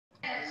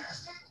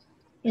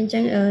អញ្ចឹ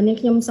ងនេះ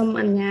ខ្ញុំសូម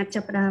អនុញ្ញាត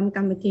ចាប់ផ្ដើមក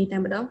ម្មវិធីតែ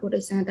ម្ដងព្រោះ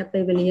ដោយសារតែពេ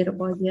លវេលារ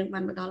បស់យើងបា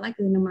នមកដល់ហើយ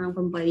គឺនៅម៉ោង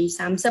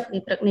 8:30 នា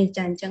ព្រឹកនេះ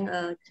ចាអញ្ចឹង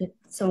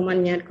សូមអ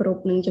នុញ្ញាតគ្រ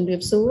ប់នឹងជម្រា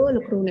បសួរលោ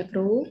កគ្រូអ្នកគ្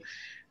រូ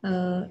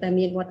ដែល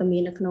មានវត្តមា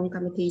ននៅក្នុងក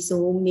ម្មវិធី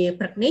Zoom នា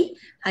ព្រឹកនេះ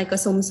ហើយក៏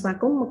សូមស្វា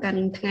គមន៍មកកា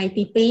ន់ថ្ងៃ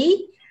ទី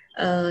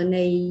 2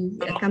នៃ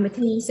កម្មវិ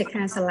ធីសិក្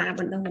ខាសាលា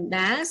បណ្ដុះបណ្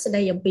ដាលស្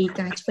ដីអំពី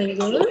ការឆ្វេង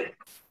យល់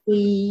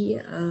ពី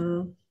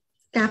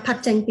ការផា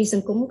ត់ចេញពីស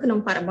ង្គមក្នុង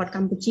បរិបទក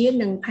ម្ពុជា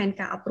និងផែន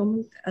ការអប់រំ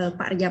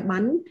បរិយាប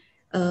ន្ន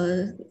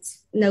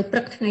នៅព្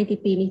រឹកថ្ងៃទី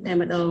 2 នេះតែ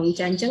ម្ដង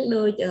ចាអញ្ចឹង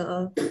ដោយ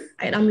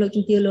អាយដាមលោក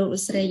ជំទាវលោក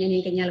ស្រីនា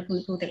ងកញ្ញាលោកគ្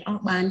រូទាំងអ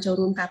ស់បានចូល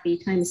រួមកាលពី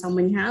ថ្ងៃម្សិល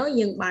មិញហើយ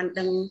យើងបាន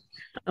ដឹង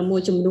មួ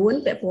យចំនួន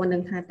ពាក់ព័ន្ធនឹ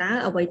ងថាតើ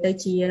អ្វីទៅ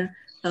ជា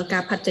កា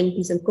រផាត់ចេញ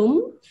ពីសង្គម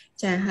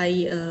ចាហើយ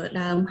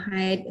ដើម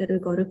ហេតុឬ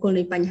ក៏ឫសគល់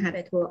នៃបញ្ហា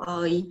ដែលធ្វើ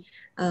ឲ្យ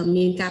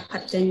មានការផា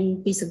ត់ចេញ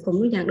ពីសង្គម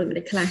នោះយ៉ាងដូចម្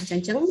តេចខ្លះចាអ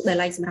ញ្ចឹងដែល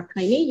ឡែកសម្រាប់ថ្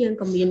ងៃនេះយើង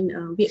ក៏មាន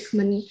វាគ្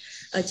មិន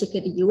ជាកិ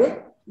ត្តិយស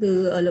គឺ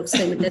លោកស្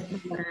រីបណ្ឌិត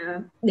បារា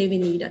ដេវី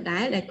នីដដែ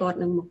លគាត់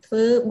នឹងមកធ្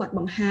វើបទប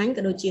ង្ហាញ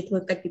ក៏ដូចជាធ្វើ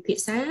កិច្ចពិភា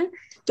ក្សា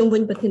ជុំវិ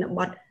ញប្រធានប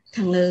ទ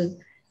ខាងលើ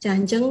ចា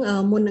អញ្ចឹង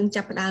មុននឹង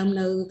ចាប់ផ្ដើម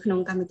នៅក្នុង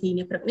កម្មវិធី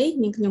នេះព្រឹកនេះ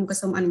នាងខ្ញុំក៏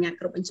សូមអនុញ្ញាត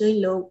គ្រប់អញ្ជើញ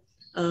លោក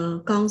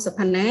កងសុ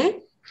ផាណា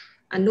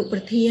អនុប្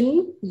រធាន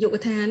យុវ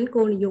ដ្ឋាន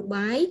គោលនយោ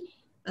បាយ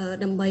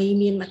ដើម្បី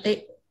មានមតិ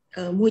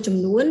មួយចំ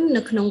នួន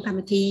នៅក្នុងកម្ម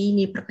វិធី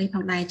នេះព្រឹកនេះផ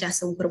ងដែរចា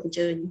សូមគ្រប់អញ្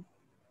ជើញ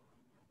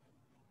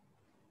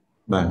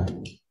បាទ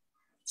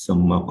សូម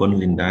អរគុណ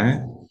លីនដា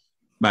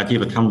បាទជា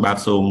បឋមបាទ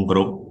សូមគោរ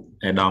ព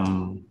អាដាម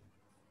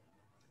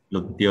លោ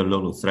កទាវលោ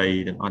កស្រី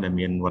ទាំងអស់ដែល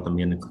មានវត្ត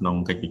មាននៅក្នុង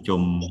កិច្ចប្រ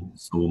ជុំ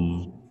Zoom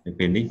នៅ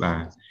ពេលនេះបា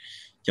ទ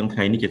អញ្ចឹងថ្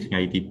ងៃនេះជាថ្ងៃ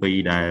ទី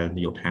 2ដែល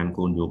នាយកដ្ឋាន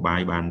គោលនយោបា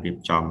យបានរៀប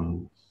ចំ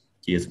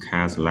ជាសិក្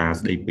ខាសាលា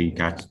ស្ដីពី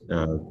ការ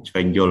ឆ្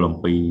វេងយល់អំ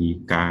ពី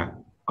ការ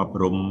អប់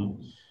រំ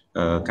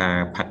ការ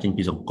ផាត់ចេញ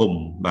ពីសង្គម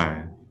បាទ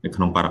នៅក្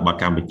នុងបរិបទ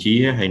កម្ពុជា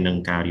ហើយនឹង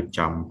ការរៀប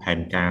ចំផែន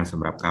ការស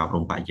ម្រាប់ការអប់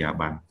រំបរិយា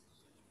បន្ន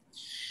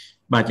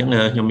បាទអញ្ចឹង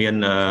ខ្ញុំមាន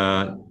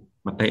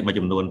មតិមួយ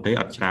ចំនួនទេ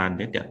អត់ច្រើន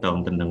ទេតាក់ទង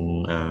ទៅនឹង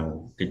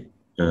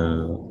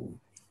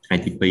ថ្ងៃ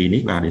ទី 2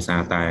 នេះបាទដោយសា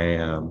រតែ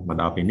មក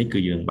ដល់ពេលនេះគឺ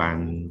យើងបាន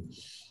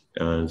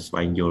ស្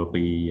វែងយល់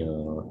ពី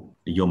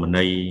និយម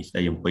ន័យស្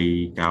ដីអំពី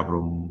ការអប់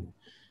រំ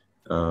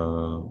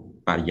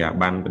បរិយា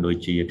បន្នក៏ដូច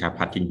ជាការ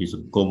ផាត់ចេញពីស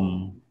ង្គម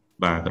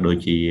បាទក៏ដូច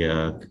ជា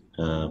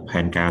ផែ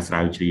នការស្រា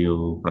វជ្រាវ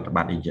ប្រតិប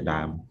ត្តិជា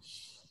ដើម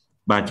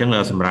បាទអញ្ចឹង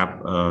សម្រាប់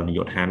នាយ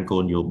កដ្ឋានគោ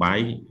លនយោបាយ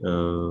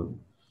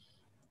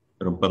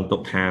រំពឹងទុ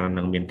កថា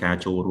នឹងមានការ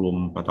ចូលរួម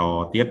បន្ត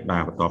ទៀតបា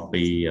ទបន្ទាប់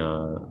ពី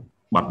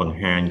បទបង្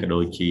ហាញក៏ដូ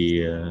ចជា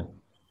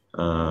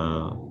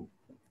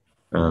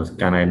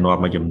ការណែនាំ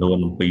មួយចំនួន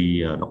អំពី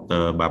ដុកទ័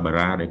របាបា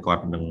រ៉ាដែលគា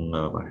ត់នឹង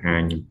បង្ហា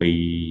ញអំពី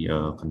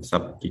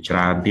concept ជាច្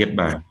រើនទៀត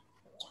បាទ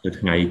នៅ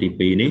ថ្ងៃទី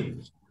 2 នេះ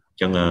អ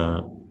ញ្ចឹងនា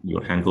យ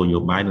កដ្ឋានគោលនយោ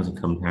បាយនឹងសង្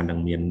ឃឹមថានឹង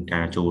មាន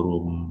ការចូលរួ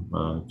ម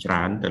ច្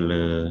រើនទៅ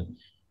លើ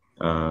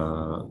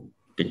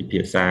កិច្ចពិភា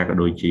ក្សាក៏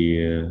ដូចជា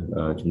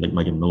ចំណុច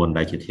មួយចំនួន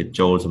ដែលជាធាតុ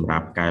ចូលសម្រា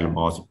ប់កែល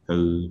ម្អសិទ្ធិ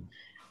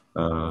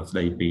ស្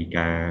ដីពី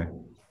ការ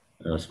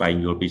ស្វែង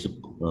យល់ពី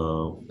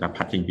ការ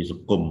ផាត់ចេញពីស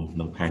ង្គម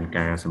និងផែន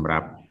ការសម្រា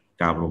ប់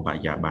ការអប់រំប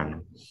រិយាបន្ន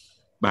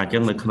បាទអញ្ចឹ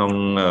ងនៅក្នុង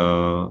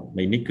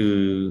នៃនេះគឺ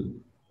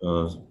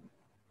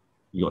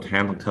យុទ្ធសា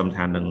ស្ត្រសង្ឃឹម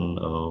ថានឹង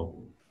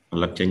ផ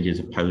លិតចេញជា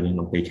សៀវភៅនេះក្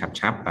នុងពេលឆាប់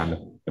ៗបាទ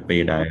នៅពេ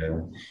លដែល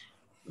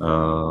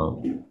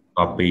ត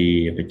ពី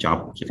បញ្ច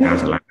ប់សិក្ខា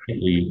សាលានេះ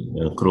គឺ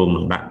គ្រោង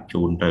នឹងដាក់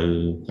ជូនទៅ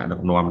ថ្នាក់ដឹ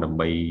កនាំដើម្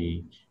បី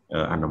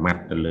អនុម័ត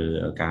ទៅលើ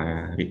ការ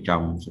រៀប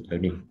ចំសៀវភៅ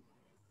នេះ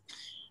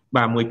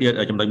បាទមួយទៀត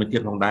ចំណុចមួយទៀ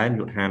តផងដែរ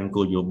យុទ្ធសាស្ត្រ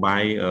គោលនយោបា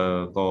យ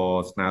ក៏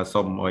ស្នើ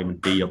សុំឲ្យម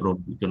ន្ត្រីអប់រំ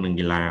ជននិង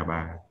កីឡា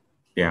បាទ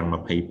ទាំង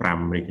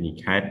25រាជធានី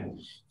ខេត្ត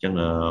អញ្ចឹង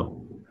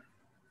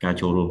ការ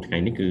ចូលរួមថ្ងៃ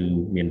នេះគឺ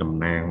មានតំ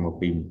ណាងមក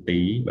ពីមន្ត្រី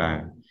បា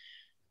ទ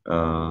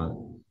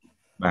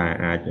បាទ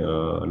អាច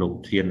លោក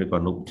ធានឬក៏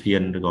នុធា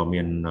នឬក៏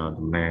មាន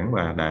តំណាង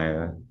បាទដែល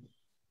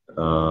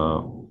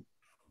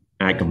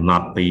អាចកំណ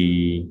ត់ពី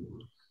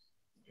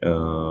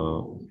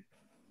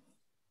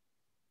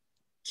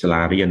សា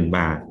លារៀន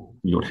បាទ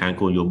យុទ្ធសាស្ត្រ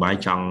គោលនយោបាយ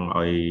ចង់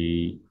ឲ្យ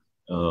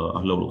អ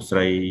ស់លោកស្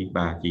រី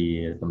បាទជា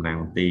តំណាង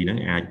មន្ត្រីហ្នឹង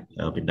អាច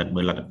ពិនិត្យ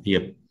មើលលទ្ធភា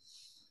ព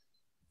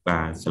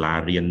បាទសាលា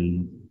រៀន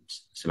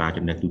សាលា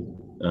ចំណេះ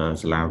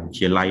សាលាវិទ្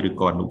យាល័យឬ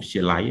ក៏អនុវិទ្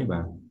យាល័យ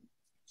បាទ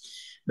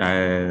ដែ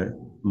ល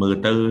មើល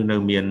ទៅនៅ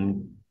មាន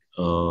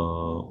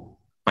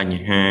ប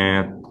ញ្ហា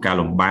ការ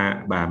លំបាក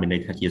បាទមានន័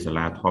យថាជាសា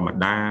លាធម្ម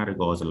តាឬ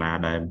ក៏សាលា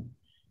ដែល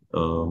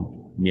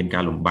មានកា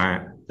រលំបាក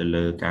ទៅ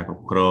លើការគ្រ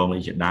ប់គ្រង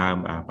ជាដើម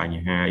ប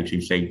ញ្ហា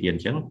ផ្សេងៗទៀតអ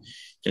ញ្ចឹង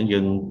យើ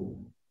ង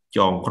ច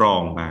ងក្រ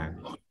ងបាទ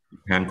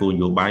ខាងគោលន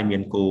យោបាយមា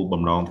នគោល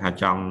បំណងថា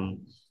ចង់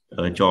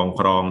ចង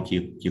ក្រង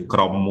ជាក្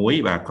រុមមួយ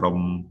បាទក្រុម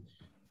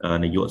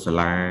នាយកសា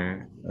លា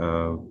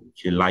វិ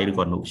ទ្យាល័យឬ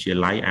ក៏អនុវិទ្យា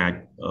ល័យអាច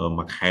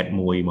មួយខេត្ត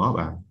មួយមក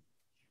បាទ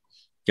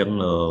អញ្ចឹង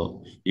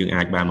យើង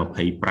អាចបាន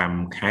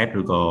25ខេត្ត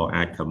ឬក៏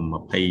អាចត្រឹម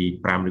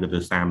25ឬក៏ទៅ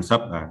30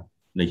បាទ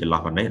នៅចន្លោះ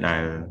ប៉ុណ្ណេះដែ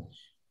ល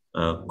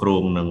គ្រោ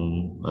ងនឹង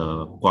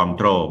គ្រប់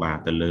គ្រងបាទ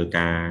ទៅលើ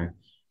ការ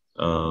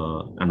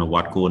អនុវ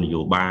ត្តគោលន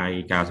យោបាយ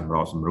ការសម្រ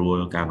បសម្រួល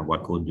ការអនុវត្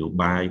តគោលនយោ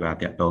បាយបាទ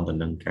តាក់ទងទៅ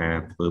នឹងការ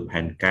ធ្វើផែ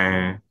នការ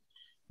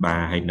បា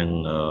ទហើយនឹង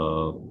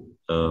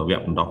វ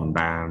គ្គបណ្ដុះបណ្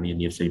ដាលនា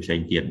នាផ្សេង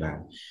ទៀតបាទ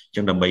អញ្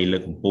ចឹងដើម្បីលើ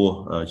កកម្ពស់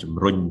ជំ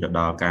រុញទៅ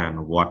ដល់ការអ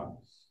នុវត្ត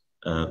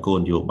គោល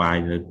នយោបាយ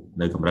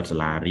នៅកម្រិតសា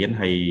លារៀន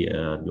ហើយ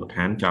យុទ្ធ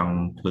ឋានចង់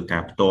ធ្វើកា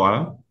រផ្ទាល់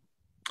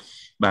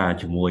បាទ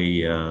ជាមួយ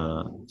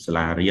សា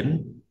លារៀន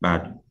បា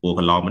ទព្រោះ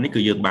កន្លងមកនេះ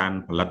គឺយើងបាន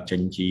ផលិតចេ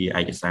ញជា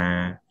ឯកសារ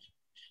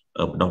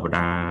បណ្ដុះបណ្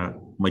ដាល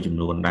មួយចំ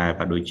នួនដែរ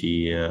បាទដូចជា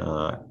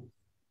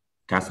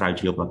ការស្រាវ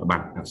ជ្រាវប្រតិប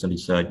ត្តិ action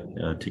research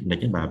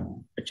technique បាទ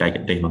បច្ចេក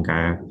ទេសក្នុងកា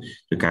រ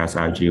ធ្វើការស្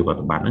រាវជ្រាវប្រ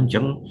តិបត្តិហ្នឹងអញ្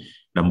ចឹង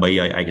ដើម្បី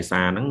ឲ្យឯក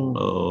សារហ្នឹង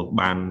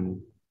បាន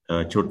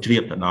ជ្រុតជ្រា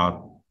បទៅដល់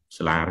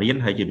សាលារៀន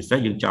ហើយជាពិសេស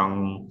យើងចង់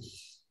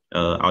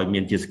ឲ្យមា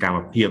នជាសកម្ម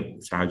ភាព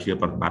ស្រាវជ្រាវ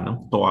ប្រតិបត្តិហ្នឹង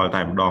ផ្ទាល់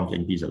តែម្ដងចេ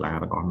ញពីសាលា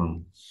ទាំងអស់ហ្នឹង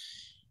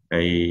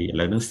ហើយឥ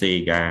ឡូវហ្នឹង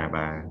SEGA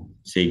បាទ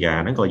SEGA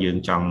ហ្នឹងក៏យើង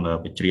ចង់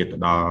បញ្ជ្រាបទៅ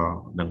ដល់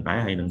នឹងដែរ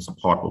ហើយនឹង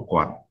support ពួក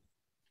គាត់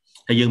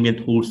ហើយយើងមាន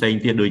tool ផ្សេង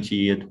ទៀតដូច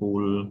ជា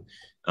tool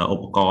ឧ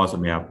បករណ៍ស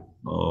ម្រាប់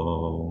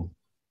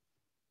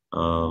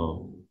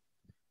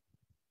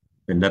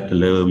ពិនិត្យទៅ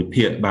លើវិ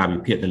ភាគ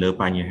ទៅលើ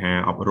បញ្ហា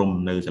អប់រំ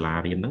នៅសាលា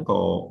រៀនហ្នឹង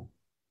ក៏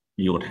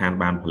យុទ្ធឋាន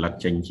បានផលិត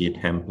ចេញជា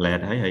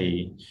template ហើយ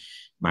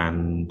បាន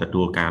ទ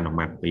ទួលការអនុ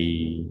ម័តពី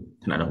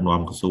ថ្នាក់ដឹក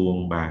នាំក្រសួង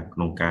បាទក្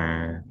នុងការ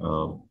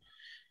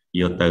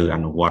យកទៅអ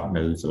នុវត្ត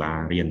នៅសាលា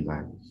រៀនបា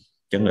ទ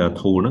អញ្ចឹង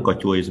tool ហ្នឹងក៏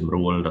ជួយសម្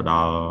រួលទៅដ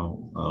ល់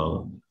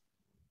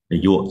នា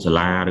យកសា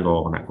លាឬក៏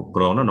គណៈគ្រប់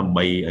គ្រងនោះដើម្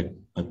បីឲ្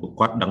យពួក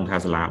គាត់ដឹងថា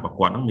សាលារបស់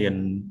គាត់ហ្នឹងមាន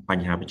ប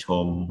ញ្ហាប្រឈ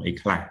មអី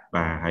ខ្លះ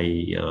បាទហើយ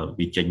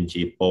វាចេញ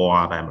ជាព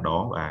ណ៌តែម្ដ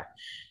ងបាទ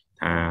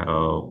ថា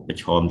ប្រ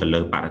ឈមទៅលើ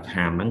បរិស្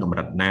ថានហ្នឹងកម្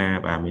រិតណា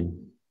បាទមាន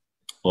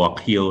ពណ៌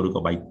ខៀវឬ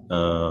ក៏បែក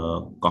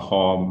ក្រហ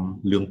ម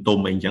លឿងទុំ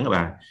អីអញ្ចឹង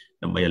បាទ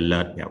ដើម្បី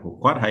alert ប្រាប់ពួក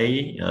គាត់ហើយ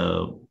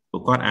ពួ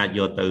កគាត់អាចយ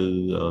កទៅ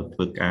ធ្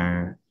វើការ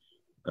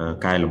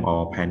កែលម្អ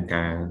ផែន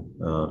ការ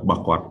រប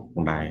ស់គាត់ផ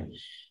ងដែរ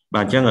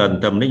បាទអញ្ចឹង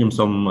ត្រឹមនេះខ្ញុំ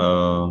សូម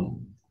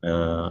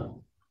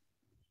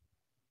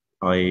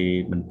ឲ្យ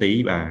មន្ទីរ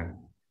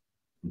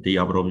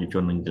អប់រំយុវជ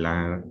ននិងកីឡា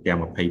ទាំង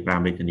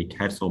25រាជធានី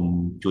ខេត្តសូម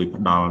ជួយ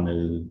ផ្ដល់នៅ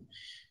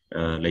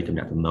លេខទំ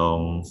នាក់ទំនង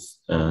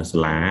សា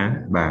លា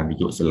បាទនា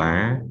យកសាលា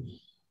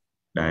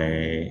ដែល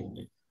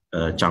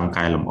ចង់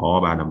កែលម្អ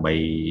បាទដើម្បី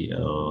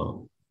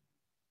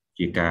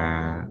ជាការ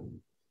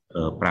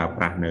ប្រើ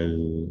ប្រាស់នៅ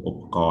ឧប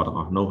ករណ៍ទាំង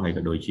អស់នោះហើយ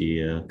ក៏ដូចជា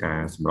កា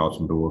រសម្របស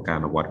ម្រួលការ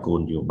អនុវត្តគោល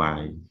នយោបា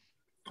យ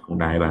ផង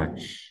ដែរបាទ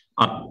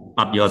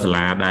អត់យកសា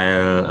លាដែល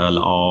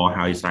ល្អ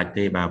ហើយស្រេច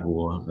ទេបាទព្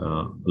រោះ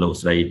លោក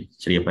ស្រី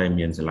ជ្រាបហើយ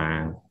មានសាលា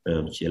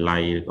វិទ្យាល័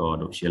យឬក៏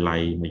វិទ្យាល័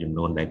យមួយចំ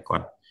នួនដែលគា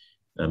ត់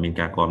មាន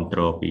ការគ្រប់គ្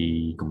រងពី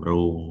គម្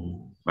រោង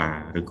បា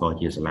ទឬក៏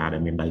ជាសាលាដែ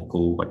លមានដៃ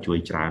គូគាត់ជួយ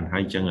ច្រើនហើ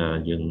យអញ្ចឹង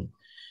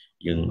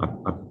យើង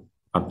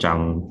អត់ច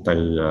ង់ទៅ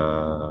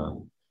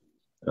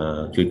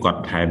ជួយគាត់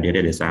បន្ថែមទៀត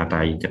ទេដោយសារ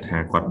តែគិតថា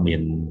គាត់មា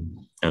ន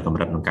កម្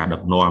រិតក្នុងការដឹ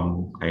កនាំ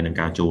ហើយនឹង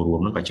ការចូលរួម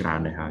ហ្នឹងក៏ច្រើន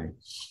ដែរហើយ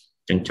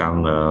ចឹងចង់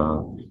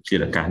ជា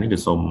ឱកាសនេះគឺ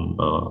សូម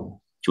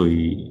ជួយ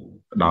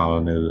ផ្ដល់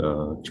នៅ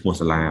ឈ្មោះ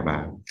សាលាបា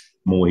ទ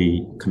មួយ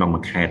ក្នុងមួ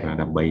យខេត្ត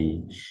ដើម្បី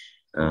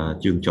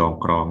ជើងចង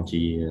ក្រង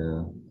ជា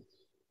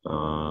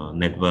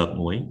network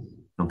មួយ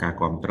ក្នុងការ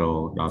គ្រប់គ្រង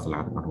ដល់សាលា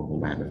ទាំងអស់នោះ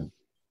ដែរ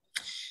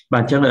បា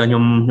ទអញ្ចឹងខ្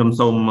ញុំ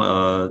សូម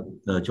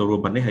ចូលរួម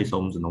ប៉ុណ្នេះហើយសូ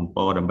មសំណូមព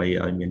រដើម្បី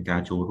ឲ្យមានកា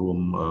រចូលរួម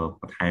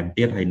បន្ថែម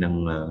ទៀតហើយនឹង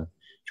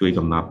ជួយ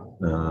កំណត់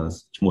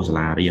ឈ្មោះសា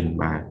លារៀន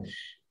បាទ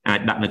អា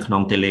ចដាក់នៅក្នុ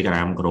ង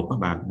Telegram group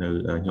បាទនៅ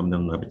ខ្ញុំនឹ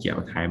ងបញ្ជាក់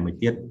បន្ថែមមួយ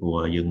ទៀតព្រោះ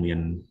យើងមាន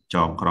ច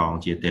ងក្រង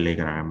ជា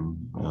Telegram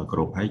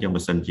group ហើយចឹង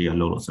បើសិនជា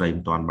លោកស្រីមិ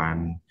នទាន់បាន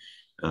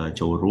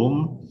ចូលរួម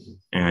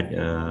អាច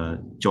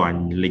join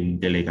link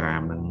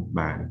Telegram ហ្នឹង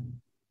បាទ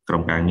ក្រុ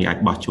មការងារអាច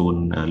បោះជូន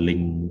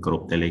link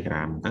group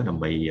Telegram ទៅដើ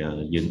ម្បី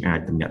យើងអាច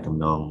ទំនាក់ទំ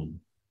នង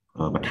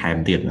បន្ថែម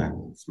ទៀតបាទ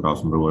សម្រាប់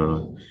សម្រួល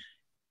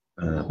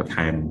បន្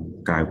ថែម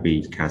ក្រៅពី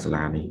សិក្ខាសា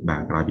លានេះបា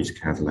ទក្រៅពីសិក្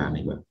ខាសាលា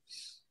នេះបាទ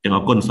ចឹងអ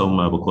រគុណសូម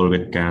បកគលវេ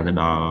ទិកាទៅ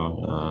ដល់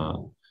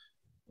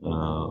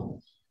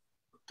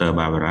តើ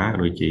បាបារ៉ា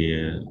ដូចជា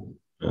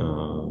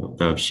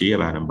តើព្យា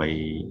បាទដើម្បី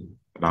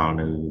ផ្ដល់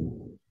នៅ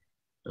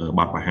ប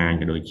ទបង្ហាញ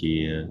ក៏ដូចជា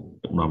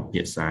ទំនាំ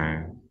ភាសា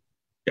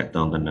ទាក់ទ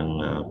ងទៅនឹង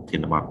ធា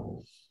នបទ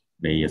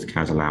នៃសិក្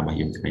ខាសាលារបស់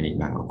យើងថ្ងៃនេះ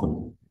បាទអរគុណ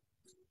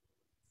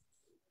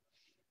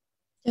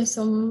ចា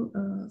សូម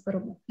គោរ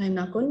ពថ្លែងអំ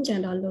ណរគុណចា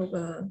ដល់លោក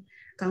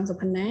កងសុ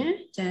ផាណា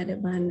ចាដែល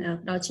បាន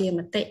ផ្ដល់ជា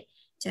មតិ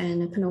ចា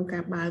នៅក្នុងកា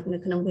របើកនៅ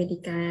ក្នុងវេទិ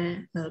កា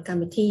កម្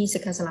មវិធីសិ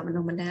ក្ខាសាលាបណ្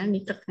ដុះបណ្ដាល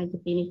នេះព្រឹកថ្ងៃទី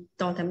2នេះ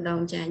តតែម្ដង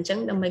ចាអញ្ចឹង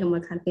ដើម្បីកុំឲ្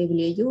យខាតពេលវេ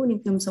លាយូរនេះ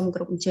ខ្ញុំសូមគោ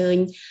រពអញ្ជើញ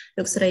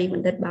លោកស្រីប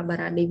ណ្ឌិត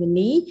Barbara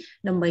Devini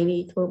ដើម្បី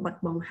ធ្វើបទ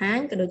បង្ហាញ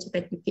ក៏ដូចជា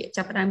កិច្ចពិភាក្សា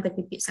ចាប់ផ្ដើមកិច្ច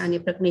ពិភាក្សានា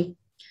ព្រឹកនេះ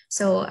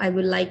So I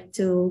would like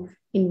to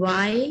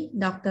invite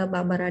Dr.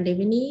 Barbara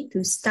Devini to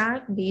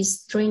start this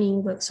training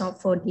workshop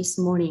for this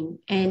morning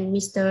and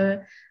Mr.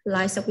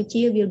 Lai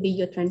Sakwichia will be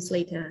your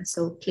translator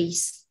so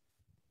please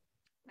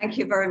Thank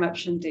you very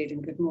much indeed,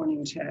 and good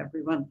morning to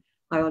everyone.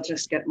 I will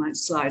just get my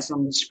slides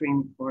on the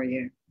screen for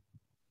you.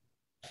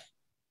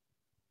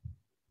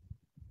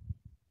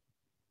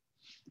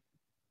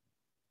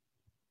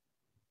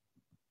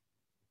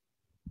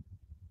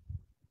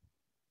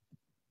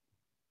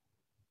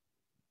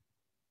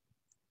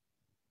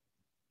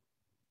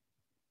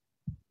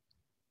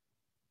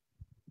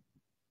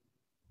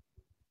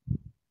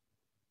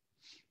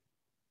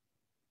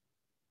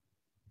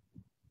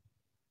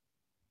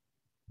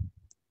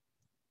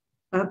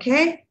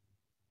 Okay,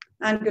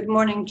 and good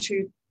morning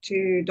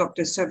to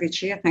Dr.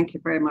 Sovicia. Thank you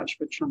very much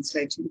for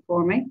translating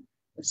for me.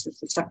 This is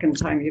the second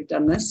time you've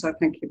done this, so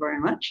thank you very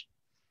much.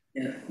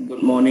 Yeah,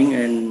 good morning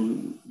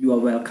and you are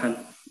welcome.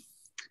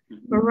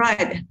 All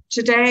right,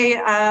 today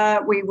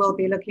we will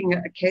be looking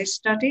at a case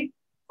study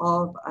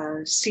of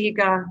a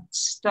SIGA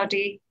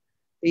study,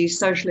 the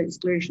Social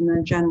Exclusion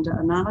Agenda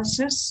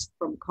Analysis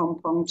from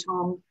Kompong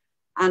Tom,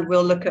 and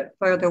we'll look at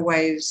further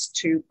ways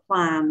to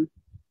plan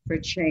for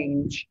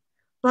change.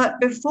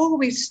 But before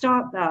we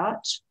start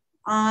that,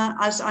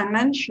 as I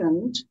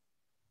mentioned,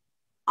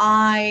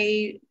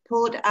 I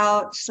pulled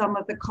out some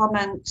of the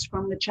comments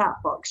from the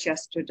chat box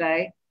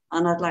yesterday,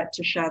 and I'd like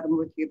to share them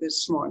with you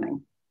this morning.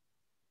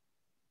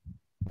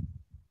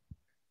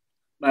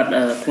 បាទ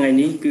ថ្ងៃ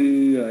នេះគឺ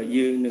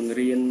យើងនឹង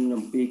រៀន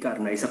អំពីករ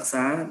ណីសិក្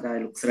សាដែល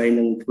លោកស្រី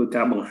នឹងធ្វើ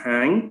ការបង្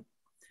ហាញ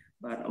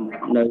បាទ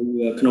នៅ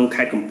ក្នុង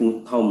ខេត្តកំពង់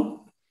ធំ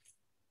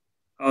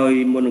ហើយ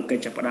មុននឹងកិ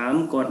ច្ចចាប់ផ្ដើម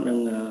គាត់នឹង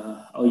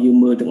ឲ្យយើង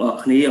មើលទាំងអស់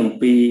គ្នាអំ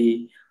ពី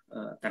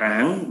តារា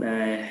ង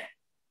ដែល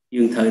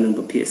យើងត្រូវនឹង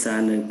ពិភាក្សា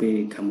នៅពេល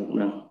ខាងមុខហ្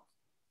នឹង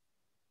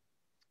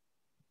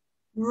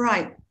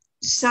Right.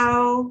 So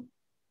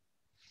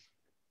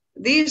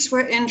these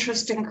were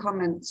interesting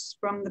comments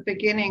from the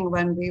beginning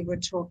when we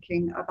were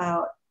talking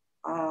about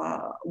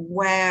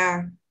where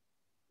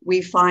we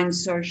find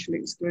social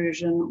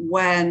exclusion,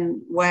 when,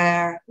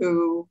 where, who,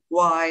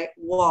 why,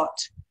 what.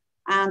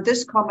 And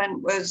this comment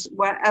was,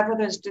 wherever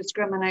there's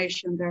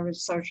discrimination, there is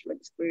social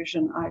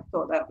exclusion. I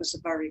thought that was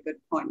a very good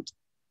point.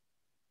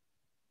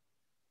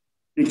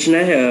 ដូច្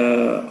នេះ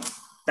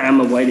តាម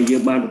អ្វីដែលយើ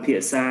ងបានពិភា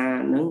ក្សា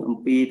ហ្នឹងអំ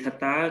ពីថា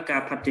តើកា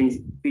រផាត់ចេញ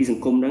ពីស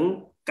ង្គមហ្នឹង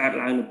កើត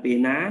ឡើងនៅពេល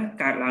ណា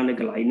កើតឡើងនៅ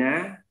កន្លែងណា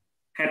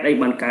ហេតុអី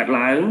បានកើត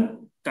ឡើង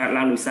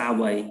ដោយសារ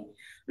អ្វី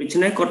ដូច្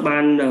នេះគាត់បា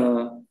ន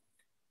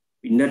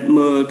ពិនិត្យ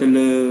មើលទៅ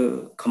លើ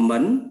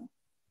comment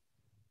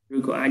ឬ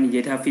ក៏អាចនិយា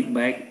យថា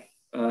feedback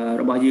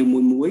របស់យើង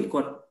មួយ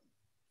គាត់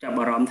ចាប់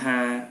អារម្មណ៍ថា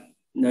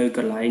នៅក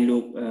ន្លែងលោ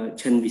ក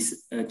ឈិ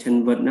ន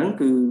វិតហ្នឹង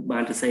គឺបា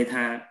នសរសេរ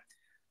ថា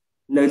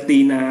នៅទី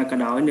ណាក៏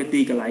ដោយនៅទី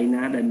កន្លែង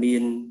ណាដែលមា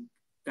ន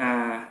កា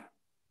រ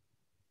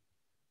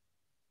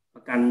ប្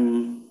រកាន់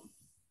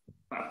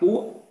បពុះ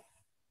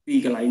ទី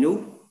កន្លែងនោះ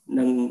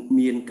នឹង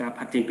មានការ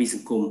ផាត់ចេញពីស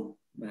ង្គម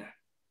បាទ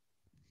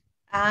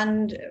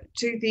And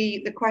to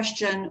the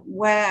question,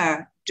 where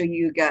do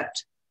you get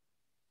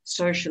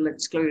social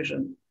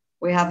exclusion?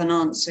 We have an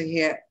answer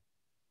here.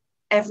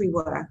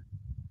 Everywhere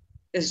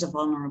is a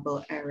vulnerable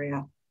area.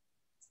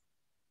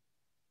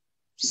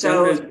 So,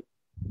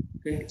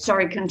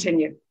 sorry,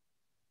 continue.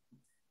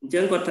 អញ្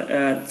ចឹងគាត់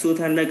សួរ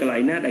ថានៅកន្លែ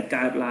ងណាដែល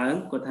កើតឡើង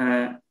គាត់ថា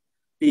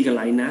ទីកន្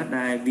លែងណា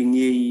ដែលវា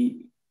ងាយ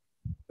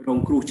រង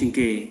គ្រោះជាង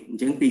គេអ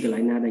ញ្ចឹងទីកន្លែ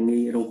ងណាដែលងា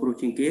យរងគ្រោះ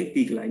ជាងគេ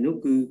ទីកន្លែងនោះ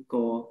គឺ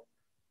ក៏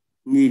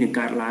ងាយនឹង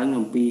កើតឡើង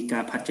អំពីកា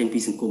រផាត់ចេញពី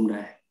សង្គម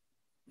ដែរ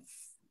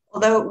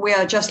Although we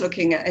are just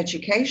looking at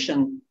education,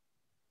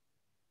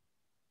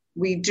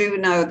 we do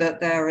know that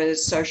there is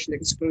social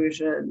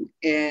exclusion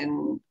in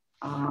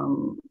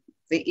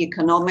the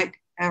economic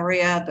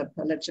area, the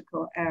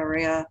political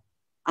area,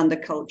 and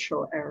the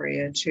cultural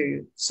area too.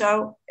 So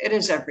it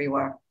is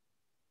everywhere.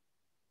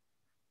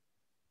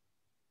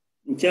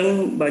 អញ្ចឹង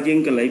បើយើង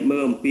កលេចមើ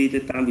លអំពីទៅ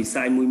តាមវិ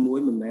ស័យមួយ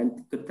មិនមែន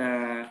គិតថា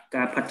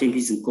ការផាត់ចេញ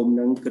ពីសង្គម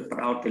នឹងគិតផ្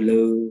ដោតទៅ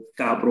លើ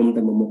ការអប់រំ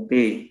តែមួយមុខ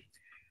ទេ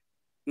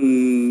គឺ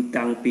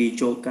តាំងពី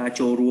ការ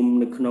ចូលរួម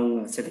នៅក្នុង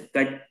សេដ្ឋ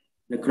កិច្ច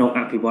នៅក្នុងអ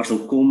ភិវឌ្ឍស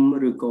ង្គម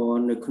ឬក៏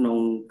នៅក្នុង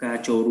ការ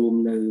ចូលរួម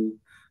នៅ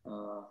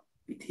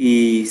ពិធី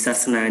សា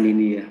សនានា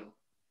នា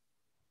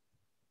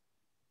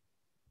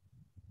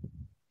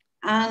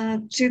And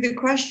to the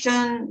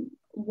question,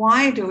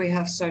 why do we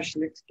have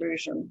social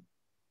exclusion?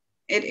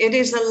 It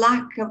is a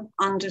lack of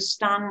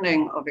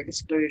understanding of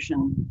exclusion,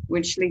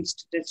 which leads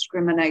to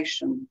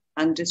discrimination.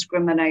 And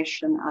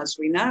discrimination, as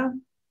we know,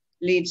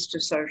 leads to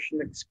social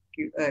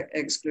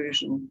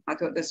exclusion. I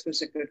thought this was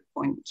a good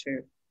point too.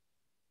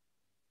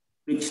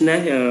 ដូច្នេះ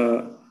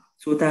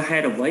សួរថាហេ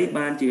តុអ្វី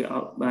បាន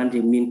ជា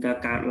មានការ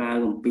កើតឡើង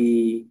អំពី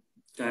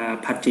ការ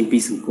ផាត់ចេញពី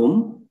សង្គម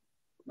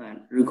បាទ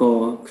ឬក៏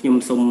ខ្ញុំ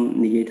សូម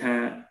និយាយថា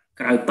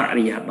ក្រៅប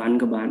រិយាបន្ន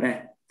ក៏បានដែរ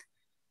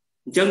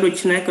អញ្ចឹងដូ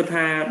ច្នេះគាត់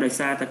ថាដោយ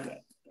សារតែ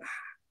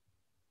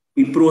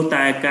ពីព្រោះ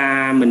តែកា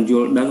រមិនយ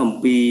ល់ដឹងអំ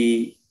ពី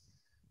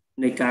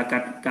នៃការ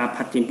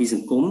ផាត់ចេញពីស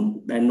ង្គម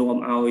ដែលនាំ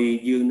ឲ្យ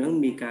យើងនឹង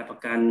មានការប្រ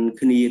កាន់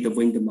គ្នាទៅ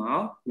វិញទៅម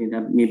កមានថា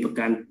មានប្រ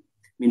កាន់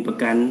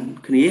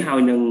គ្នាហើ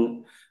យនឹង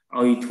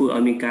ឲ្យធ្វើឲ្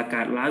យមានការ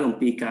កើតឡើងអំ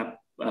ពីការ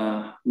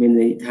មាន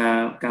ន័យថា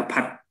ការ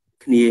ផាត់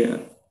គ្នា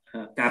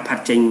ការផា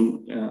ត់ចេញ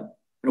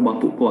របស់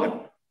ពួកគាត់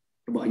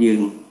របស់យើ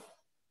ង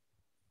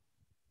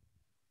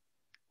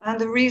And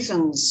the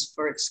reasons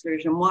for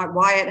exclusion,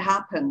 why it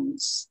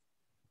happens.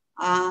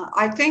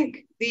 I think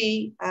the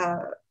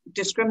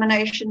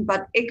discrimination,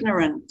 but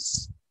ignorance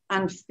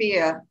and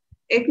fear.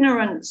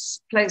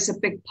 Ignorance plays a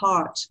big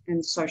part in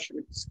social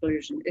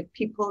exclusion. If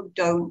people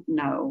don't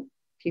know,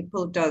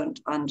 people don't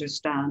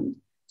understand.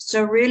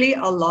 So really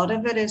a lot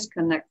of it is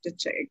connected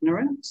to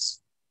ignorance.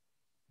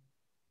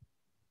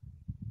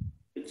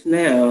 ដូ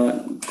នេះ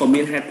ក៏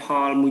មានហេតុផ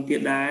លមួយទៀ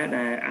តដែរ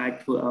ដែលអាច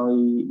ធ្វើឲ្យ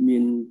មា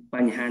នប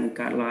ញ្ហានឹង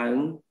កើតឡើង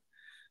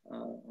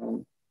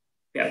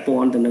ពាក់ព័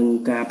ន្ធទៅនឹង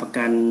ការប្រ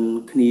កាន់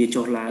គ្នា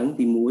ចុះឡើង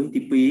ទី1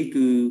ទី2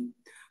គឺ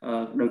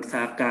ដោយ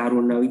សារការរ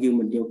ស់នៅយើង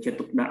មិនយកចិត្ត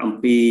ទុកដាក់អំ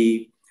ពី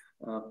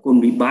គុណ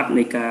វិបត្តិ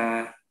នៃការ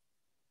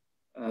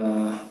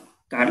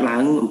កើតឡើ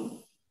ង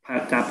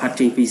ការផាត់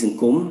ចេញពីសង្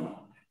គម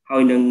ហើ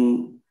យនឹង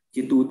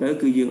ជាទូទៅ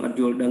គឺយើងអត់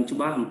យល់ដឹងច្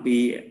បាស់អំពី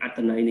អត្ថ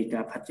ន័យនៃកា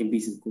រផាត់ចេញពី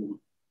សង្គម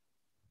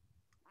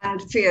And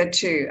fear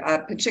too,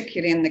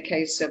 particularly in the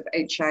case of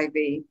HIV.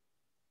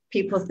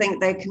 People think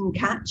they can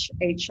catch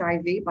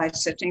HIV by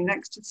sitting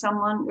next to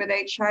someone with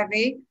HIV.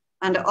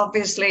 And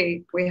obviously,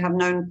 we have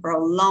known for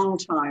a long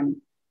time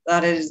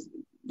that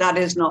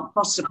is not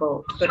possible.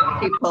 But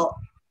people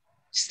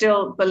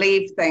still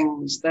believe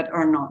things that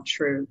are not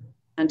true.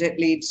 And it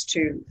leads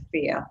to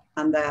fear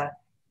and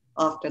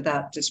after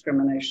that,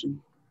 discrimination.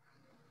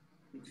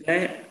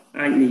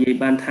 អាចនិយាយ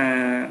បានថា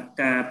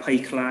ការភ័យ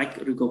ខ្លាច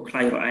ឬក៏ខ្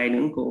លាចរអែកហ្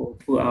នឹងក៏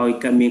ធ្វើឲ្យ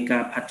ការមានកា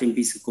រផាត់ចេញ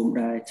ពីសង្គម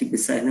ដែរជាពិ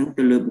សេសហ្នឹង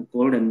ទៅលើបុគ្គ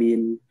លដែលមាន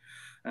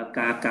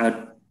ការកើត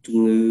ជំ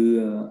ងឺ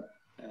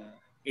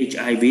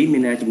HIV មា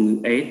នជំងឺ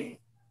AIDS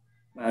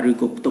បាទឬ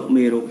ក៏ផ្ទុក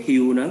មេរោគ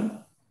HIV ហ្នឹង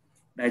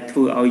ដែលធ្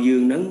វើឲ្យយើ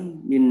ងហ្នឹង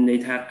មានន័យ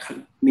ថា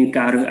មាន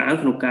ការរើសអើង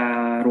ក្នុងការ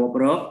រាប់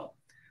រក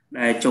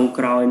ដែលចុង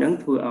ក្រោយហ្នឹង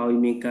ធ្វើឲ្យ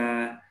មានការ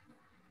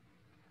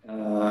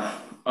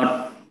អត់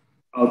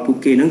ឲ្យពួក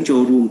គេនឹងចូ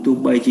លរួមទោះ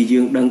បីជាយើ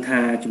ងដឹង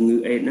ថាជំងឺ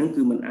AIDS ហ្នឹង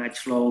គឺมันអាច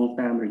ឆ្លង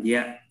តាមរ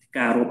យៈ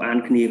ការរាប់អាន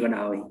គ្នាក៏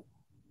ដោយ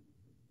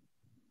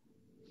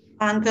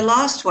And the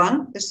last one,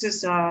 this is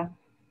a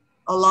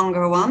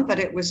longer one, but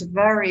it was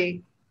very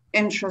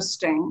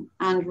interesting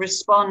and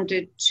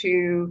responded to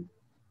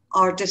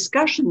our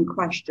discussion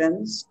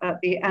questions at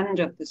the end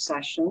of the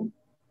session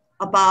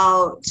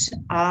about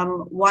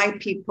why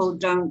people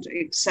don't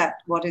accept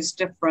what is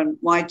different,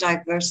 why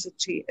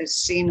diversity is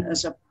seen as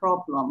a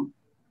problem.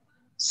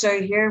 So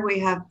here we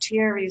have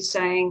Thierry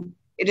saying,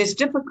 it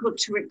is difficult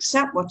to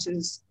accept what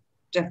is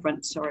different.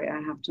 Sorry, I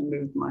have to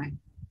move my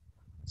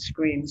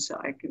screen so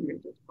I can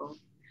read it all.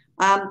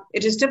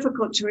 It is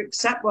difficult to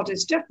accept what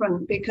is different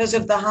because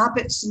of the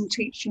habits and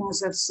teachings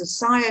of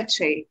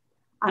society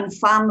and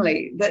family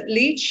that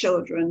lead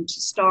children to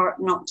start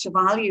not to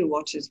value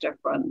what is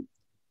different.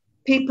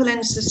 People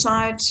in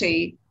society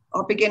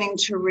are beginning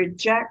to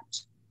reject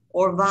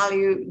or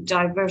value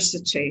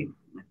diversity.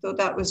 I thought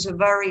that was a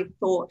very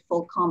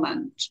thoughtful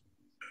comment.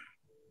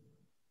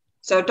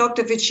 So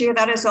Dr. Vichir,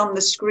 that is on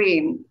the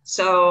screen.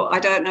 So I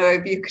don't know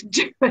if you can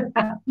do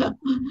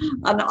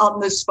an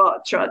on-the-spot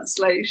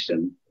translation.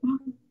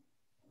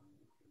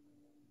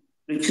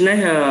 ដូច្នេះ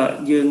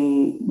យើង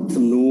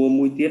សំណួរ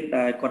មួយទៀត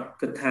ដែលគាត់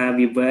គិតថា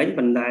វាវែង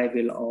ប៉ុន្តែ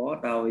វាល្អ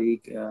ដោយ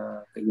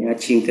កញ្ញា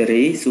ឈៀងធា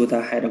រីសួរថា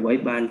ហេតុអ្វី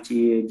បាន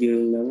ជាយើ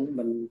ងនឹង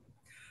មិន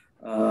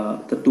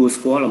ទទួល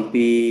ស្គាល់អំ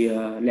ពី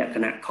លក្ខ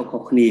ណៈខុស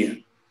ៗគ្នា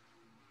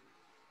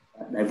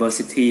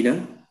diversity ហ្នឹង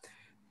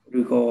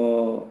ឬក៏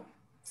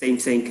ផ្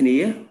សេងគ្នា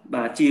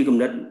បាទជាគំ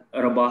និត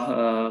របស់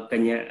ក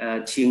ញ្ញា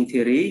ឈៀង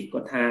ធារីគា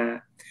ត់ថា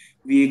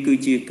វាគឺ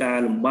ជាការ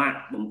លំបាក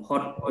បំផុ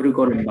តឬ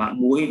ក៏លំបាក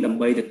មួយដើម្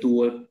បីទទួ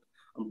ល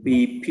អំពី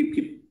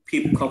ភា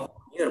ពខុស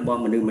គ្នារបស់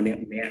មនុស្សម្នាក់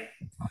ៗ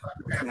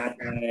ថា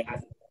តែ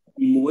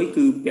ទីមួយ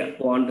គឺពាក់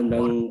ព័ន្ធទៅ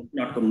នឹង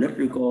ដត់គំនិត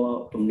ឬក៏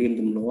ទំនៀម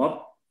ទម្លាប់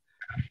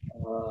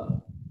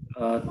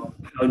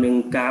ហើយនឹង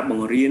ការប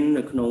ង្រៀន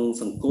នៅក្នុង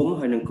សង្គម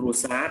ហើយនឹងគ្រួ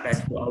សារដែល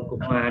ធ្វើឲ្យកុ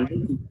មារនេះ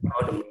គឺឲ្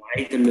យតម្លៃ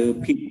ទៅលើ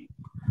ភាព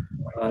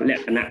ល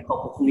ក្ខណៈខុស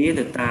គ្នា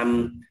ទៅតាម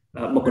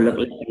បុគ្គលិក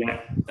លក្ខណៈ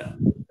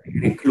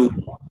រៀងខ្លួន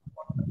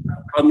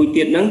ហើយមួយ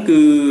ទៀតហ្នឹង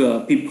គឺ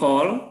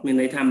people មាន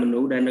ន័យថាមនុ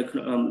ស្សដែលនៅក្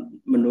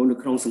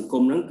នុងសង្គ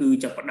មហ្នឹងគឺ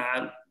ចាប់ផ្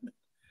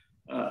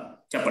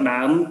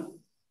ដើម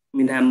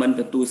មានថាមិន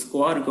ទទួលស្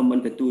គាល់ឬក៏មិន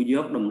ទទួលយ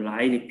កតម្លៃ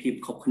នៃភាព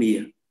ខុសគ្នា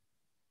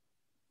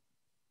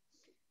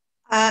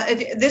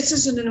This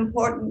is an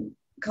important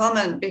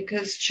comment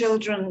because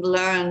children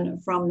learn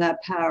from their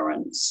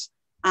parents,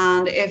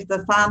 and if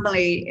the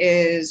family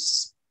is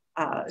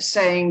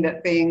saying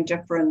that being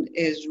different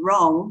is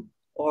wrong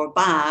or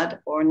bad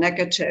or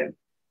negative,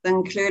 then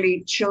clearly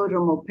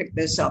children will pick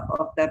this up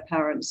of their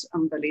parents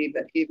and believe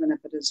it, even if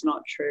it is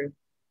not true.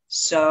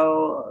 So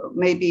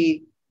maybe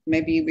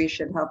we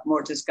should have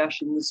more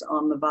discussions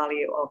on the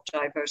value of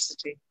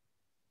diversity.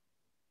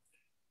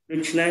 ដូ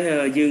ច្នេះ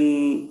យើង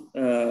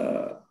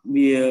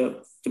វា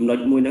ចំណុច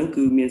មួយហ្នឹង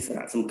គឺមានសា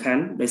រៈសំខា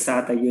ន់ដោយសារ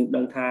តែយើង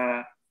ដឹងថា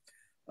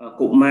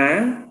កុមារ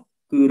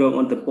គឺរង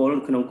អន្តពល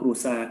ក្នុងគ្រួ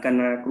សារកាល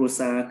ណាគ្រួ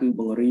សារគឺ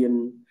បង្រៀន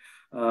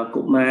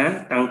កុមារ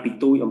តាំងពី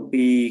ទូចអំ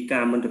ពី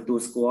ការមិនទទួល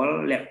ស្គាល់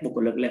បុគ្គ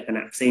លិកលក្ខ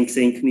ណៈផ្សេង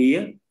គ្នា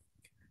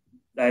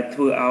ដែលធ្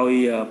វើឲ្យ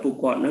ពួក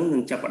គាត់នឹង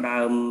ចាប់ផ្ដើ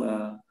ម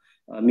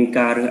មាន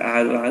ការរើសអើ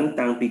ងឡើង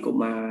តាំងពីកុ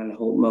មាររ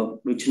ហូតមក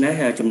ដូច្នេះ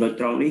ចំណុច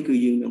ត្រង់នេះគឺ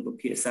យើងនឹងពិ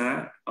ភាក្សា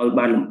ឲ្យ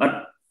បានលម្អិត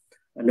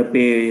នៅ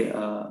ពេល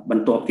ប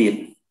ន្ទាប់ទៀត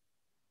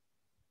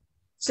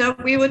So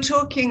we were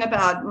talking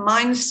about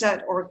mindset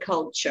or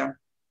culture.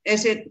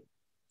 Is it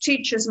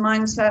teachers'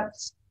 mindsets?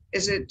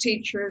 Is it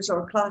teachers or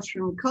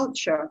classroom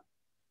culture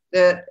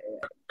that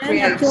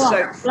creates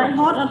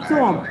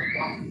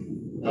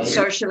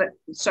social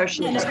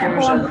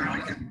exclusion?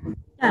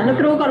 លោក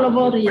គ្រូក៏ល្វ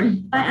ល់រៀន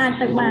តែអាច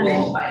ទៅបាន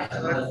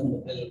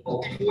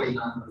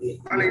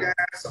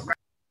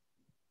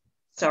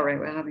Sorry,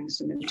 we're having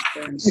some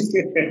interference.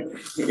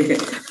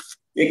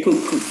 Yeah,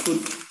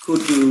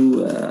 could you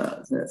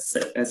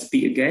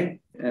speak again?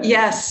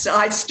 Yes,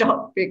 I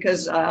stopped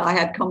because I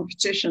had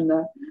competition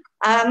there.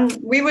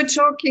 We were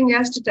talking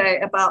yesterday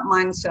about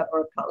mindset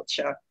or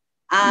culture,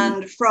 and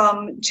from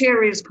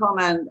Thierry's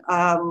comment,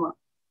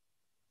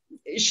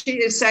 she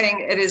is saying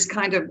it is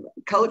kind of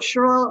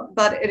cultural,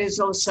 but it is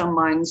also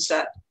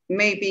mindset.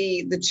 Maybe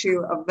the two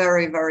are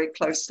very, very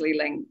closely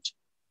linked.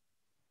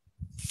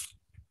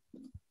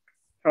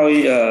 ហើយ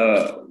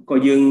ក៏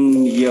យើង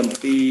និយាយអំ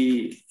ពី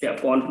ពាក់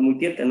ព័ន្ធមួយ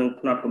ទៀតទៅនឹង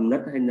ផ្នត់គំនិត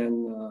ហើយនឹង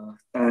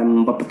តាម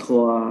វប្បធ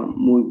ម៌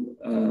មួយ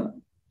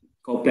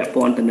ក៏ពាក់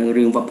ព័ន្ធទៅនឹង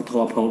រឿងវប្បធ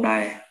ម៌ផងដែ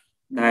រ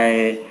ដែល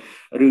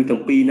រឿងទាំ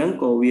ងពីរហ្នឹង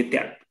ក៏វា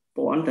ពាក់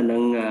ព័ន្ធទៅនឹ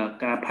ង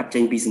ការផាត់ចេ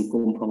ញពីសង្គ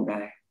មផង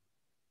ដែរ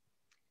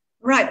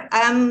Right.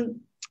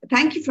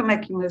 Thank you for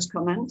making those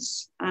comments,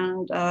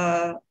 and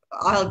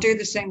I'll do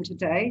the same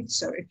today.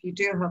 So if you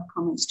do have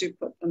comments, do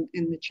put them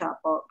in the chat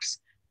box,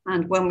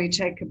 and when we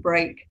take a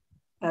break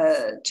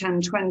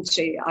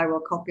 10:20, I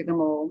will copy them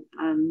all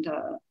and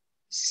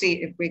see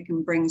if we can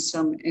bring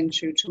some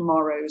into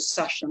tomorrow's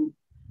session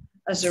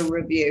as a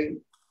review.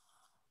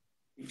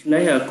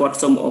 នេះគាត់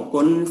សូមអរ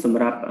គុណសម្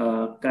រាប់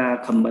ការ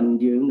comment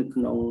យើងនៅ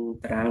ក្នុង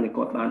តារាងដែល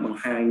គាត់បានបង្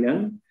ហាញហ្នឹង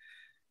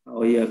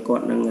ហើយគា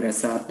ត់នឹងរ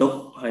ក្សាទុក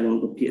ហើយនឹង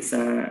ពិភាក្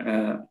សា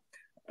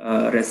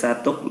រក្សា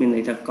ទុកមានន័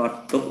យថាគាត់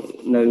ទុក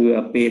នៅ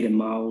ពេលដែល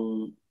ម៉ោង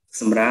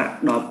សម្រាប់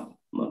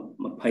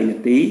 10-20 នា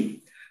ទី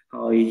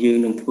ហើយយើង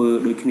នឹងធ្វើ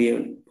ដូចគ្នា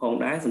ផង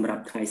ដែរសម្រា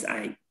ប់ថ្ងៃស្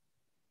អែក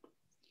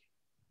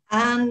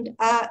And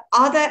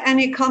are there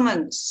any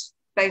comments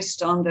based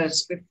on this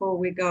before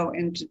we go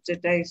into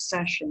today's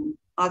session?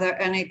 Are there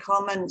any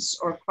comments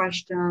or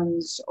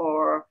questions or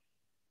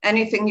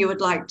anything you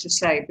would like to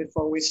say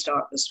before we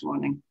start this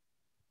morning?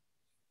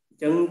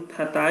 អញ្ចឹង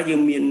ថាតើយើ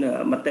ងមាន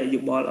មតិយោ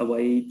បល់អ្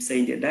វីផ្សេង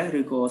ទៀតដែរ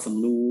ឬក៏សំ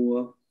ណួរ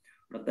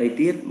ដទៃ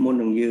ទៀតមុន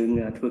នឹងយើង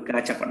ធ្វើកា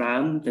រចាប់ផ្ដើ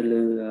មទៅ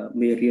លើ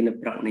មេរៀននៅ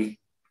ព្រឹកនេះ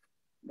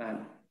បាទ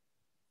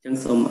អញ្ចឹង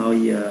សូមឲ្យ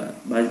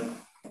បើ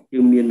យើ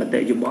ងមានមតិ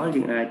យោបល់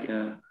យើងអាច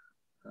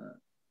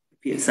ពិ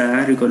ភាក្សា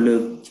ឬក៏លើ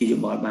កជាយោ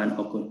បល់បាន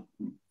អរគុណ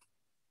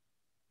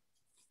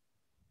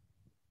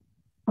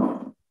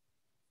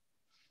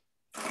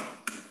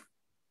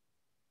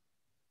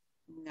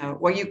No,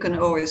 well, you can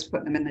always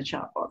put them in the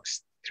chat box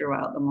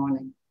throughout the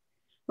morning.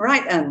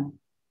 Right then,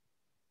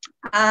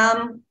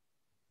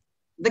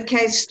 the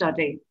case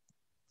study.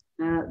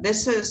 This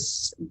is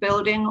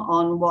building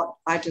on what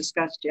I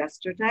discussed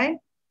yesterday.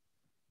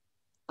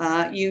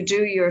 You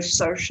do your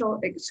social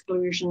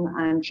exclusion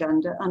and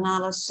gender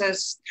analysis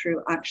through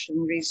action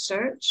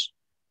research.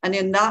 And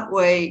in that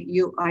way,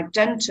 you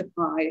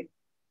identify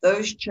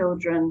those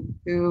children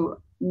who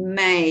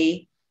may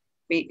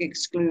be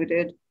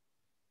excluded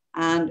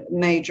and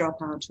may drop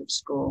out of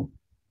school.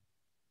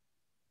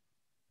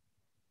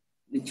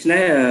 ដូច្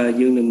នេះ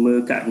យើងនឹងមើល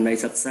ករណី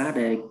សិក្សា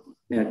ដែល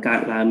កើ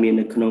តឡើងមាន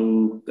នៅក្នុង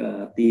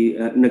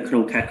នៅក្នុ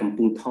ងខេត្តកំព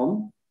ង់ធំ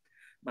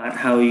បាទ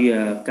ហើយ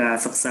ការ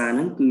សិក្សាហ្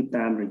នឹងគឺ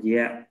តាមរ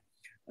យៈ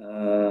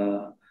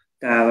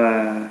ការ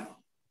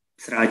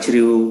ស្រាវជ្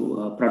រាវ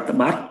ប្រតិ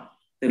បត្តិ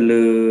ទៅ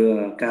លើ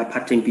ការផា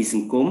ត់ចេញពីស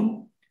ង្គម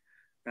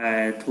ដែ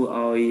លធ្វើ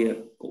ឲ្យ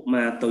កុ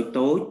មារតូ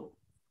ចៗ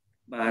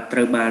បាទត្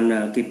រូវបាន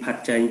គេផា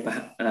ត់ចេ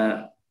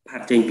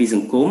ញពីស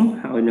ង្គម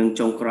ហើយនឹង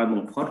ចុងក្រោយ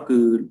បំផុត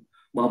គឺ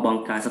បោះប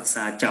ង់ការសិក្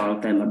សាចោល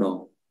តែម្ដង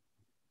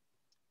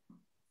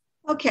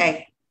Okay.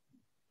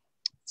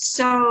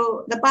 So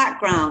the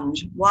background,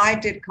 why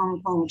did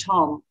Kompong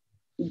Tom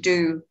do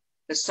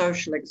the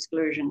social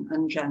exclusion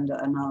and gender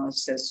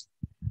analysis?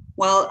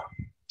 Well,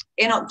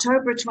 in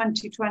October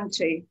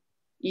 2020,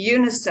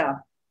 UNICEF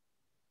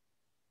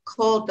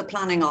called the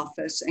planning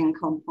office in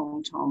Kompong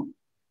Tom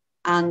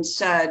and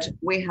said,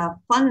 we have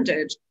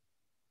funded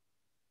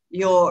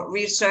your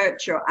research,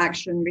 your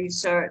action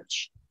research,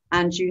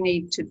 and you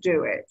need to do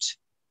it.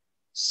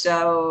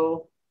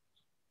 So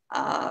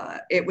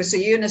it was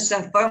a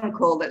UNICEF phone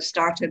call that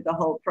started the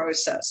whole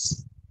process.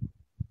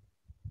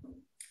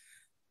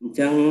 អញ្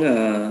ចឹង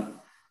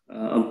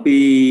អំពី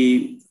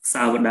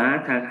សាវតា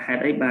ថាហេ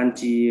តុអីបាន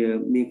ជា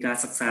មានការ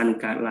សិក្សានឹង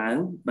កើតឡើង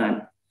បាទ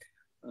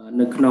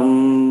នៅក្នុង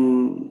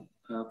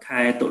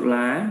ខែតុ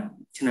លា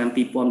ឆ្នាំ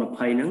2020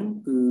ហ្នឹង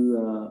គឺ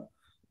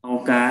អ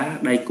ង្គការ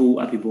ដៃគូ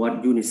អភិវឌ្ឍ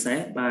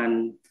UNICEF បាន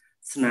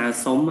ស្នើ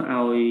សុំ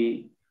ឲ្យ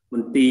ម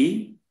ន្ទីរ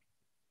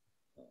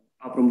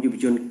អប់រំយុវ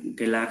ជន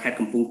កីឡាខេត្ត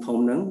កំពង់ធំ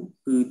ហ្នឹង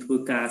គឺធ្វើ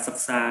ការសិ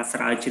ក្សាស្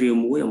រាវជ្រាវ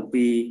មួយអំ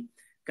ពី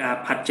ការ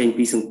ផាត់ចេញ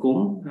ពីសង្គម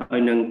ហើ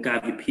យនឹងការ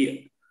វិភាគ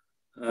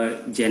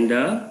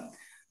gender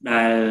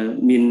ដែល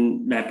មាន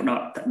ដែលផ្ដោ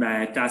តដែ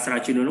លការស្រាវ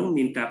ជ្រាវនោះ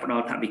មានការផ្ដ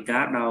ល់ថវិកា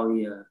ដោយ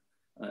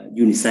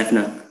UNICEF ហ្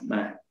នឹង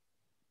បាទ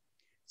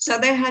So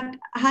they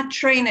had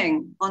training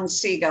on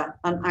SIGA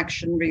and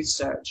action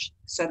research.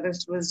 So this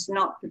was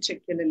not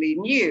particularly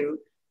new,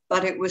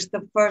 but it was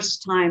the first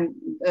time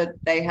that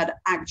they had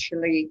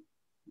actually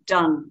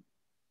done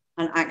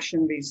an action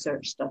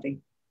research study.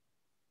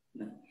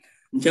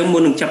 ចឹងមុ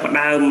ននឹងចាប់ផ្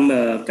ដើម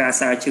ការ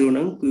ស្រាវជ្រាវហ្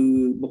នឹងគឺ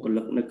បុគ្គ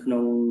លិកនៅក្នុ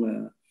ង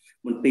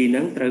មន្ទីរហ្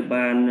នឹងត្រូវ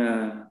បាន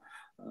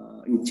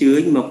អញ្ជើ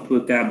ញមកធ្វើ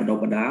ការបណ្ដុះ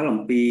បណ្ដាលអំ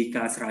ពី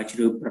ការស្រាវជ្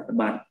រាវប្រតិ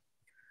បត្តិ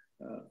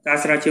ការ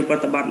ស្រាវជ្រាវប្រ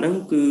តិបត្តិហ្នឹង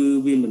គឺ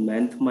វាមិនមែ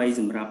នថ្មី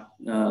សម្រាប់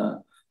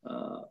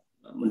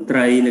មន្ត្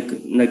រី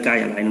នៅការិ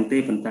យាល័យហ្នឹងទេ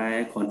ប៉ុន្តែ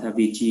គ្រាន់តែ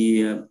វាជា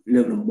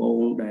លើកដំបូ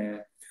ងដែ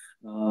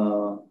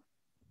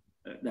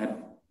ល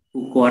ពួ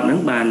កគាត់ហ្នឹង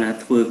បាន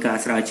ធ្វើការ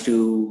ស្រាវជ្រា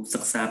វសិ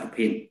ក្សាប្រ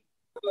ភេទ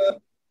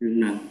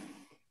ហ្នឹង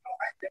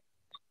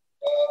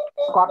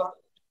គាត់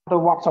ទៅ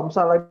វត្តសំ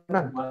សិលអីហ្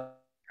នឹង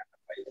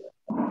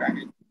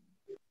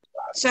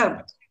So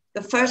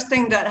the first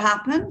thing that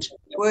happened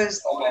was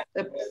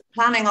the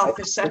planning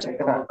office set up.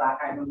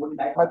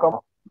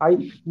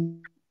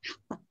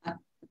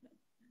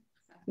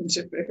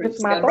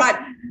 Right,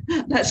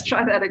 let's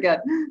try that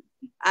again.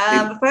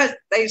 First,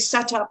 they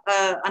set up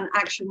an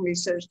action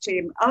research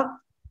team of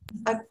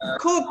a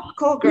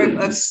core group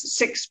of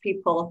 6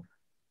 people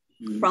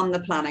from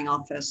the planning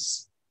office.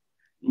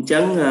 អញ្ចឹ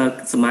ង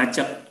សមា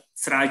ជិក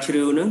ស្រាវជ្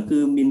រាវហ្នឹងគឺ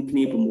មានគ្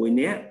នា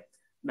6នាក់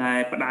ដែល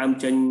ផ្ដើម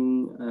ចេញ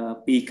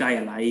ពីការិ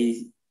យាល័យ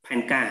ផែ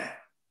នការ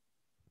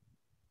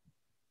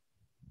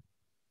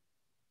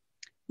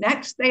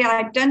Next, they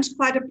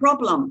identified a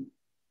problem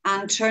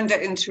and turned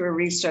it into a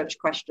research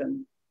question.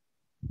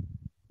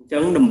 អញ្ចឹ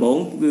ងដំបូង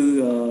គឺ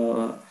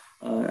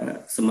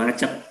សមា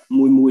ជិក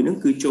មួយហ្នឹង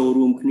គឺចូល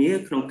រួមគ្នា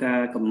ក្នុងការ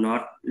កំណ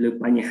ត់លើ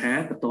បញ្ហា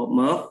បន្ទាប់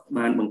មក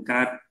បានបង្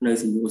កើតនៅ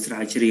សំណួរស្រា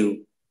វជ្រាវ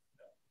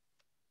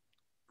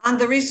And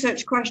the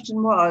research question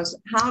was,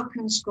 how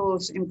can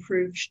schools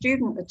improve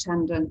student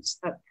attendance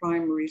at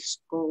primary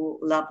school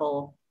level?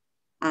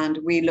 And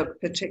we looked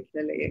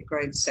particularly at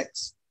grade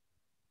 6.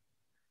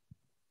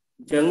 អ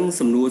ញ្ចឹង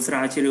សំណួរស្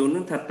រាវជ្រាវហ្នឹ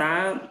ងថាតើ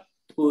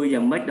ធ្វើ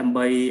យ៉ាងម៉េចដើម្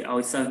បីឲ្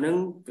យសិស្សហ្នឹង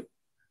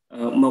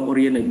មក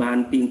រៀនឲ្យបាន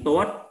ទៀងទា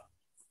ត់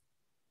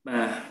បា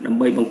ទដើម្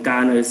បីបង្កើ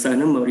នឲ្យសិស្ស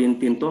ហ្នឹងមករៀន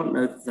ទៀងទាត់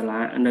នៅសាលា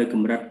នៅក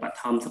ម្រិតប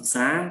ឋមសិក្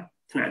សា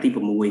ថ្នាក់ទី 6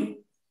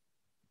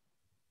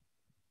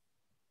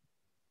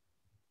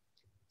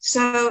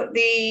 So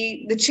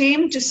the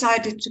team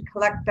decided to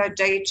collect their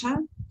data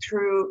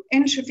through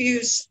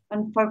interviews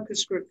and focus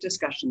group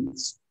discussions.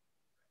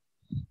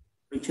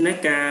 ដូច្នេះ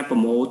ការប្រ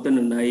មូលទិន្ន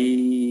ន័យ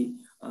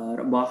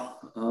របស់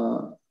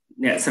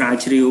អ្នកស្រាវ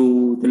ជ្រាវ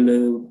ទៅលើ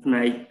ផ្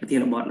នែកប្រធា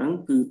នបទហ្នឹង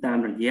គឺតាម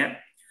រយៈ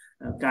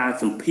ការ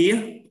សម្ភាស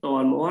ន៍ផ្ទា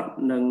ល់មាត់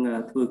និង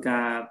ធ្វើ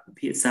ការពិ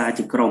ភាក្សា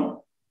ជាក្រុម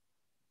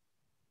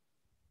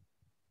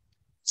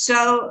So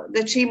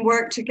the team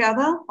worked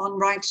together on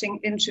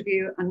writing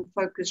interview and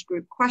focus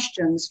group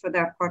questions for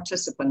their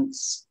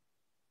participants.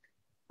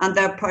 And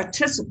their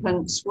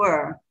participants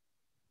were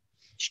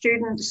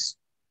students,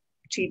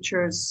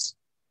 teachers,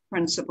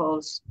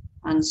 principals,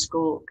 and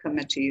school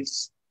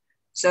committees.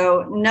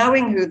 So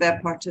knowing who their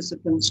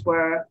participants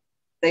were,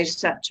 they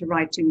set to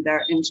writing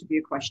their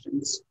interview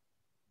questions.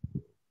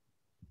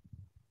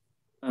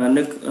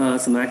 នៅ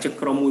សមាជិក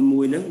ក្រុម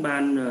មួយហ្នឹងបា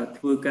ន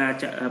ធ្វើការ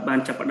បាន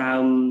ចាប់ផ្ដើ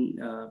ម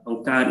ប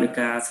ង្កើតនៃ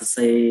ការសរ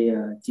សេរ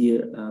ជា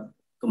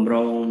កម្រ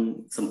ង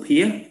សម្ភា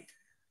សន៍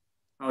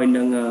ហើយ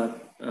នឹង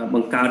ប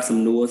ង្កើតសំ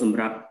ណួរសម្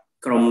រាប់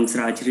ក្រុមស្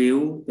រាវជ្រាវ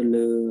ទៅ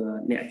លើ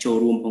អ្នកចូល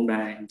រួមផង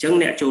ដែរអញ្ចឹង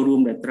អ្នកចូលរួម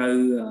ដែលត្រូវ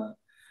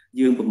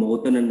យើងប្រមូល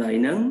ទិន្នន័យ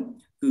ហ្នឹង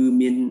គឺ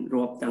មាន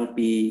រាប់តាំង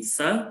ពី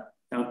សិស្ស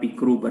តាំងពី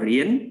គ្រូប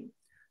រិញ្ញា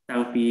តាំ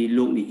ងពី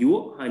លោកនាយក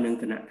ហើយនិង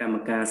គណៈកម្ម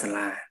ការសា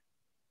លា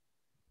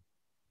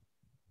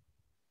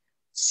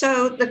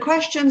So the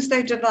questions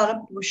they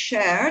developed were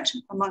shared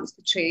amongst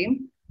the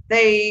team.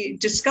 They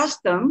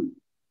discussed them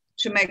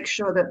to make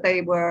sure that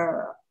they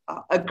were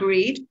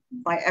agreed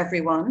by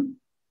everyone.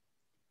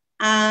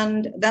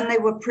 And then they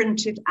were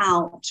printed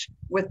out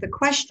with the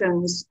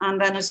questions and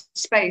then a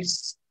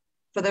space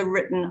for the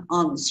written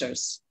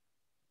answers.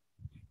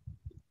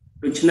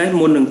 ដូច្នេះ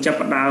មុននឹងចាប់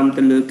ផ្ដើម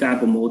ទៅលើការ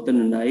ប្រមូលទិន្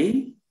នន័យ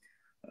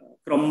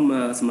ក្រុម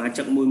សមា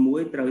ជិកមួ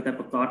យត្រូវតែ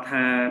ប្រកាស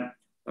ថា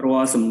រា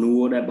ល់សំណួ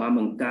រដែលបាន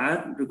បង្កើត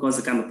ឬក៏ស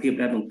កម្មភាព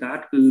ដែលបង្កើត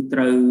គឺត្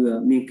រូវ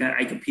មានការ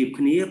ឯកភាព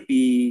គ្នា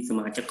ពីស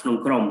មាជិកក្នុង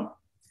ក្រុម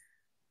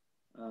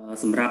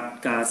សម្រាប់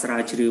ការស្រា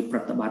វជ្រាវប្រ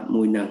តិបត្តិ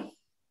មួយហ្នឹង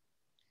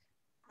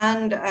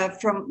And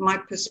from my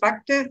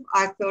perspective,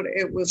 I thought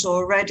it was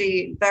already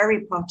very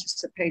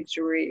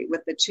participatory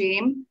with the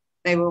team.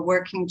 They were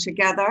working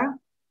together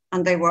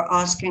and they were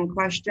asking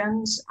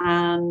questions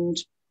and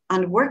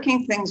working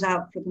things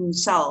out for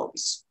themselves,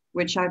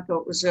 which I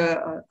thought was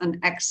an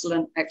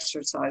excellent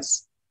exercise.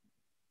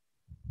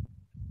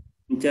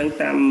 អញ្ចឹង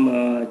តាម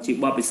ជា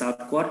បទពិសោធ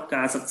ន៍គាត់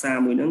ការសិក្សា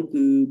មួយហ្នឹង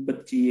គឺពិត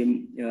ជា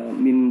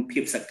មានភា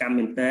ពសកម្ម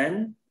មែនតើ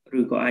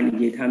ឬក៏អាចនិ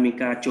យាយថាមាន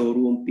ការចូល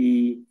រួមពី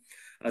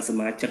ស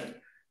មាជិក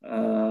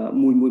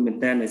មួយមែន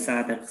តើដោយសារ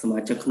តែសមា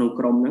ជិកក្នុង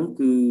ក្រុមហ្នឹង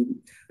គឺ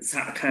ស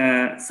ហ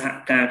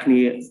ការគ្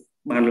នា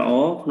បានល្អ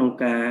ក្នុង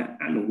ការ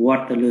អនុវត្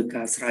តទៅលើ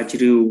ការស្រាវជ្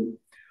រាវ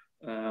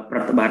ប្រ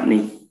តិបត្តិ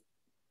នេះ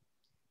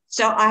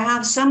So I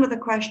have some of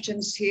the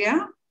questions here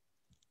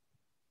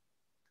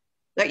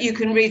that you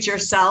can read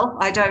yourself.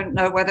 I don't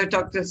know whether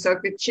Dr.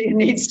 Sokichi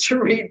needs to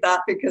read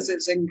that because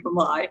it's in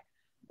Khmer.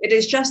 It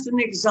is just an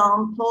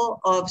example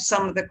of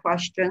some of the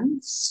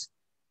questions.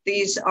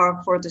 These are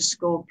for the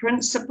school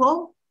principal,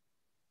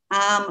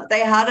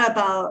 They had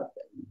about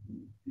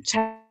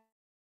 10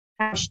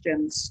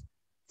 questions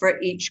for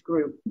each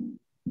group.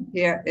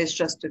 Here is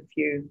just a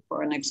few for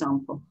an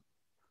example.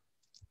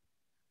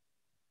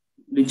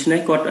 ដូច្នេះ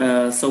គាត់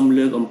សូម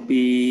លើកអំ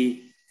ពី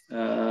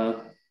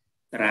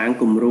តារាង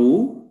គំរូ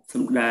ស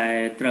ម្ដែល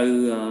ត្រូវ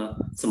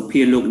សម្ភា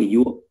រលោកនាយ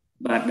ក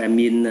បាទដែល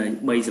មាន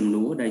3សំ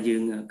ណួរដែលយើ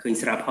ងឃើញ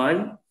ស្រាប់ហើយ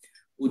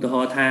ឧទាហ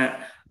រណ៍ថា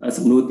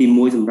សំណួរទី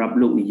1សម្រាប់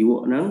លោកនាយក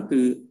ហ្នឹង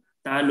គឺ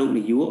តើលោក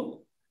នាយក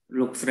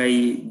លោកស្រី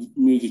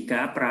នាយិកា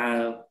ប្រើ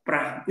ប្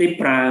រាស់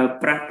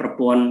ប្រ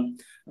ព័ន្ធ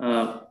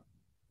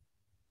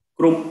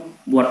គ្រប់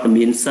វត្ត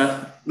មានសិស្ស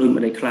ដោយ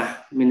ម្ដេចខ្លះ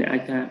មានអា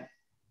ចថា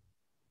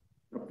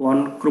ប្រព័ន្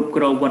ធគ្រប់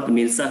គ្រងវត្ត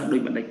មានសិស្សដោយ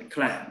ម្ដេចខ្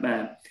លះបា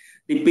ទ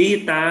ទី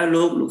2តើ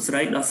លោកស្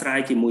រីដោះស្រាយ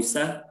ជាមួយ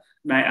សិស្ស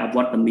ដែលអវ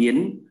ត្តមាន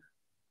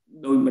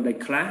ដោយម្ដេច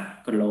ខ្លះ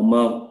កន្លងម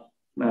ក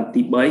បាទ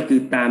ទី3គឺ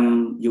តាម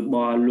យោប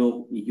ល់លោក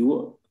នាយក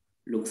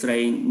លោកស្រី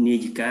នា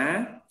យិកា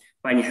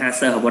បញ្ហា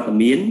សិស្សអវត្ត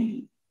មាន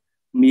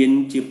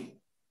ជា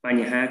ប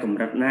ញ្ហាកម្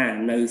រិតណា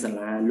នៅសា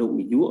លាលោក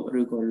នាយក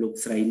ឬក៏លោក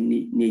ស្រី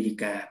នាយិ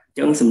កាអញ្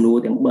ចឹងសំណួរ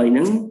ទាំង3ហ្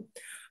នឹង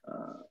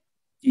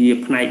ជា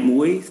ផ្នែក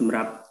មួយសម្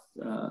រាប់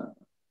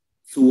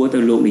សួរទៅ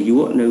លោកនាយ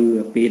កនៅ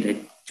ពេលដែល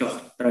ចុះ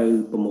ត្រូវ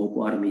ប្រមូល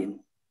ព័ត៌មាន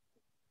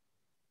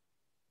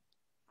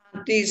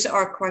These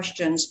are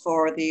questions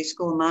for the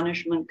school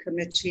management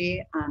committee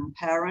and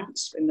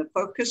parents in the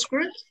focus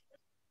group.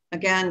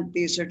 Again,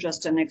 these are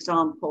just an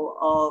example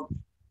of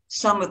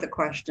some of the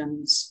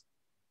questions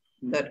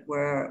that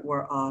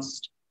were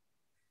asked.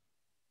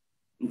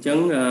 អញ្ចឹង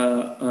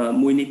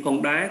មួយនេះផង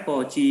ដែរក៏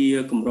ជា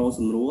គម្រោង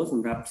សម្រួលស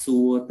ម្រាប់សួ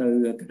រទៅ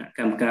គណៈក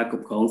ម្មការគ្រ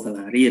ប់គ្រងសា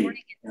លារៀន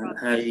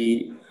ហើយ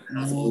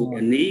សំណួរ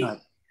នេះ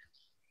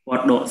គា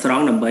ត់ដកស្រ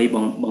ង់ដើម្បី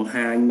បង្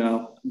ហាញមក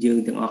យើង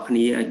ទាំងអស់គ្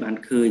នាឲ្យបាន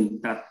ឃើញ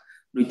ថា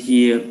ដូច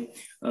ជា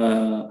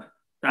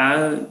តើ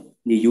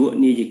នាយក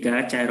នាយិកា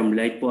ចែករំ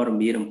លែកព័ត៌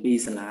មានអំពី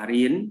សាលា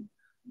រៀន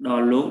ដ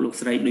ល់លោក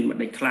ស្រីដូចម្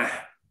ដេចខ្លះ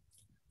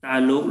តើ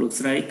លោក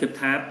ស្រីគិត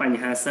ថាបញ្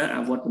ហាសិស្សអ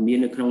វត្តមាន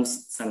នៅក្នុង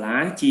សាលា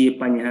ជា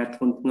បញ្ហាធ្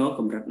ងន់ធ្ងរក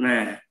ម្រិតណា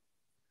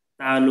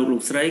តើលោ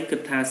កស្រីគិ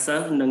តថាសិ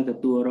ស្សនឹងទ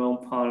ទួលរង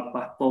ផល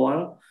ប៉ះពា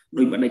ល់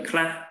ដូចម្ដេចខ្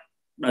លះ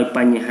ដោយប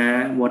ញ្ហា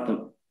អវ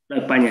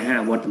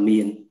ត្តមា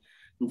ន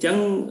អញ្ចឹង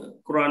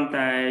គ្រាន់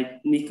តែ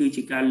នេះគឺ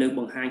ជាការលើក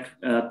បង្ហាញ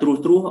ត្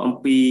រួសអំ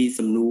ពី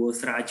សំណួរ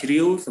ស្រាវជ្រា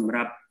វសម្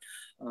រាប់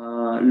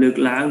លើក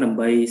ឡើងដើម្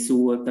បីសួ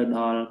រទៅដ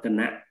ល់គ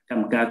ណៈក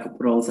ម្មការគ្រប់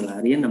គ្រងសាលា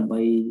រៀនដើម្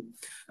បី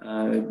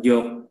យ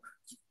ក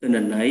ទិន្ន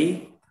ន័យ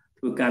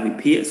ធ្វើការវិ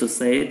ភាគសរ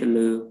សេរទៅ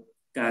លើ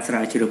ការស្រា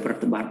វជ្រាវប្រ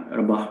តិបត្តិ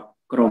របស់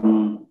ក្រុម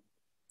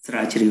ស្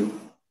រាវជ្រាវ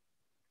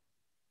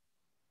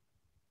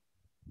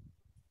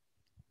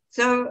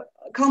So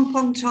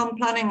Kompong Tom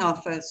Planning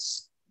Office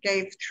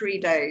gave 3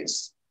 days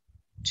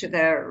to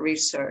their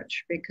research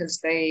because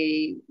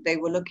they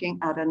were looking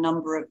at a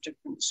number of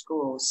different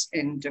schools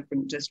in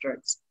different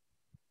districts.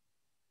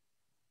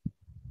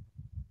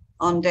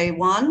 On day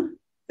 1,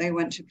 they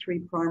went to 3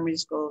 primary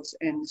schools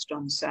in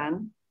Stonsan.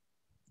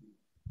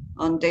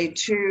 On day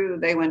 2,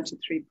 they went to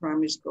 3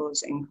 primary schools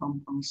in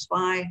Kompong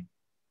Svai.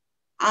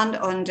 And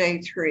on day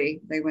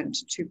 3, they went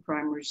to 2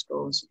 primary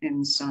schools in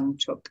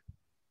Santuk.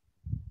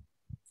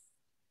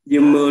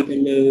 យើងមើលទៅ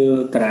លើ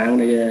តារាង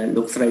ដែល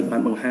លោកស្រីបា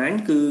នបង្ហាញ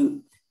គឺ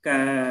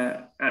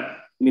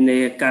មានន័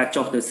យការ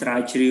ចុះទៅស្រាវ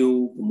ជ្រាវ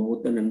ប្រមូល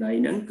ទិន្នន័យ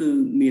ហ្នឹងគឺ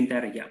មានតែ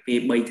រយៈពេល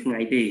3ថ្ងៃ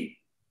ទេ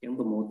អញ្ចឹង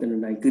ប្រមូលទិន្ន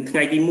ន័យគឺថ្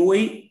ងៃទី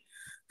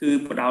1គឺ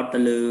ផ្ដោតទៅ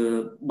លើ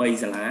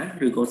3សាលា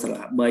ឬក៏សា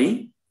លា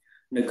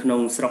3នៅក្នុ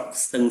ងស្រុក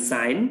ស្ទឹង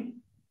សែន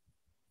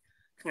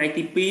ថ្ងៃ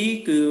ទី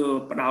2គឺ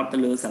ផ្ដោតទៅ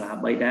លើសាលា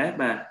3ដែរ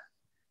បាទ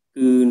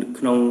គឺ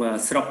ក្នុង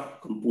ស្រុក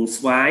កំពង់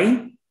ស្វាយ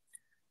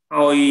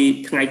ហើយ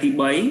ថ្ងៃទី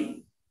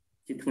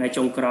3ជាថ្ងៃ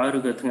ចុងក្រោយឬ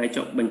ក៏ថ្ងៃ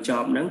ចុងបញ្ច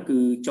ប់ហ្នឹងគឺ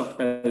ចុះ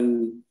ទៅ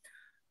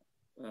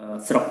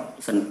ស្រុក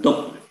សន្ទុក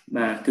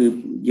បាទគឺ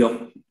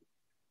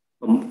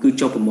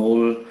ចុះប្រមូល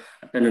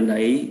ទិន្នន័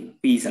យ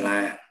ពីសាលា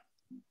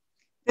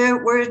There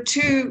were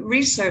 2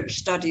 research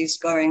studies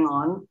going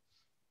on.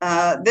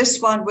 This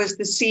one was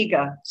the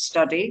SIGA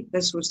study.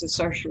 This was the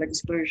social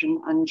exclusion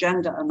and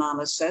gender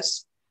analysis.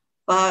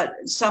 But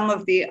some of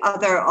the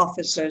other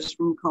officers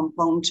from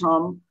Kompong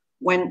Tom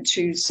went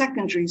to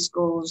secondary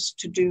schools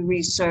to do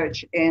research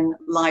in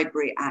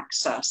library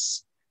access.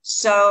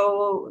 So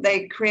they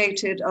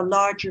created a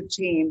larger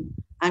team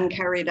and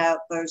carried out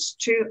those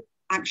 2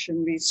 action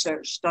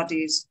research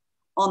studies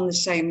on the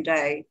same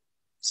day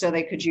so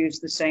they could use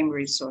the same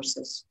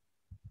resources.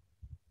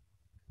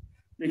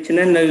 ដូច្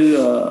នេះនៅ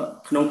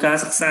ក្នុងការ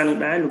សិក្សានោះ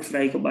ដែរលោកស្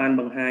រីក៏បាន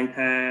បង្ហាញ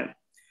ថា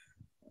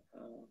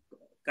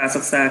ការ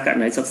សិក្សាករ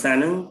ណីសិក្សា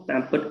ហ្នឹងតា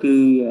មពិតគឺ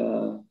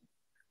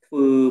ធ្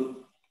វើ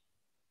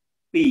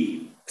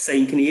2ផ្សេ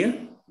ងគ្នា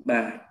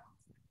បាទ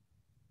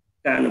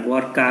ការអនុវ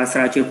ត្តការស្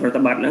រាវជ្រាវប្រ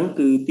តិបត្តិហ្នឹង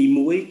គឺទី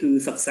1គឺ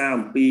សិក្សា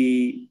អំពី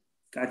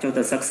ការចុះ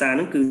ទៅសិក្សាហ្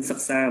នឹងគឺសិ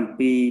ក្សាអំ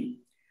ពី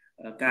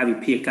ការវិ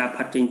ភាគការ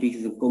ផាត់ចេញពី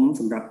សង្គម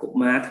សម្រាប់កុ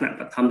មារថ្នាក់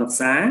បឋមសិក្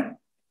សា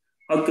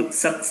ហើយគឺ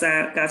សិក្សា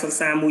ការសិក្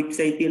សាមួយផ្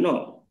សេងទៀតនោះ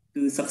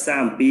គឺសិក្សា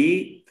អំពី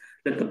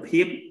លទ្ធ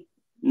ភាព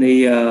នៃ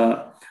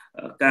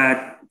ការ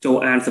ចូល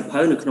អានសៀវភៅ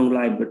នៅក្នុង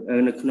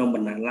library នៅក្នុងប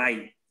ណ្ណាល័យ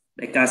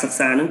ដែលការសិក្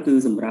សាហ្នឹងគឺ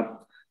សម្រាប់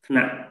ថ្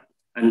នាក់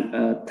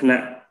ថ្នា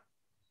ក់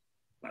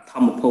បឋ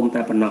មភូមិ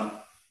តែប៉ុណ្ណោះ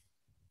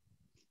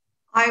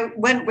I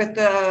went with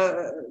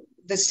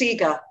the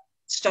SIGA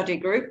study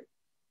group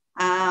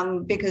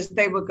because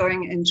they were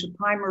going into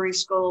primary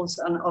schools,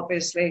 and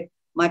obviously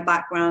my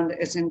background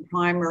is in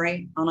primary,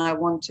 and I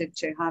wanted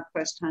to have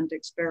first-hand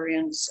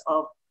experience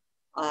of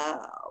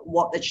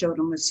what the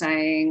children were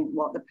saying,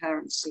 what the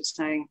parents were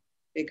saying,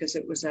 because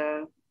it was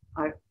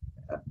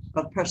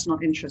of personal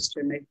interest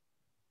to me.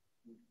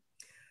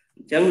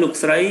 ចឹងលោក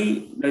ស្រី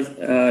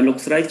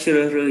ជ្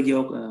រើសរើសយ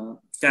ក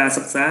ការ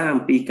សិក្សា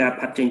អំពីការ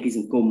ផាត់ចេញពីស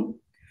ង្គម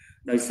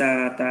ដោយសារ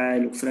តែ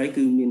លោកស្រី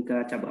គឺមានកា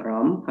រចាប់អារ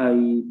ម្មណ៍ហើយ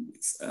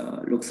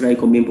លោកស្រី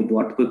ក៏មានប្រវ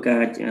ត្តិធ្វើកា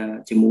រ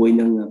ជាមួយ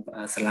នឹង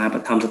សាលាប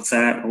ឋមសិក្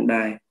សាផង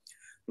ដែរ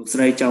លោកស្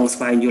រីចង់ស្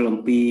វែងយល់អំ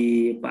ពី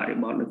បរិ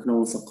បទនៅក្នុង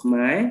ស្រុកខ្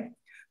មែរ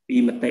ពី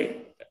ម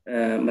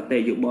តិ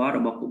យោបល់រ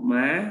បស់កុ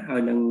មារហើ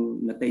យនិង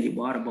មតិយោ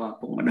បល់របស់ឪ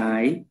ពុកម្ដា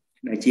យ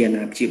ដែលជាអា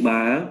ណាព្យា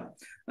បាល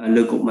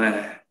លើកុមារ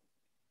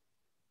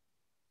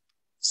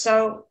So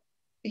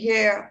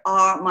here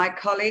are my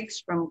colleagues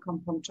from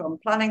Kompomtom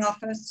Planning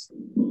Office,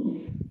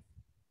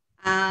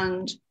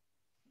 and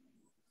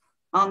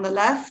on the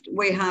left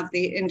we have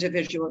the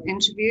individual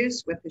interviews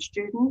with the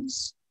students,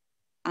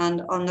 and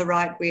on the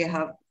right we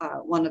have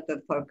one of the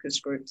focus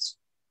groups.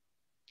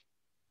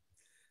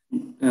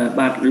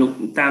 បាទលោក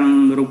តាម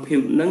រូបភាព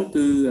ហ្នឹង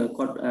គឺ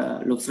គាត់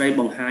លោកស្រី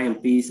បង្ហាញអំ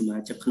ពីសមា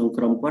ជិកក្នុង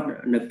ក្រុមគាត់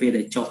នៅពេល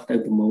ដែលចុះទៅ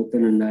ប្រមូលទិ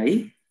ន្នន័យ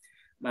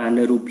បាទ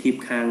នៅរូបភាព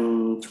ខាង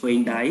ឆ្វេង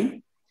ដៃ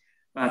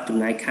បាទចំ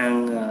ណែកខាង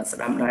ស្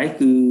ដាំដៃ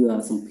គឺ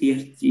សម្ភាស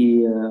ជា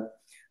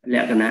ល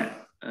ក្ខណៈ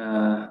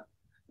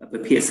ពិ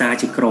ភាក្សា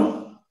ជាក្រុម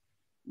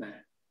បាទ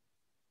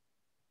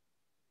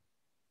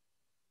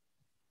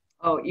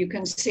Oh, you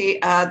can see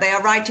they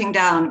are writing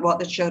down what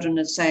the children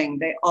are saying.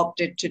 They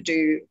opted to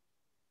do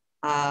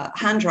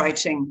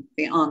handwriting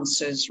the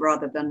answers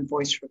rather than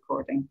voice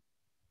recording.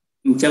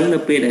 អញ្ចឹងនៅ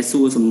ពេលដែល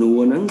សួរសំណួ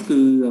រហ្នឹង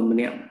គឺម្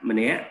នា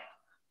ក់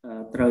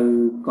ត្រូវ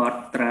កត់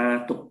ត្រា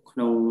ទុកក្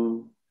នុង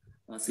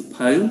សៀវ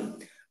ភៅ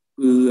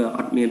គឺអ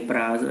ត់មានប្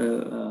រើ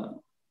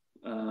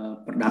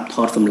ប្រដាប់ថ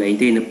តសំឡេង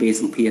ទេនៅពេល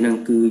សម្ភាសហ្នឹង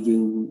គឺយើ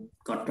ង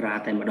កត់ត្រា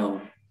តែម្ដង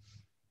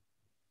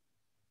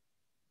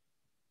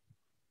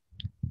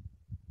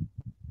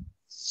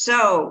So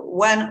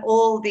when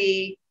all the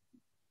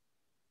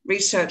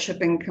research had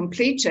been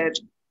completed,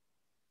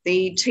 the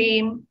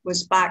team was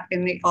back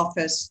in the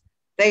office.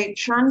 They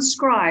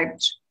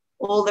transcribed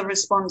all the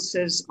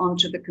responses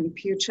onto the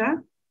computer.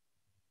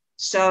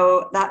 So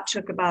that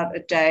took about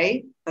a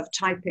day of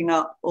typing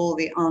up all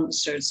the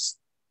answers.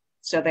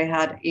 So they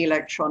had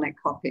electronic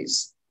copies.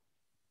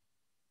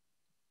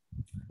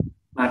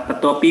 បាទប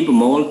ន្ទាប់ពីប្រ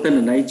មូលទិន្ន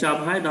ន័យចប់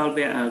ហើយដល់វ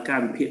គ្គការ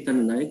វិភាគទិន្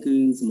នន័យគឺ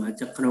សមា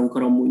ជិកក្នុង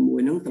ក្រុមមួ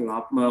យៗហ្នឹងត្រឡ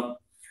ប់មក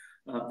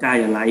ការិ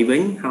យាល័យវិ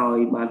ញហើយ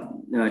បាន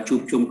ជួ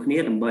បជុំគ្នា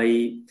ដើម្បី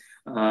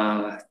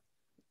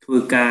ធ្វើ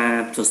ការ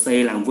សរសេរ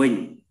ឡើងវិញ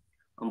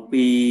អំ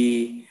ពី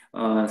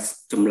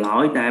ចម្លើ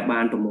យដែល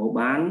បានប្រមូល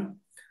បាន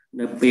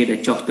នៅពេលដែល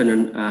ចុះ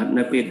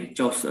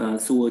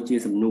សួរជា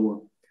សំណួរ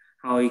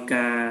ហើយ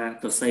ការ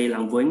សរសេរ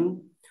ឡើងវិញ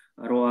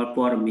រាល់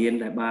ព័ត៌មាន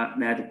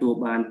ដែលទទួល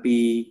បានពី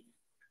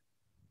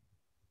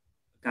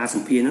ការស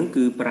ម្ភាសន៍ហ្នឹង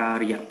គឺប្រើ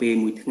រយៈពេល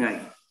1ថ្ងៃ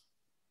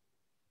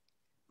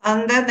And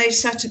then they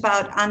set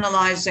about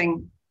analyzing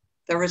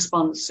the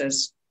responses.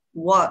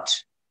 What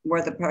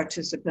were the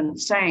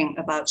participants saying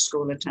about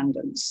school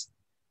attendance?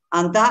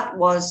 And that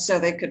was so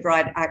they could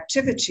write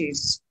activities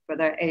for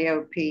their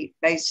AOP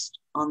based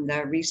on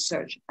their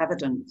research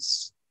evidence.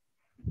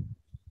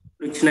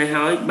 ដូច្នេះ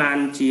ហើយបាន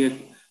ជា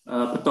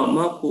បន្ទាប់ម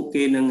កពួក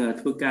គេនឹង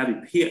ធ្វើការវិ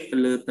ភាគទៅ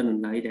លើទិន្ន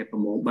ន័យដែលប្រ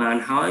មូលបាន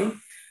ហើយ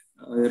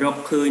រក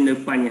ឃើញនៅ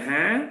បញ្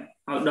ហា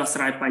ហើយដោះស្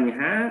រាយបញ្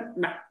ហា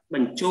ដាក់ប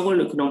ញ្ចូល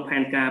នៅក្នុងផែ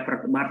នការប្រ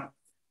តិបត្តិ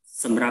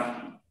សម្រាប់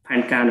ផែ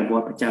នការអនុវ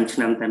ត្តប្រចាំឆ្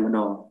នាំតែម្ដ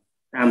ង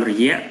តាមរ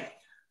យៈ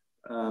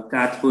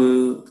ការ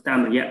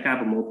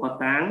ប្រមូលភស្តុ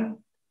តាង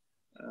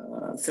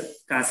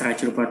ការស្រាវ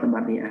ជ្រាវប្រតិប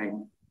ត្តិនេះឯង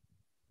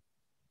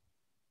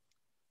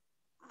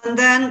And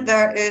then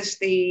there is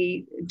the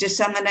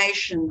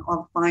dissemination of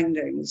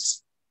findings.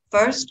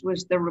 First was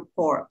the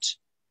report.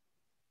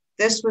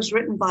 This was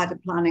written by the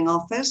planning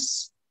office.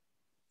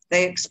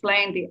 They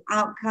explained the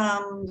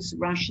outcomes,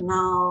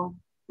 rationale,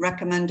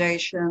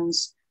 recommendations,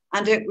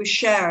 and it was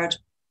shared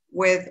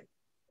with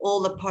all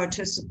the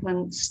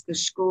participants, the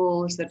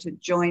schools that had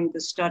joined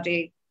the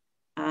study,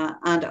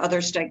 and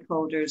other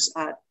stakeholders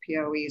at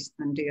POEs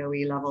and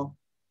DOE level.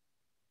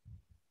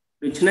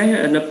 ដូច្នេះ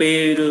នៅពេ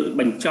ល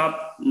បញ្ចប់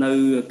នៅ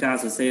ការ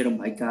សរសេររ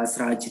បាយការណ៍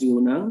ស្រាវជ្រាវ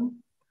ហ្នឹង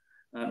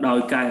ដោយ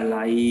ការិយា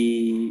ល័យ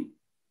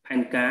ផែ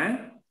នការ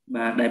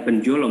បាទដែលប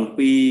ញ្យល់អំ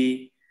ពី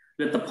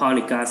លទ្ធផល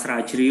នៃការស្រា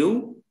វជ្រាវ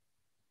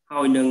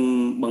ហើយនឹ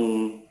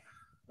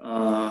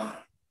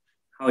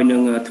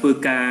ងធ្វើ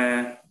ការ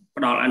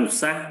ផ្ដល់អនុ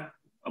សាសន៍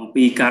អំ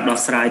ពីការដោះ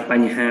ស្រាយប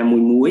ញ្ហា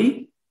មួយ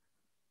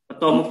ប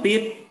ន្តមកទៀ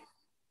ត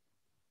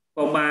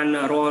ក៏បាន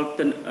រាល់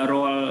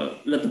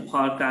លទ្ធផ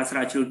លការស្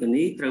រាវជ្រាវទាំង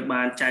នេះត្រូវ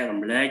បានចែក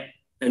រំលែក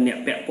ទៅអ្នក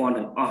ពាក់ព័ន្ធ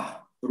ទាំងអស់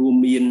រួម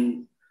មាន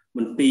ម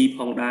ន្ទីរផ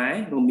ងដែរ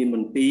រួម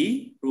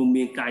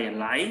មានការិយា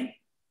ល័យ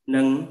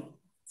និង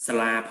សា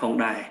លាផង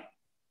ដែរ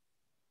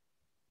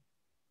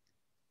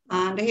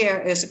And here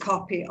is a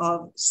copy of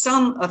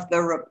some of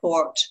the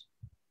report,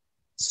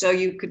 so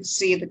you could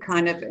see the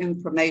kind of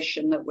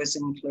information that was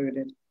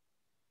included.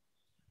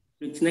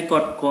 ដូច្នេះគា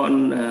ត់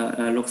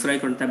លោកស្រី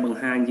គាត់តែបង្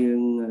ហាញយើ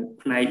ង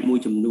ផ្នែកមួយ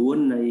ចំនួន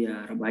នៃ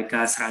របាយ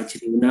ការណ៍ស្រាវជ្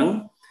រាវហ្នឹង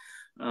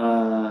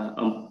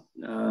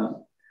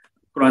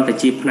គ្រាន់តែ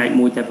ជាផ្នែក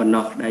មួយតែប៉ុណ្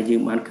ណោះដែលយើ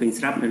ងបានឃើញ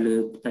ស្រាប់នៅលើ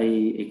ផ្ទៃ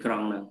អេក្រ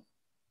ង់ហ្នឹង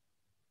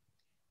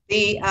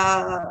The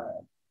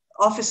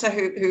officer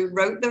who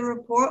wrote the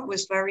report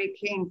was very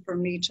keen for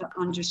me to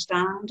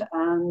understand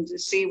and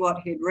see what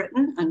he'd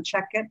written and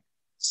check it.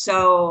 So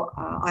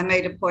I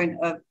made a point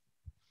of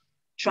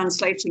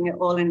translating it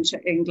all into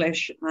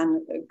English, and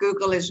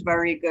Google is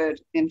very good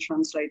in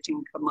translating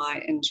Khmer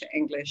into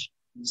English.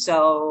 So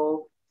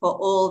for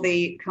all the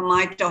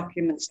Khmer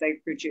documents they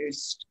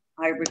produced,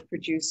 I would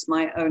produce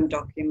my own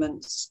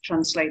documents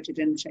translated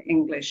into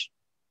English.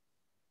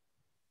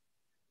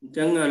 អញ្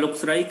ចឹងលោក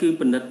ស្រីគឺ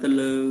បណ្ឌិតទៅ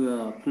លើ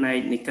ផ្នែក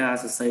នៃការ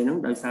សរសេរហ្នឹង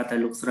ដោយសារតែ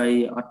លោកស្រី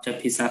អត់ចេះ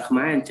ភាសាខ្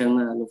មែរអញ្ចឹង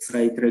លោកស្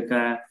រីត្រូវ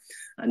ការ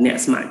អ្នក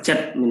ស្ម័គ្រចិ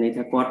ត្តមានន័យ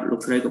ថាគាត់លោ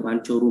កស្រីក៏បាន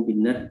ចូលរួមពិ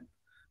និត្យ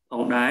ផ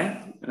ងដែរ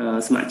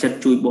ស្ម័គ្រចិត្ត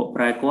ជួយបក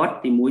ប្រែគាត់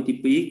ទី1ទី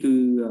2គឺ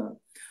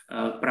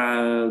ប្រើ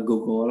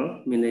Google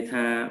មានន័យ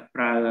ថា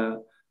ប្រើ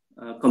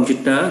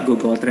computer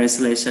Google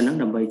Translation ហ្នឹង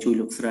ដើម្បីជួយ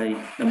លោកស្រី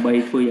ដើម្បី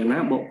ធ្វើយ៉ាងណា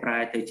បកប្រែ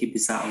ទៅជា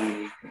ភាសាអង់គ្លេស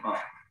ទាំងអ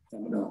ស់តែ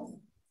ម្ដង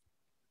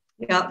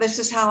Yeah, this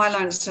is how I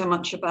learned so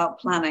much about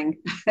planning,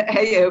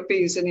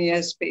 AOPs and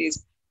ESPs.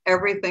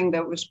 Everything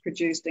that was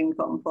produced in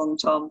Kompong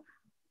Tom,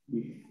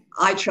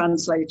 I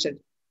translated.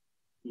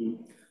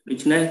 ដូ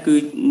ច្នេះគឺ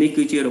នេះ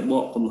គឺជារប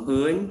បកំ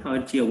ហើញហើយ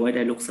ជាអ្វី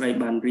ដែលលោកស្រី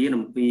បានរៀន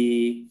អំពី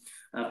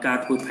ការ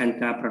ធ្វើផែន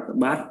ការប្រតិ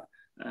បត្តិ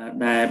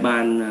ដែលបា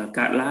ន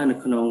កើតឡើងនៅ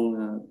ក្នុង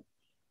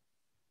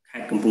ខេ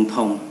ត្តកំពង់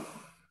ធំ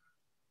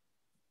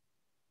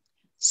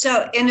So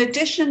in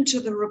addition to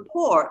the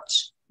report,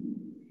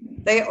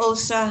 they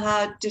also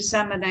had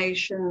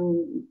dissemination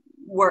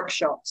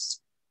workshops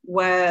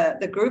where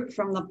the group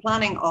from the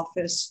planning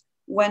office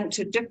went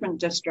to different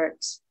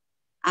districts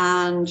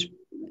and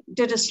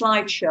did a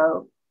slideshow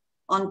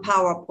on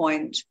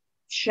PowerPoint,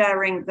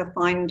 sharing the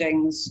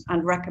findings and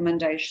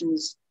recommendations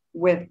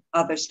with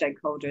other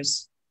stakeholders.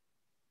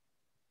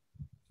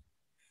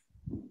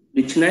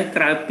 ដូច្នេះ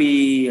ក្រៅពី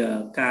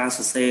ការស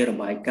រសេររ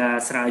បាយការ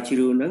ណ៍ស្រាវជ្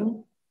រាវហ្នឹង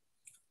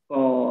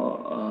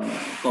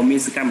ក៏មាន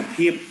សកម្ម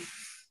ភាព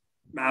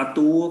ដើរ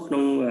តួក្នុ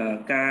ង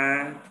ការ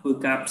ធ្វើ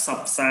ការផ្ស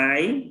ព្វផ្សាយ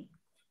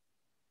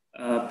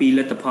ពីល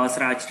ទ្ធផល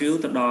ស្រាវជ្រាវ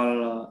ទៅដល់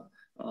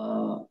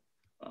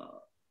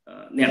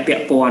អ្នកពា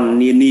ក់ព័ន្ធ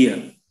នានា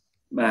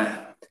បាទ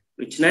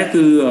ដូច្នេះ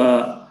គឺ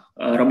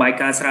របាយ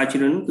ការណ៍ស្រាវជ្រា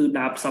វហ្នឹងគឺ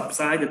ដើរផ្សព្វផ្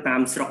សាយទៅតា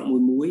មស្រុក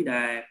មួយៗ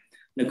ដែល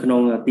នៅក្នុ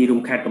ងទីរួ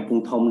មខេត្តកំព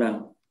ង់ធំហ្នឹង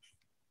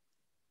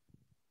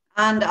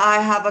And I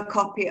have a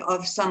copy of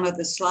some of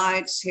the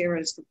slides. Here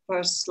is the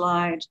first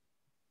slide.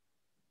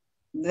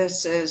 This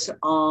is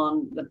on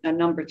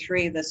number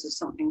 3. This is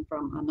something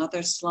from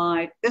another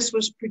slide. This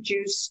was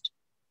produced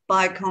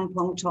by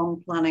Kompong Tom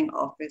Planning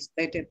Office.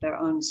 They did their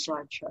own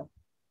slideshow.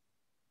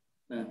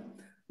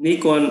 នេះ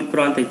គ្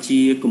រាន់តែ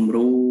ជាគំ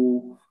រូ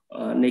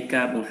នៃ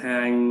ការបង្ហា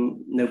ញ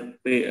នៅ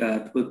ពេល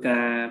ធ្វើ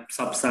ការផ្ស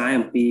ព្វផ្សាយ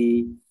អំពី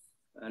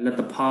លទ្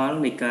ធផល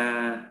នៃការ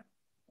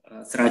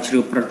ស្រាវជ្រា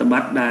វប្រតិប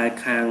ត្តិដែល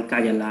ខាងកា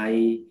រិយាល័យ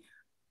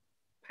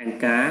ផែន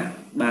ការ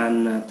បាន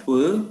ធ្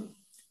វើ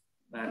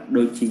បាទ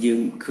ដូចជាយើង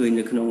ឃើញ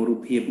នៅក្នុងរូប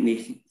ភាពនេះ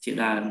ជា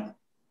ដើម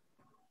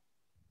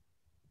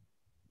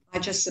I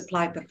just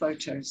supplied the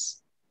photos.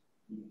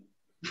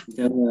 អញ្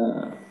ចឹង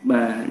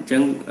បាទអញ្ចឹ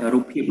ងរូ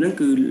បភាពហ្នឹង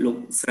គឺលោក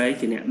ស្រី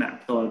ជាអ្នកដាក់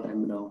ផ្ទាល់តែ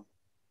ម្ដង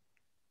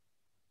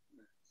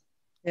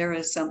There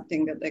is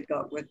something that they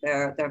got with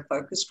their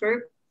focus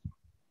group.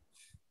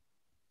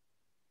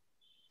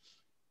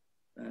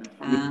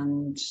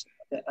 And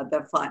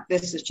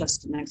this is just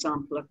an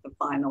example of the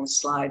final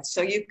slide. So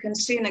you can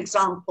see an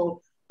example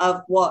of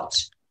what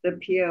the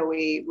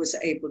POE was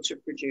able to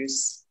produce.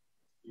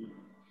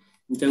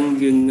 អញ្ចឹង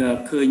យើង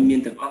ឃើញមាន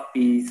ទាំងអស់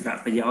ពីសារៈ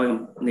ប្រយោជន៍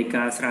នៃ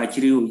ការស្រាវ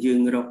ជ្រាវយើ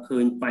ងរកឃើ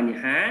ញបញ្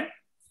ហា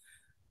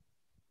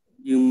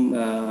យើង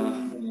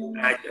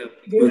អាច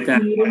ធ្វើការ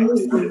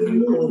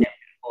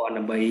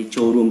ដើម្បី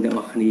ចូលរួមទាំង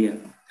អស់គ្នា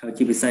ហើយ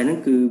ជាពិសេសហ្នឹង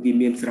គឺវា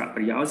មានសារៈ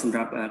ប្រយោជន៍សម្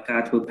រាប់កា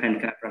រធ្វើផែន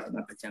ការប្រតិប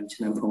ត្តិប្រចាំឆ្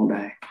នាំផង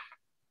ដែរ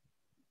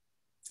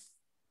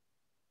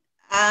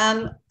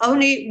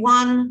Only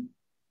one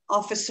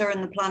officer in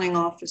the planning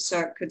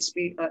officer could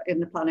speak in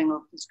the planning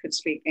office could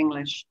speak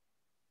English.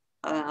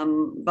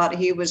 But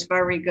he was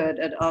very good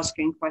at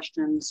asking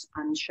questions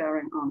and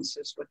sharing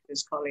answers with his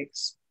colleagues.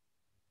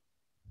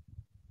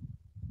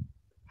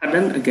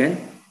 Pardon again?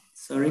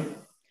 Sorry.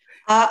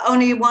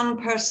 Only one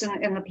person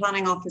in the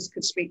planning office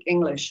could speak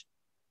English.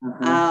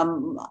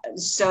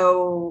 So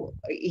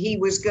he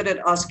was good at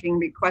asking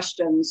me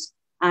questions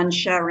and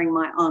sharing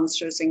my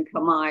answers in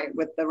Khmer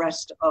with the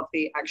rest of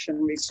the action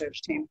research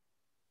team.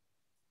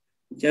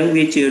 អញ្ចឹង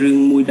វាជារឿង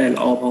មួយដែល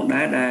ល្អផង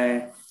ដែរដែល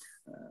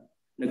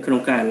នៅក្នុង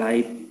ការិយា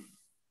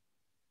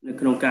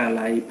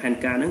ល័យផែន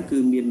ការហ្នឹងគឺ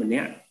មានម្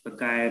នាក់បក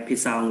កែភា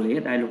សាអង់គ្លេស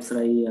ដែលលោកស្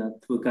រី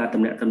ធ្វើការ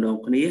តំណាក់តំណង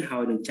គ្នាហើ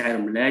យនឹងចែក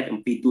រំលែកអំ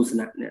ពីទស្ស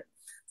នៈ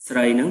ស្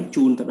រីនឹង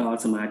ជូនទៅដល់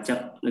សមាជិក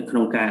នៅក្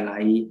នុងការឡៃ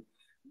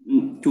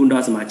ជូនដ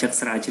ល់សមាជិក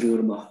ស្រាវជ្រាវ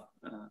របស់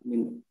មា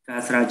នកា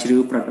រស្រាវជ្រាវ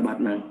ប្រតិបត្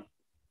តិហ្នឹង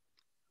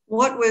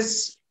What was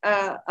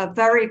a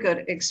very good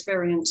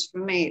experience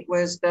for me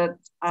was that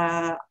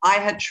I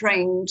had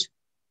trained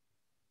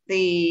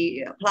the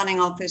planning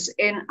office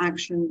in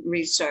action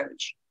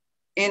research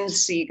in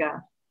SIGA,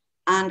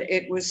 and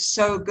it was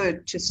so good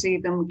to see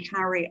them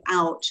carry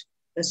out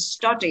the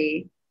study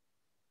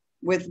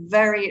with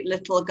very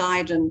little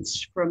guidance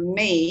from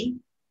me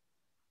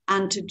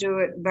and to do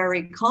it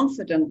very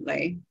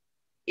confidently,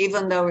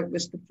 even though it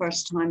was the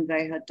first time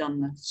they had done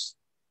this.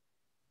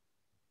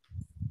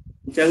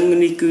 អញ្ចឹង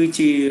នេះគឺ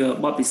ជា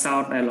បទពិសោ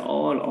ធន៍ដែលល្អ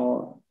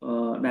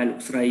ដែលលោ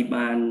កស្រី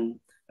បាន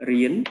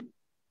រៀន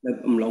នៅ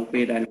អំឡុងពេ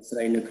លដែលលោកស្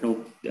រីនៅក្នុង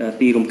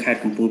ទីរួមខេត្ត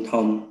កំពង់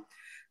ធំ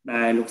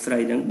ដែលលោកស្រី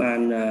នឹងបា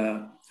ន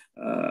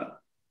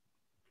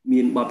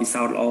មានបទពិ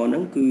សោធន៍ល្អហ្នឹ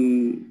ងគឺ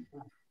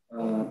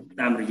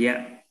តាមរយៈ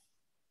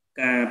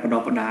ការបណ្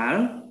ដុះបណ្ដាល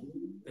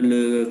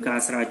លើការ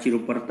ស្រាវជ្រាវ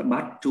ប្រតិប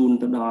ត្តិជូន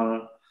ទៅដល់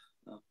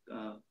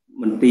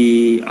មន្ទីរ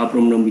អប់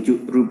រំនិង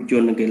រូបជ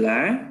ននិងកីឡា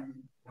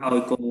ហើយ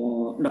ក៏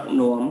ដឹក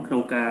នាំក្នុ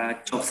ងការ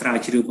ចុះស្រាវ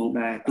ជ្រាវផង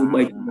ដែរទោះ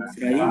បីជាលោក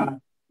ស្រី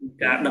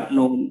ការដឹក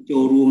នាំចូ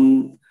លរួម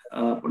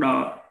ផ្ដ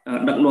ល់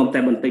ដឹកនាំតែ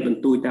បន្តិចប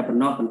ន្តួចតែប៉ុ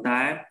ណ្ណោះប៉ុន្តែ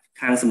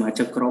ខាងសមា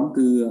ជិកក្រុម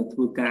គឺធ្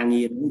វើការ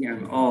ងារនឹងយ៉ាង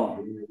ល្អ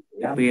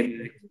ពេល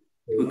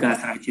ធ្វើការ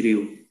ស្រាវជ្រាវ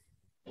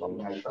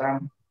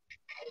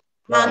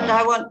And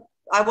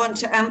I want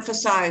to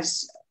emphasize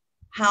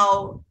how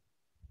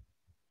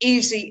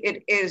easy it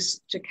is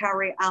to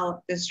carry out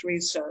this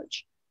research.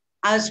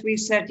 As we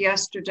said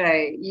yesterday,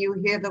 you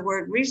hear the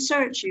word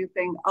research, you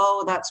think, oh,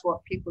 that's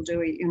what people do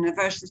at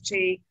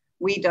university.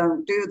 We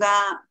don't do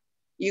that.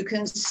 You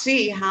can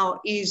see how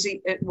easy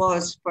it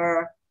was for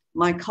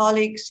my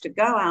colleagues to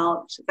go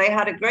out. They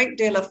had a great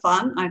deal of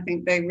fun. I think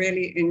they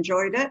really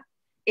enjoyed it.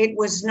 It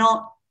was not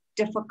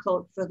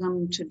difficult for them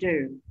to do.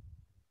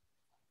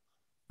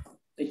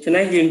 ដូច្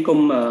នេះយើងគុំ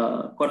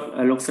គាត់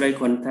លោកស្រី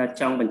គាត់ថា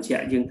ចង់បញ្ជា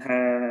ក់យើងថា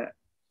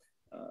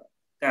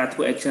ការធ្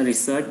វើ action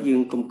research យើ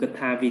ងគុំគិត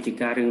ថាវាជា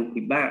ការរឿង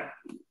ពិបាក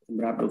ស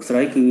ម្រាប់លោកស្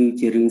រីគឺ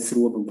ជារឿងស្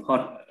រួលបំផុត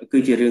គឺ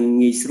ជារឿង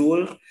ងាយស្រួល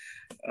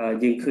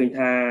យើងឃើញ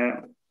ថា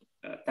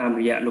តាម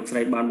រយៈលោកស្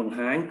រីបានបង្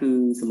ហាញគឺ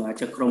សមា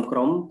ជិកក្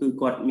រុមគឺ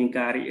គាត់មាន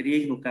ការរីករាយ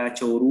ក្នុងការ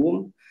ចូលរួម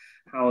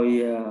ហើយ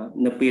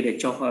នៅពេលដែល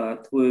ចុះ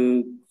ធ្វើ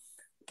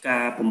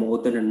ការប្រមូល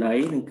ទិន្នន័យ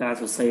និងការ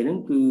សរសេរហ្នឹង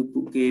គឺពួ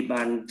កគេ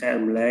បានចែក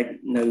រំលែក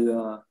នៅ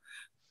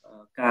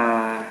ការ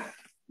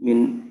មាន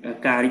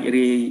ការរីក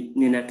រាយ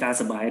មានការ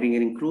សប្បាយរៀ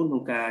ងៗខ្លួនក្នុ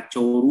ងការ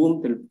ចូលរួម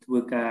ទៅធ្វើ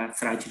ការ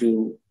ស្រាវជ្រាវ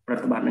ប្រ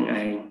តិបត្តិនឹង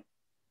ឯង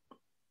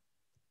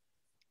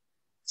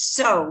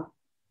So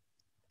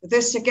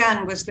this again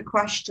was the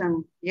question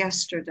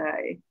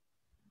yesterday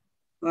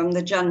from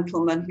the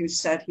gentleman who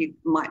said he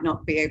might not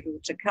be able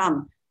to come.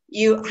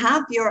 You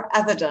have your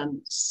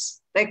evidence.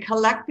 They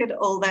collected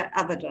all their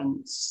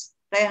evidence.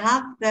 They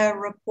have their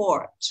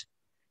report.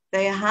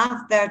 They have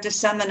their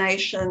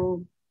dissemination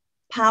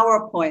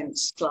PowerPoint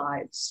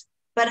slides.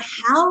 But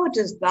how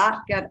does that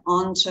get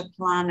onto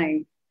planning?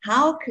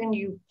 How can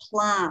you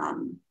plan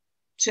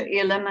to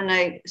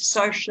eliminate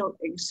social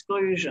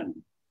exclusion?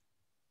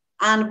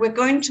 And we're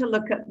going to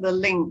look at the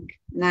link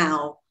now,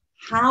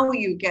 how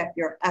you get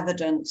your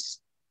evidence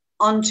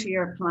onto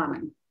your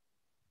planning.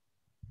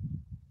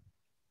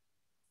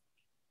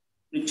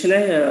 ដូច្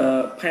នេះ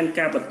ផែន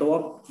ការបន្ទា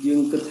ប់យើ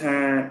ងគិតថា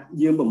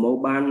យើងប្រមូល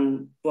បាន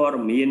ព័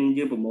ត៌មាន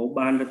យើងប្រមូល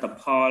បានលទ្ធ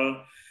ផល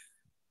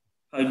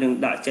ហើយនឹង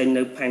ដាក់ចេញ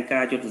នៅផែនកា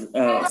រយុទ្ធ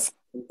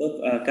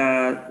ការ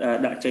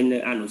ដាក់ចេញនៅ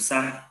អនុសា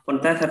សន៍ប៉ុ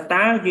ន្តែថា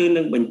តើយើង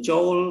នឹងបញ្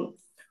ចូល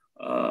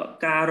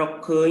ការរក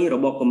ឃើញរ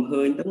បស់កំ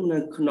ហើញទាំងនៅ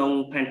ក្នុង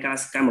ផែនការ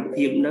សកម្ម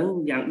ភាពហ្នឹង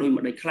យ៉ាងដូច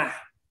ម្ដេចខ្លះ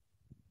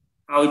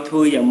ហើយធ្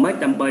វើយ៉ាងម៉េច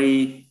ដើម្បី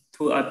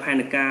ធ្វើឲ្យផែ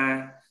នការ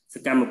ស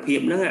កម្មភាព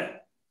ហ្នឹង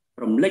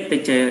រំលេចទៅ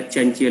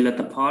ចេញជាលទ្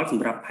ធផលស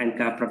ម្រាប់ផែន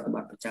ការប្រតិប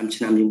ត្តិប្រចាំ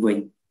ឆ្នាំយើងវិញ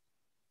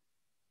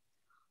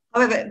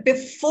However,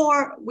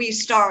 before we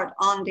start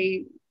on the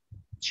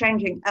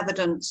changing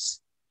evidence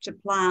to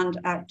planned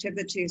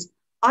activities,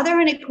 are there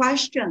any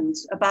questions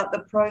about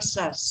the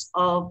process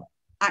of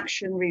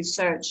action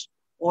research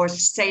or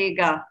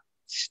SEGA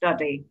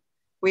study?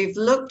 We've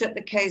looked at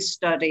the case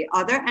study.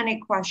 Are there any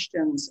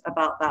questions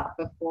about that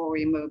before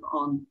we move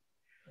on?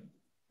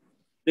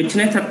 ដូច្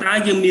នេះថាតើ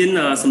យើងមាន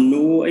សំ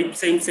ណួរអីផ្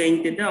សេង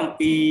ទៀតទេអំ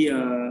ពី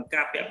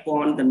ការពាក់ព័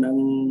ន្ធទៅនឹង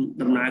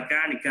ដំណើរ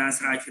ការនៃការ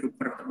ស្រាវជ្រាវ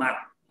ប្រតិបត្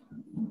តិ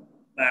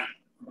បាទ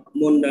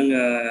មុននឹង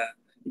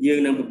យើង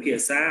នឹងពិភា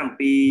ក្សាអំ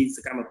ពីស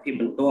កម្មភាព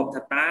បន្ទាប់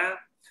ថាតើ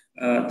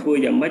ធ្វើ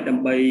យ៉ាងម៉េចដើ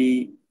ម្បី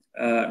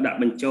ដាក់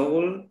បញ្ចូល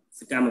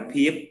សកម្ម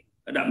ភាព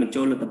ដាក់បញ្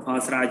ចូលលទ្ធផល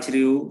ស្រាវជ្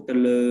រាវទៅ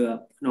លើ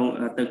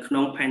ក្នុ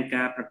ងផែន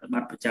ការប្រតិប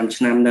ត្តិប្រចាំ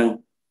ឆ្នាំហ្នឹង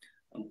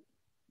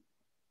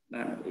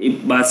បាទ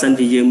បើសិន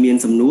ជាយើងមាន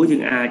សំណួរយើ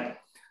ងអាច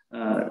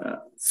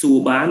សួរ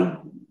បាន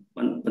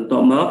បន្ទា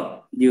ប់មក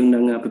យើងនឹ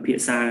ងពិភា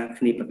ក្សា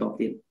គ្នាបន្ត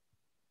ទៀត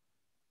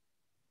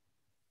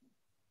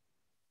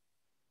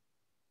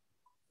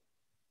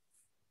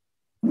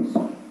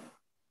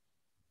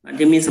អាច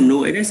จะមានសំណួ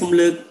រអីទេសូម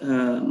លើក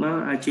មក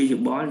ឲ្យជាយោ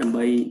បល់ដើម្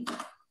បី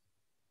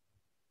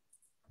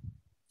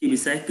ជាពិ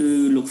សេសគឺ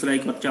លោកស្រី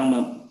គាត់ចង់ម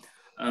ក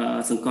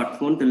សង្កត់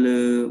ធ្ងន់ទៅលើ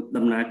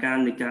ដំណើរការ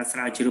នៃការស្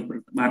រាវជ្រាវប្រ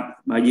តិបត្តិ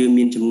បើយើង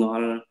មានចម្ង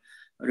ល់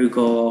ឬ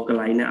ក៏កន្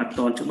លែងណាអត់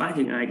ទាន់ច្បាស់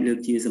យើងអាចលើក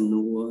ជាសំ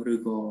ណួរឬ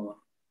ក៏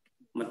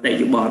មតិ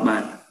យោបល់បា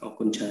នអរ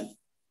គុណច្រើន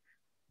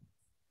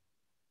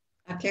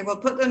Okay,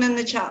 we'll put them in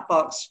the chat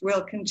box.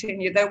 We'll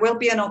continue. There will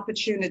be an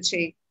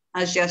opportunity,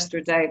 as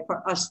yesterday, for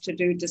us to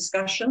do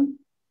discussion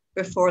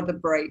before the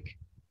break.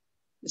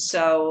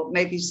 So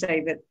maybe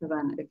save it for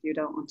then if you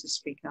don't want to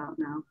speak out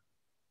now.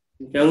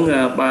 អញ្ចឹង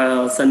បើ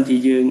សិនជា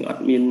យើងអ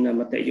ត់មាន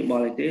មតិយោប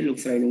ល់អីទេលោក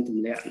ស្រីនឹងទ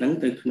ម្លាក់ហ្នឹង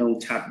ទៅក្នុង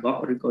chat box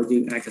ឬក៏យើ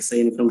ងអាចសរសេ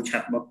រនៅក្នុង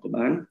chat box ក៏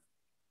បាន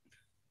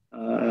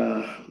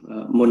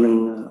មុននឹង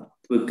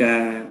ធ្វើកា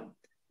រ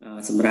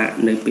សម្រាប់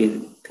នៅពេល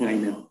ថ្ងៃ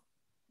ហ្នឹង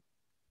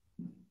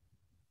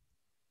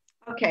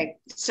Okay,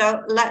 so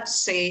let's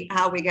see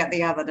how we get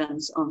the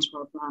evidence onto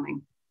our planning.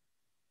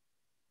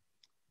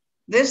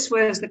 This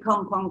was the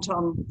Kompong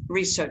Tom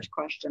research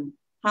question.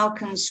 How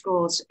can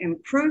schools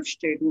improve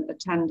student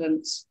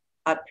attendance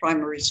at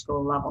primary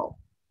school level?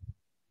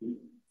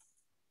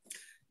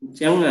 អញ្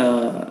ចឹង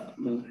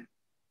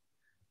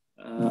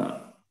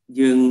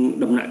យើង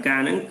ដំណាក់កា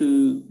លហ្នឹងគឺ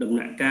ដំ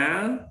ណាក់កា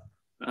ល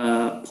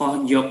ផុស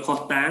យកផុស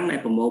តាងដែល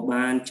ប្រមូល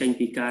បានចេញ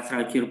ពីការស្រា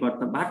វជ្រាវប្រ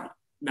តិបត្តិ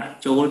ដាក់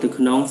ចូលទៅ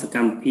ក្នុងសក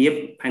ម្មភាព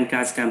ផែនកា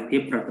រសកម្មភា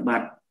ពប្រតិប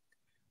ត្តិ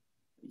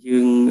យើ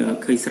ង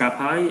ឃើញស្រាប់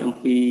ហើយអំ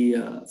ពី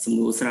សំ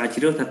ណួរស្រាវជ្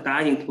រាវថាតើ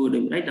យើងធ្វើដូ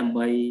ចម្តេចដើម្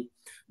បី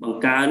បង្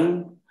កើន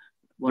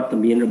វត្ត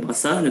មានរបស់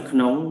សិស្សនៅក្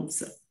នុង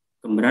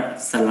កម្រិត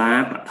សាលា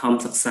បឋម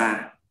សិក្សា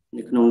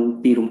នៅក្នុង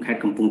ទីរួមខេត្ត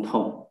កំពង់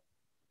ធំ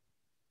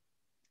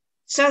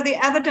So the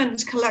evidence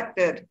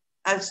collected,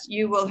 as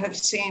you will have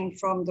seen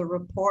from the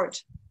report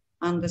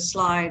and the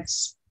slides,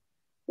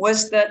 was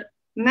that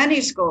many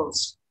schools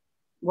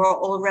were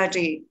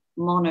already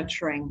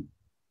monitoring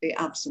the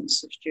absence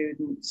of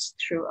students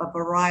through a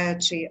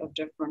variety of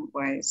different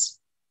ways.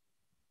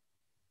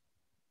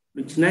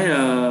 ដូច្នេះ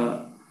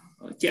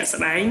ជាក់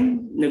ស្ដែង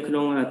នៅក្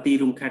នុងទី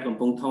រួមខេត្តកំ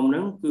ពង់ធំហ្នឹ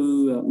ងគឺ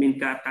មាន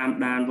ការតាម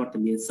ដានវត្ត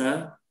មានសិស្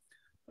ស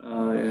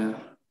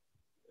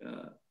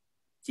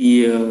ជា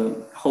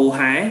ហូរ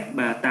ហែ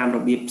បាទតាមរ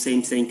បៀបផ្សេង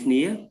គ្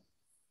នា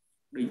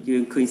ដូចយើ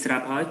ងឃើញស្រា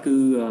ប់ហើយគឺ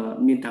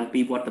មានតាំងពី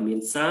វត្តមាន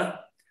សិស្ស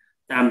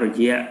តាមរ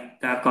យៈ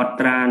ការកត់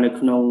ត្រានៅ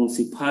ក្នុង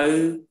សិភៅ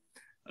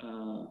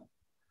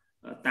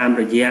តាម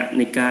រយៈ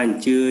នៃការអ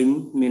ញ្ជើញ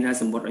មាន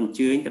សម្បត្តិអញ្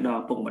ជើញទៅដ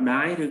ល់ឪពុកម្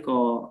ដាយឬ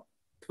ក៏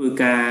ធ្វើ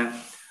ការ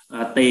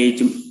ទេ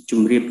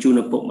ជំរាបជូន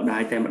ឪពុកម្ដា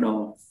យតែម្ដង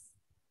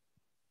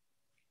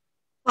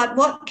But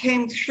what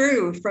came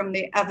through from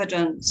the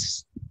evidence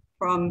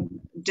from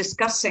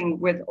discussing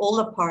with all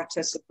the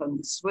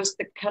participants was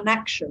the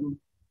connection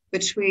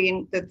between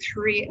the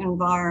three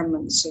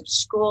environments of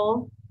school,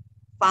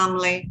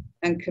 family,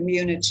 and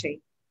community.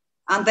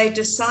 And they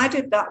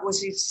decided that was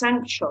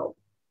essential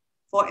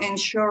for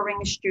ensuring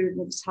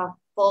students have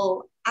full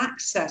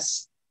access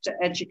to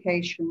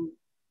education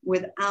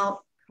without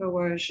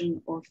coercion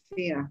or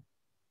fear.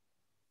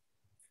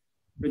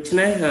 ដូច្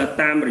នេះ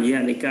តាមរយៈ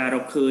នៃការរ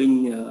កឃើញ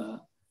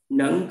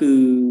នឹងគឺ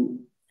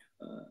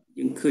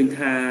យើងឃើញ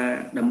ថា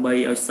ដើម្បី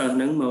ឲ្យសិស្ស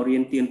នឹងមករៀ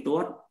នទៀងទា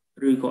ត់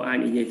ឬក៏អាច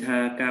និយាយថា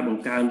ការប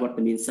ង្កើនវត្ត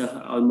មានសិស្ស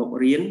ឲ្យមក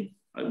រៀន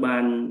ឲ្យបា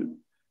ន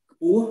ខ្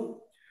ពស់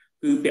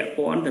គឺពាក់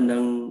ព័ន្ធទៅនឹ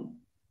ង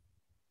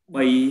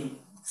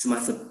3ស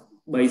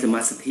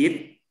មាសធាតុ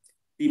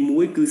ទី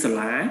1គឺសា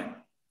លា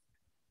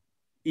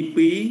ទី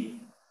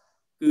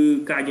2គឺ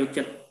ការយក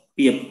ចិត្ត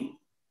ពី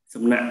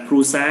សំណាក់គ្រួ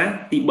សារ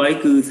ទី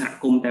3គឺសហ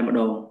គមន៍តែម្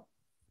ដង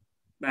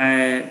ដែ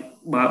ល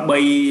បើ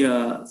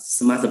3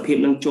សមាសភាព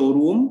នឹងចូល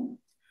រួម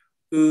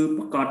គឺ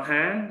ប្រកាស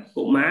ថា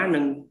កុមារនឹ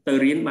ងទៅ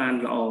រៀនបាន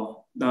ល្អ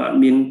ដោយអត់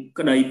មាន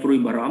ក្តីព្រួយ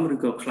បារម្ភឬ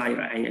ក៏ខ្លាច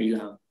រឯងអី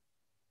ឡើយ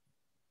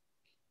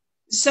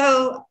So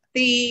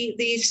the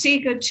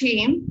SIGA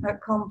team at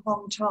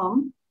Kompong Tom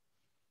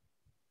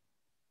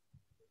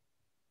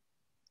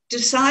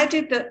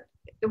decided that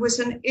there was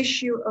an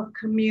issue of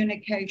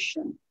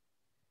communication.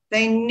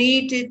 They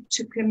needed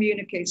to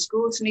communicate,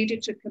 schools needed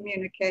to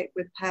communicate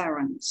with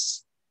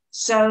parents.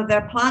 So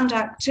their planned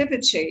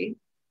activity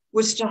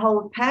was to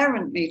hold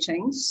parent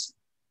meetings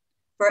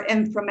for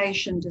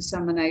information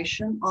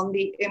dissemination on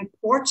the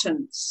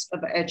importance of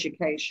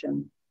education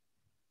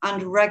and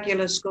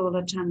regular school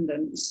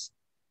attendance,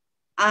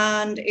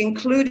 and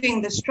including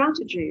the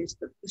strategies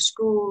that the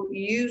school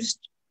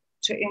used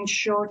to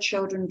ensure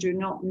children do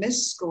not miss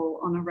school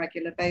on a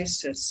regular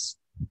basis.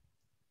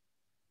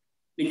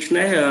 ដូច្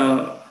នេះ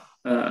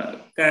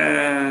ការ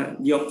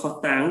យកផុស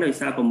តាងដោយ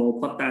សារប្រមូល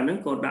ផុសតាងហ្នឹង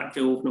ក៏ដាក់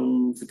ចូលក្នុង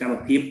សកម្ម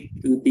ភាព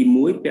គឺទី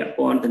1ពាក់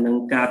ព័ន្ធទៅនឹង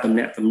ការតំ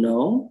ណាក់តំណ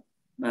ង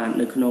បាទ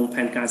នៅក្នុង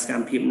ផែនការសក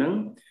ម្មភាពហ្នឹង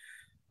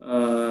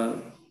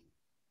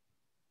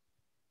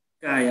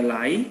ការិយា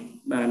ល័យ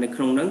បាទនៅក្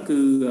នុងហ្នឹងគឺ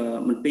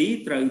មន្ទីរ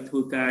ត្រូវធ្វើ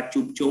ការ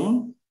ជួបជុំ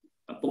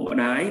ឪពុកម្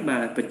ដាយបា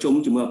ទប្រជុំ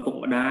ជាមួយឪពុក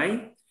ម្ដាយ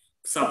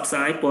ផ្សព្វផ្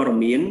សាយព័ត៌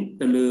មាន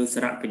ទៅលើសា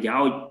រៈប្រយោ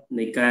ជន៍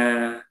នៃការ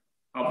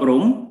អប់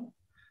រំ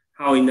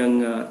ហើយនឹង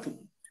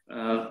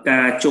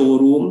ការចូល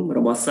រួមរ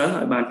បស់សិស្ស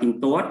ឲ្យបានទៀង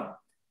ទាត់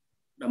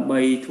ដើម្បី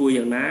ធ្វើ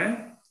យ៉ាងណា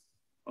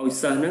ឲ្យ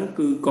សិស្សហ្នឹង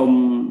គឺកុំ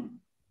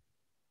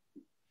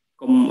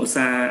ឧស្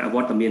សាហ៍អវ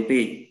ត្តមាន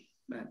ពេក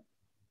បាទ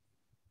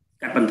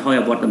កាត់បន្ថយ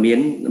អវត្តមាន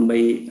ដើម្បី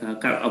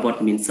កាត់អវត្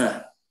តមានសិស្ស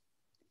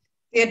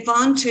The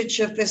advantage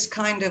of this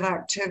kind of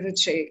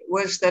activity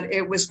was that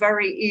it was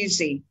very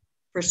easy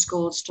for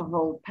schools to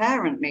hold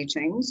parent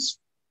meetings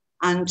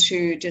and to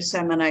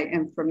disseminate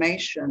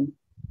information.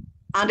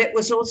 And it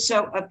was also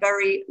a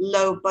very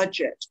low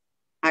budget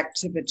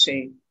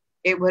activity.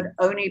 It would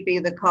only be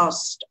the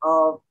cost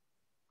of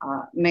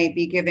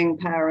maybe giving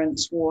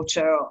parents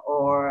water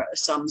or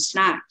some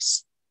snacks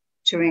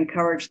to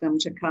encourage them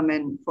to come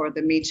in for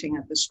the meeting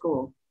at the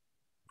school.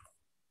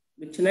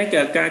 ដូច្នេះ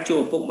ការជួ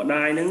បឪពុកម្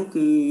ដាយហ្នឹង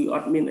គឺអ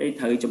ត់មានអី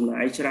ត្រូវចំណា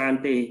យច្រើន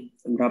ទេ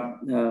សម្រាប់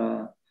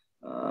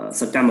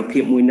សកម្មភា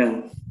ពមួយហ្នឹង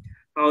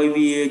ហើយ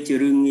វាជា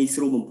រឿងងាយស្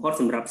រួលបំផុត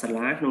សម្រាប់សា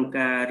លាក្នុង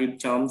ការរៀប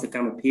ចំសក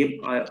ម្មភាព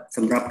ឲ្យស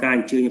ម្រាប់ការអ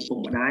ញ្ជើញឪពុក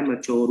ម្ដាយមក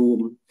ចូលរួម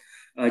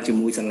ជា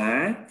មួយសាលា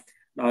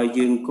ដោយ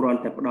យើងគ្រាន់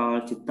តែផ្ដល់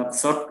ជាទឹក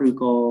សុទ្ធឬ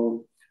ក៏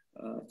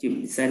ជា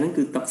ពិសេសហ្នឹង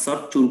គឺទឹកសុទ្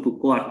ធជូនពួក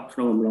គាត់ក្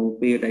នុងអំឡុង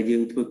ពេលដែលយើ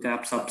ងធ្វើការ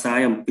ផ្សព្វផ្សាយ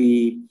អំពី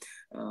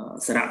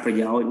សារៈប្រ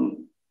យោជន៍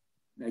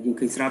ដែលយើង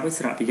ឃើញស្រាប់ហើយ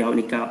សារៈប្រយោជន៍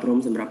នៃការអប់រំ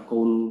សម្រាប់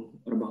កូន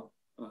របស់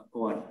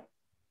គាត់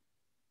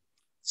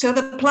So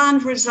the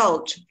planned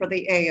result for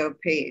the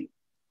AOP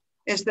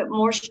is that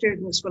more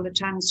students will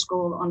attend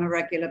school on a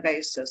regular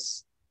basis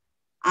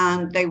and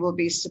they will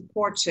be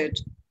supported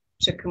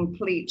to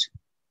complete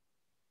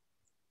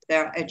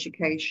their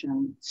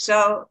education. So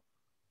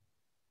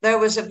there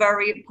was a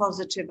very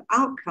positive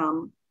outcome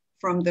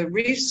from the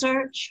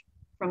research,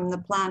 from the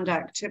planned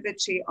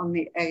activity on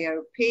the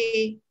AOP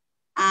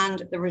and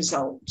the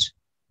result.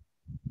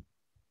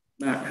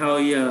 បាទហើ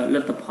យល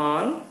ទ្ធផ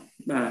ល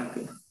បាទ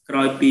ក្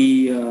រោយពី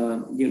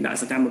យើងដាក់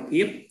សកម្ម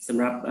ភាពស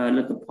ម្រាប់ល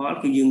ទ្ធផល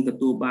គឺយើងទ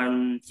ទួលបាន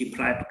ជាផ្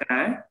លែផ្កា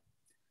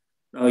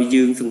ដោយ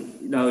យើ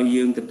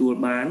ងទទួល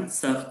បាន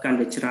សិស្សកាន់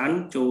តែច្រើន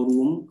ចូល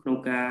រួមក្នុង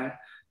ការ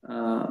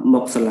ម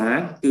កសាលា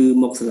គឺ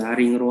មកសាលា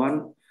រៀងរាល់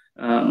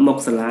មក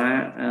សាលា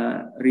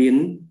រៀន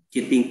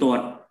ជាទៀងទា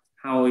ត់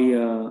ហើយ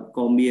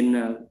ក៏មាន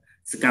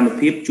សកម្ម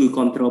ភាពជួយ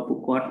គ្រប់គ្រងពួក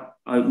គាត់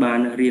ឲ្យបាន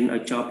រៀនឲ្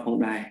យចប់ផង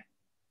ដែរ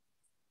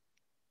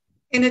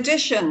In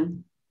addition,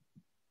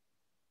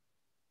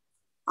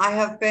 I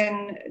have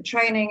been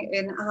training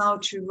in how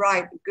to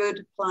write good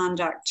planned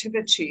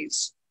activities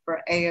for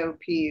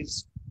AOPs.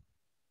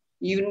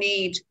 You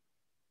need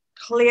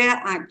clear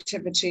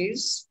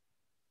activities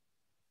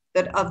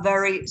that are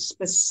very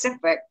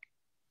specific,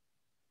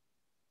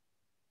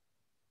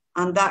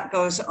 and that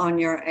goes on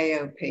your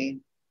AOP.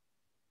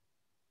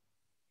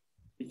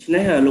 ដូច្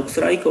នេះលោក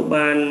ស្រីក៏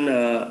បាន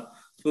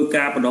ធ្វើ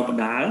ការបដិប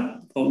ដាល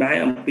ផងដែរ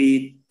អំពី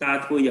តើ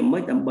ធ្វើយ៉ាងម៉េ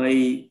ចដើម្បី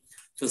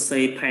សរសេ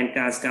រផែន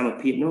ការសកម្ម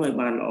ភាពនោះឲ្យ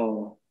បានល្អ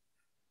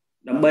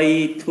ដើម្បី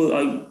ធ្វើ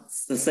ឲ្យ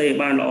សរសេរ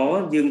បានល្អ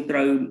យើងត្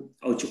រូវ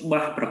ឲ្យច្បា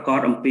ស់ប្រកប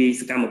អំពី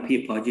សកម្មភាព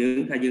របស់យើង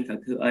ថាយើងត្រូវ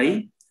ធ្វើអី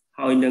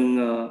ហើយនឹង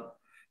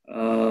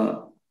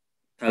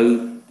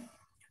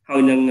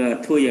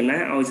ធ្វើយ៉ាងណា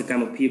ឲ្យសក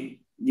ម្មភាព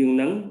យើង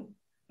នឹង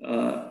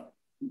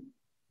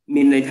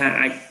មានន័យថា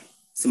អាច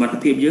សមត្ថ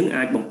ភាពយើង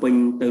អាចបំពេញ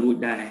ទៅរួច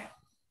ដែរ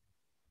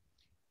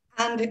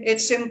And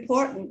it's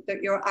important that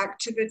your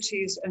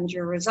activities and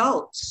your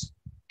results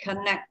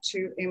connect to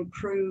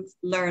improve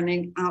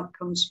learning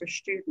outcomes for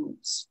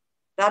students.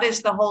 That is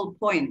the whole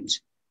point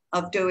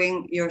of doing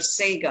your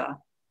SEGA,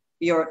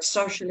 your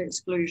social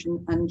exclusion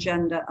and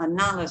gender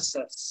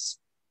analysis.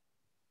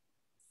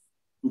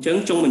 អញ្ចឹង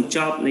ចុងបញ្ច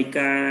ប់នៃ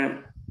ការ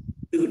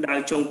ទិសដៅ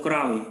ចុងក្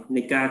រោយ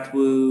នៃការធ្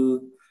វើ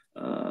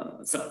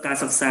ការ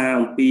សិក្សា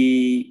អំពី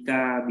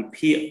ការវិ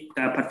ភាគ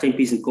ការផាត់ចេញ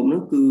ពីសង្គម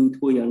នោះគឺ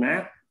ធ្វើយ៉ាងណា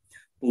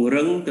ពង្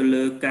រឹងទៅ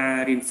លើការ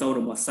រៀនសូត្រ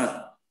របស់សិស្ស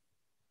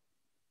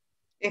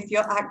If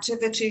your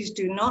activities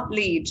do not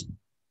lead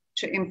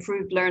to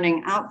improved learning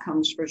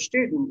outcomes for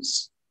students,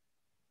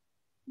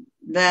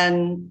 then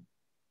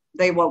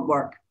they won't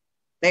work.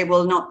 They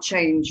will not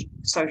change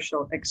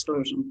social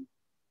exclusion.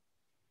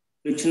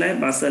 ដូច្នេះ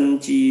បើសិន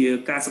ជា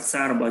ការសិក្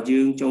សារបស់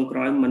យើងចុងក្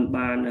រោយមិន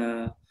បាន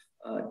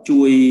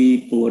ជួយ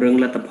ពង្រឹង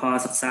លទ្ធផល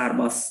សិក្សារ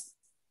បស់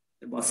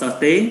សិស្ស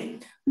ទេ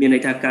មានន័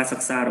យថាការសិ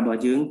ក្សារបស់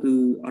យើងគឺ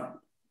អត់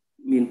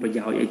មានប្រ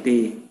យោជន៍អីទេ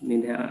មាន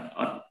ថា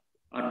អ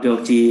ត់យក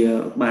ជា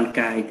បាន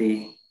កាយទេ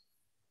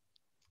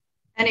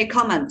Any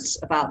comments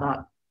about that?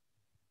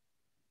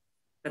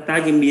 តើ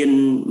យើងមាន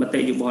ម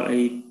តិយោបល់អី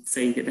ផ្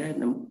សេងទៀតដែរ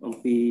អំ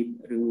ពី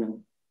រឿងហ្នឹង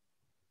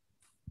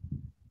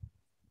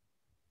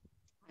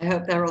I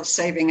hope they're all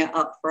saving it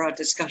up for our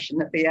discussion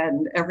at the end.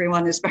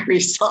 Everyone is very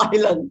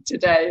silent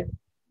today.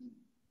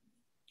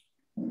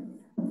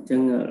 ចឹ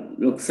ង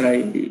លោកស្រី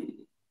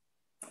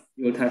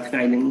យល់ថាថ្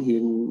ងៃហ្នឹងរៀ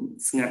ង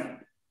ស្ងាត់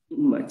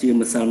ជា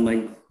ម្សិលមិញ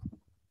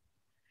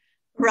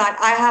Right,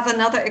 I have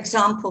another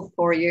example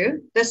for you.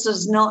 This is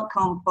not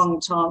Kompong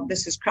Tom,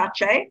 this is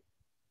Krache.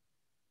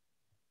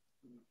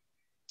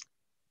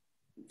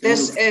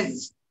 This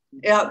is,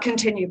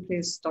 continue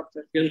please,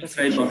 Doctor. យើងស្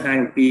រីបង្ហាញ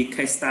ពី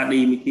case study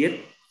មួយទៀត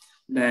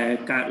ដែល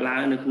កើតឡើ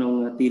ងនៅក្នុង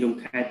ទីរួម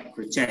ខេត្ត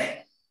ក្រចេះ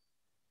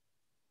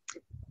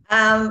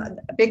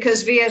Because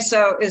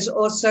VSO is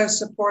also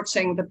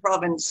supporting the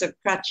province of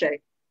Krache.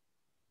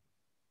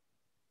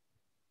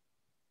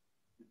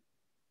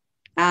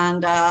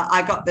 And I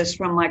got this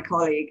from my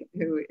colleague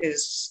who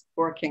is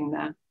working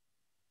there.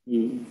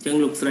 ចឹង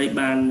លោកស្រី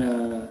បាន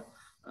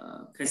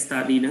case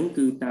study ហ្នឹង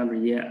គឺតាមរ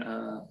យៈ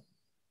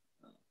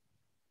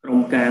ក្រុម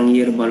ការ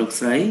ងាររបស់លោក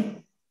ស្រី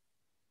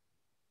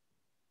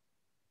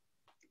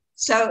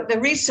So the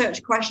research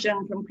question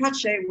from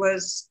Krache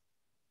was,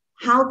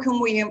 how can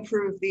we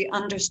improve the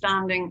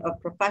understanding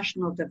of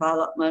professional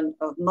development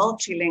of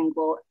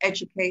multilingual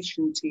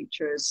education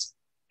teachers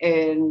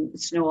in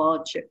Snoal,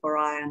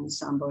 Chitwarai and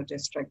Sambo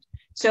district?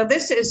 So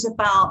this is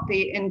about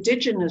the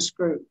indigenous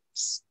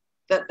groups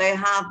that they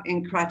have in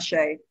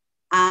Krache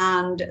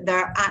and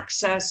their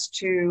access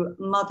to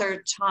mother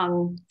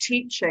tongue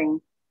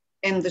teaching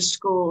in the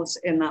schools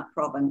in that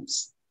province.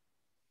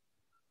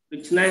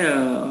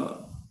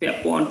 ពា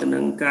ក់ព័ន្ធទៅនឹ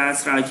ងការ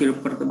ស្រាវជ្រាវ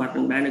ប្រតិបត្តិ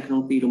នឹងដែរនៅក្នុង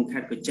ទីរួមខេ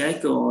ត្តកោះចេះ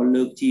ក៏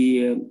លើកជា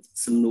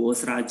សំណួរ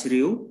ស្រាវជ្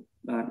រាវ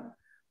បាទ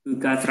គឺ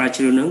ការស្រាវ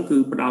ជ្រាវហ្នឹងគឺ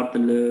ផ្ដោតទៅ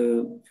លើ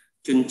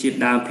ជនជាតិ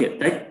ដើមភាគ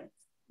តិច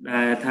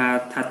ដែល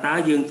ថាតើ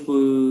យើងធ្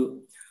វើ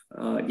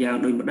យ៉ាង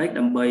ដូចម្ដេច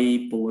ដើម្បី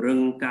ពង្រឹង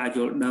ការយ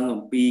ល់ដឹង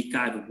អំពី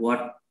ការវិវ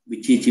ត្តវិ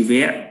ជ្ជាជី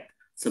វៈ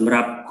សម្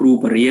រាប់គ្រូ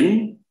បរិញ្ញា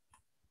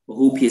បទព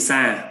ហុភា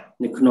សា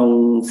នៅក្នុង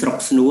ស្រុក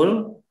ស្នួល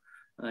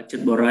ចិ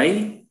ត្តបុរី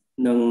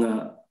និង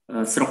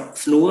ស្រុក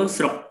ស្នួល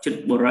ស្រុកចិត្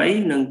តបុរី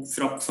និង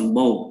ស្រុកសម្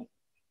បូរ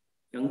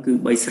អញ្ចឹងគឺ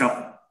3ស្រុក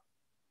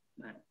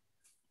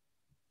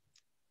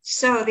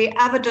So the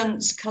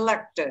evidence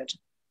collected,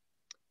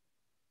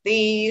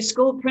 the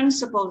school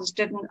principals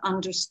didn't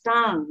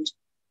understand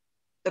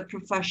the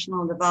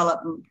professional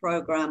development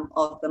program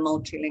of the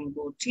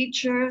multilingual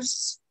teachers.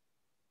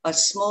 A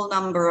small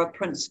number of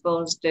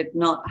principals did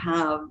not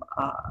have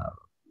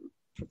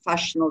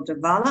professional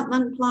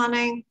development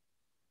planning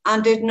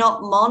and did not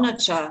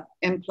monitor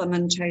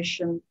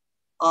implementation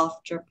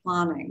after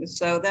planning.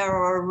 So there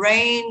are a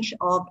range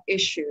of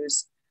issues.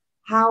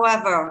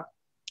 However,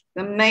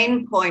 the main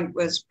point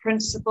was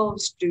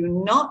principals do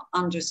not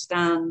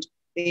understand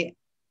the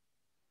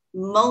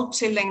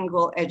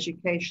multilingual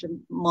education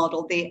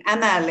model, the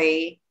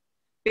MLE,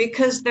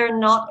 because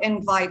they're not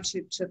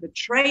invited to the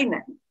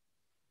training,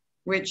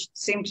 which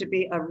seemed to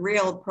be a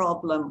real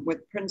problem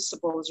with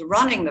principals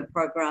running the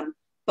program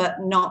but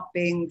not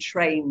being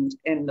trained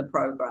in the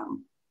program.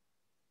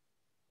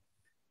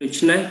 ដូ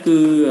ច្នេះគឺ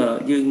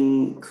យើង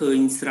ឃើញ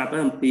ស្រាប់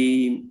អំពី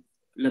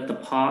លទ្ធ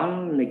ផល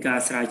នៃការ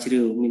ស្រាវជ្រា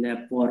វមាន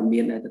ព័ត៌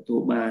មានដែលទទួល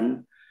បាន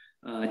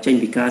ចេញ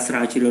ពីការស្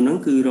រាវជ្រាវហ្នឹង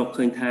គឺរក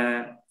ឃើញថា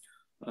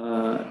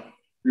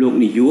លោក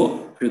នាយក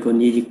ឬក៏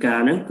នាយិកា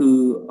ហ្នឹងគឺ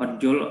អត់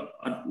យល់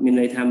អត់មាន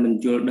ន័យថាមិន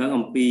យល់ដឹង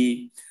អំពី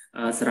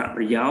សារៈ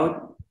ប្រយោជន៍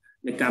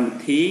នៃកម្មវិ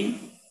ធី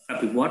អ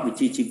ភិវឌ្ឍវិជ្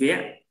ជាជីវៈ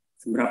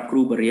សម្រាប់គ្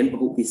រូបរិញ្ញាបទ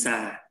ពហុភាសា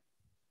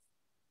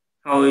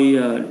ហើយ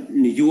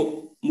នាយក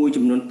មួយ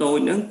ចំនួនតូច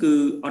ហ្នឹងគឺ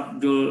អត់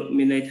យល់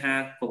មានន័យថា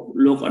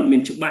លោកអត់មា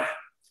នច្បាស់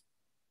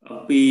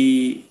ពី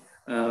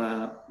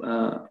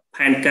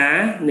ផែនការ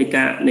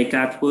នៃ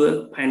ការធ្វើ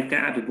ផែនកា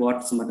រអភិវឌ្ឍ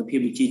សមត្ថភាព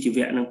វិជ្ជាជី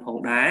វៈនឹងផង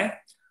ដែរ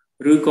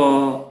ឬក៏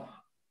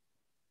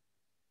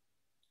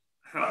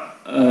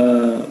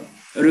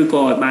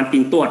ឲ្យបានទៀ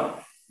ងទាត់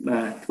បា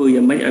ទធ្វើ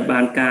យ៉ាងម៉េចឲ្យបា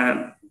ន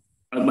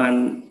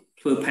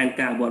ធ្វើផែន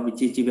ការអភិវឌ្ឍវិជ្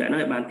ជាជីវៈហ្នឹង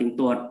ឲ្យបានទៀង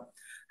ទាត់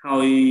ហើ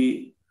យ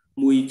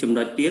មួយចំ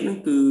ណុចទៀតហ្នឹង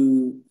គឺ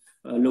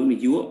លោកនា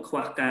យកខ្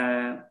វះការ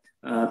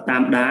តា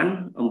មដាន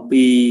អំ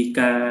ពី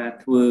ការ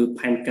ធ្វើ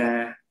ផែនការ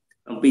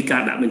អំពីកា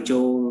រដាក់បញ្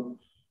ចូល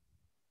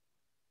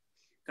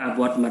ការ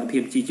វត្តសមត្ថភា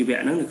ពជីវៈ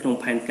ហ្នឹងនៅក្នុង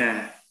ផែនការ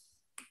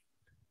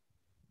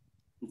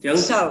អញ្ចឹង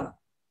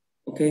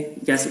អូខេ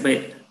just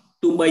wait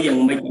ទោះបីយ៉ាង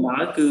ម៉េចក៏ដោ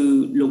យគឺ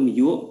លោកនា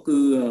យកគឺ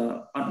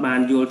អត់បាន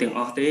យល់ទាំងអ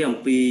ស់ទេអំ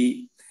ពី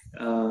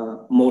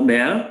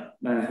model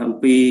បាទអំ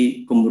ពី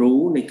គំរូ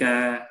នៃកា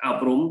រអ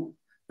ប់រំ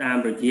តាម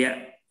រយៈ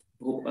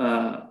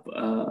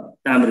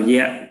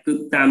គឺ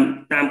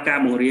តាមការ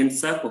បង្រៀន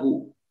សិស្សពហុ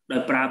ដោ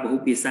យប្រើពហុ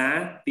ភាសា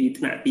ពី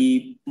ថ្នាក់ទី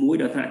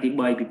1ដល់ថ្នាក់ទី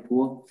3ពីព្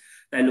រោះ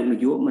តែលោកនា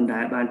យកមិនដែ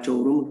លបានចូល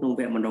រួមក្នុង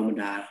វគ្គបណ្ដុះប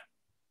ណ្ដាល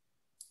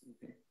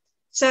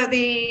So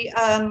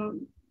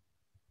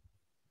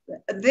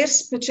this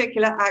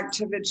particular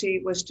activity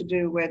was to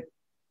do with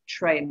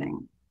training.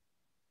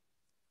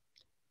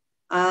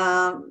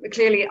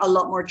 Clearly a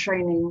lot more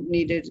training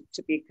needed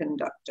to be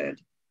conducted.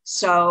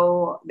 So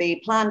the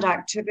planned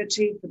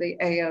activity for the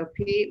AOP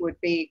would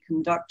be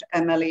conduct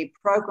MLE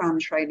program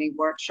training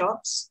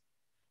workshops,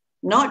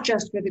 not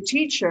just for the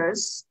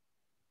teachers,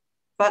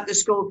 but the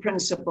school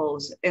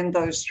principals in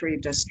those 3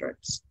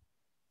 districts.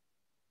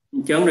 អ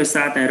ញ្ចឹងដោយ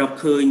សារតែរក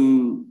ឃើញ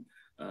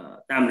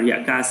តាមរយៈ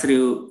ការស្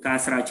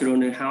រាវជ្រាវ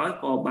នេះហើយ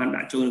ក៏បាន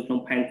ដាក់ចូលនៅក្នុង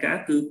ផែនការ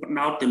គឺផ្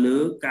ដោតទៅលើ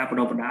ការបណ្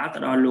ដុះបណ្ដាលទៅ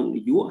ដល់លោក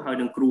នាយកហើយ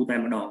និងគ្រូតែ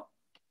ម្ដង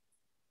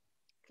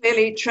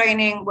Clearly,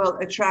 training will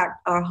attract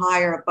a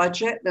higher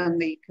budget than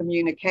the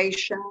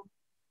communication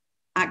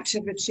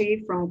activity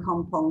from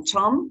Kompong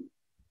Tom.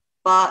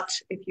 But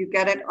if you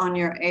get it on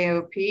your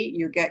AOP,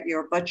 you get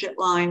your budget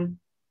line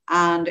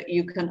and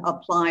you can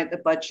apply the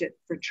budget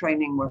for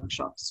training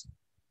workshops.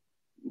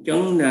 អញ្ចឹ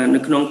ងនៅ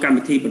ក្នុងកម្ម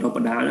វិធីបណ្ដុះប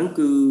ណ្ដាលហ្នឹង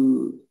គឺ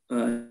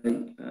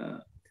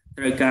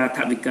ត្រូវការថ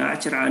វិកា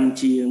ច្រើន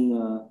ជាង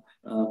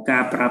កា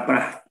រប្រើប្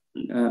រាស់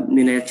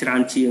មានច្រើ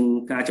នជាង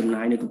ការចំ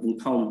ណាយនៅកំពង់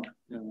ធំ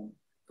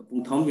កំ ពុ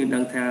ងធំយើងដឹ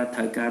ងថាត្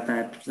រូវការតែ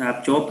ផ្សារ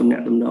ភ្ជាប់ទំនា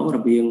ក់ទំនងរ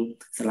វាង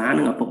សាលា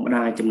និងឪពុកម្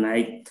ដាយចំណែ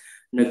ក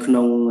នៅក្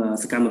នុង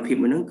សកម្មភាព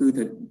មួយហ្នឹងគឺ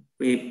ត្រូវ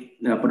ពេល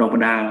បដិប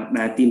ដាល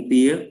ដែលទាម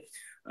ទារ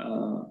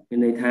មាន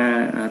ន័យថា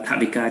ថ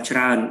វិកាច្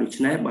រើនដូ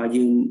ច្នេះបើ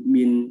យើង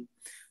មាន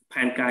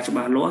ផែនការច្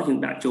បាស់លាស់យើង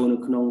ដាក់ចូលនៅ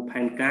ក្នុងផែ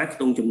នការខ្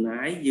ទង់ចំ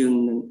ណាយយើង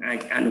នឹងអាច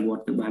អនុវត្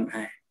តទៅបាន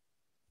ដែរ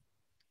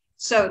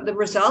So the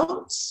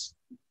results,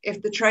 if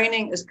the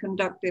training is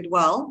conducted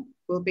well,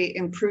 will be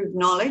improved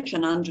knowledge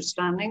and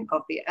understanding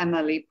of the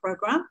MLE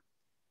program,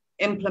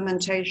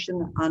 implementation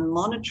and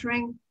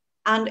monitoring,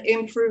 and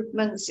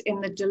improvements in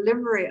the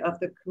delivery of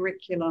the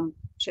curriculum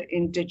to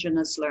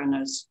Indigenous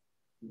learners.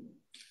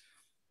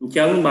 អញ្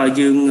ចឹងបើ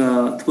យើង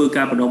ធ្វើ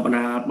ការបដិប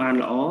ដាលបាន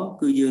ល្អ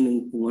គឺយើងនឹង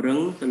ពង្រឹង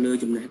ទៅលើ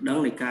ចំណេះដឹង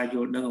នៃការយ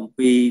ល់ដឹងអំ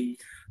ពី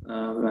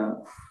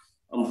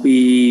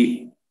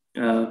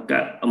កា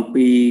រអ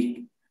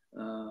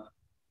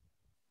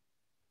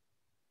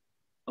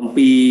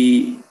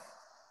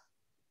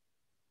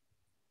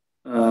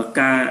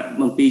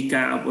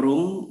ប់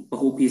រំព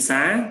ហុភា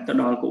សាទៅ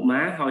ដល់កុ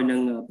មារហើយនឹង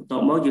បន្ទា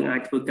ប់មកយើងអាច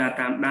ធ្វើការ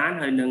តាមដាន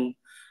ហើយនឹង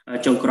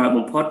ចុងក្រោយ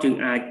បំផុតយើង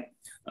អាច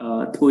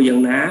ធ្វើយ៉ា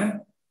ងណា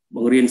ប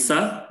ង្រៀនសិ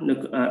ស្ស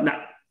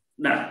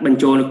ដាក់បញ្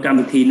ចូលនៅកម្ម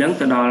វិធីហ្នឹង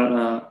ទៅដ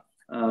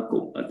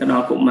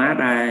ល់កុមារ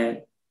ដែល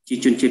ជា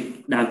ជនជាតិ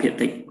ដើមភាគ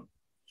តិច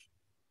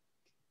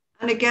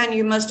And again,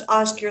 you must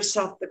ask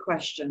yourself the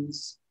questions.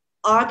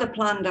 Are the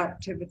planned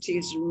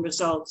activities and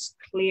results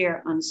clear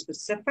and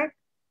specific?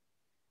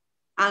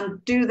 And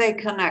do they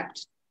connect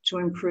to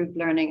improve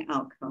learning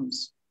outcomes?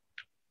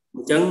 អ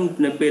ញ្ចឹង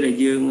នៅពេលដែល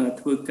យើង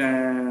ធ្វើកា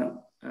រ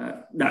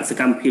ដាក់ស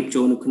កម្មភាព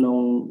ចូលនៅក្នុង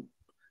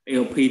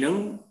AOP ហ្នឹង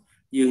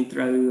យើងត្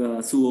រូវ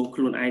សួរខ្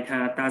លួនឯងថា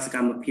តើសក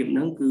ម្មភាពហ្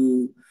នឹងគឺ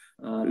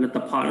លទ្ធ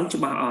ផលហ្នឹង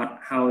ច្បាស់អត់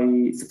ហើយ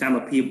សកម្ម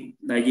ភាព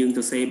ដែលយើង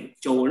ទៅសេព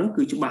ចូលហ្នឹង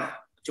គឺច្បាស់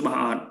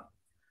អត់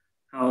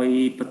ហើយ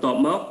បន្ទាប់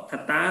មកថា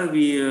តើ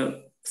វា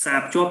ផ្សារ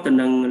ភ្ជាប់ទៅ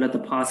នឹងលទ្ធ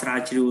ផលស្រាវ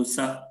ជ្រាវ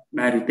សិស្ស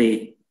ដែរឬទេ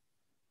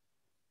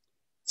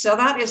So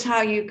that is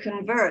how you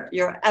convert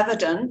your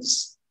evidence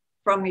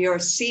from your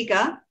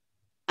SIGA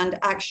and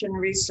action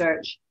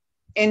research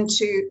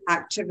into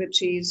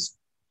activities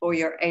for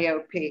your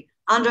AOP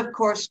and of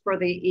course for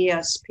the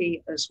ESP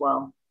as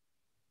well.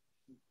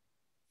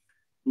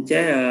 អញ្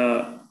ចឹង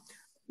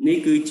នេះ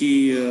គឺជា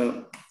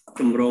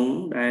ទម្រង់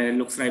ដែល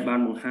លោកស្រីបាន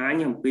បង្ហាញ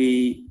អំពី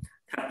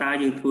ថាតើ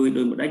យើងធ្វើ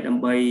ដោយម្ដេចដើ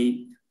ម្បី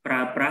ប្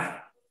រើប្រាស់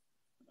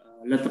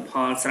លទ្ធផ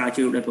លស្រាវជ្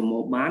រាវដែលប្រមូ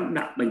លបាន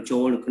ដាក់បញ្ចូ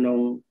លនៅក្នុង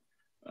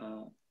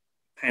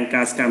ផែន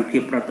ការសកម្មភា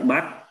ពប្រតិប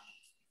ត្តិ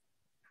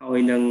ហើយ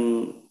នឹ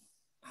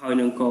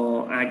ងក៏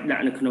អាចដា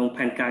ក់នៅក្នុង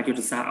ផែនការយុទ្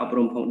ធសាស្ត្រអប់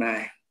រំផងដែ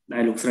រដែ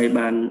លលោកស្រី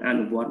បានអ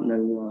នុវត្តនៅ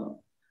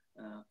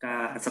កា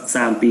រសិក្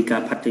សាអំពីកា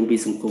រផាត់ចេញពី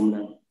សង្គមហ្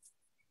នឹង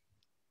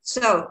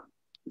So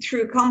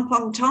through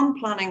Kompong Tom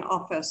Planning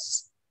Office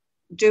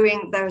doing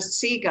their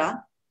SIGA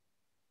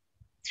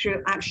through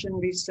action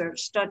research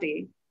study,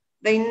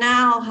 they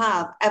now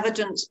have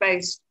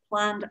evidence-based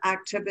planned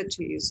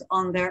activities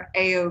on their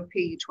AOP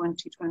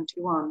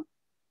 2021,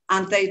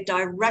 and they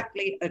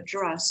directly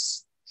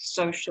address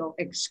social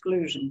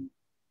exclusion.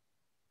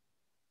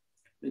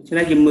 ដូច្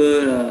នេះយើងមើល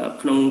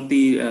ក្នុង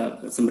ទី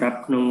សម្រាប់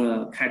ក្នុង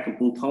ខេត្តកំ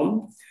ពង់ធំ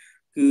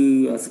គឺ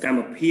សកម្ម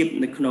ភាព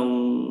នៅក្នុង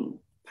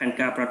ផែន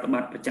ការប្រតិប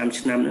ត្តិប្រចាំ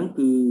ឆ្នាំហ្នឹង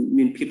គឺ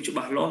មានភាពច្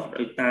បាស់លាស់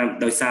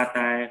ដោយសារ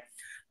តែ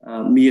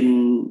មាន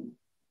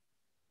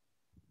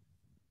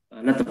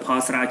លទ្ធផល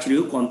ស្រាវជ្រា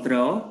វគ្រប់គ្រ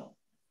ង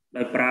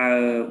ដោយប្រើ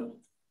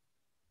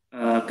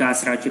ការ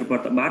ស្រាវជ្រាវប្រ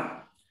តិបត្តិ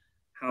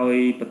ហើយ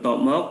បន្ទា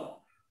ប់មក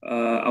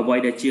អ្វី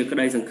ដែលជាក្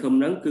តីសង្ឃឹម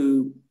ហ្នឹងគឺ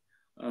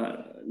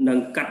នឹង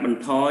កាត់បន្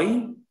ថយ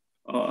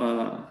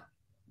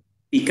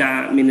ពីការ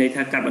មានន័យ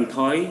ថាកាត់បន្ថ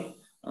យ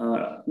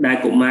ដែល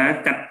កុមារ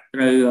កាត់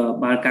ត្រូវ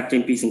បានកាត់ចេ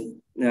ញពី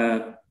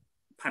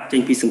ផាត់ចេ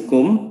ញពីសង្គ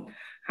ម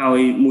ហើយ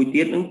មួយ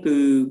ទៀតហ្នឹងគឺ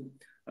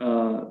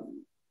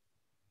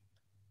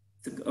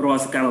រា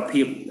ល់សកម្ម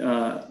ភាព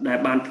ដែល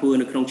បានធ្វើ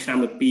នៅក្នុងឆ្នាំ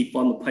2021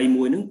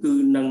ហ្នឹងគឺ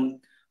នឹង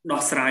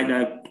ដោះស្រាយដោ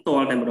យផ្ទា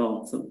ល់តែម្ដង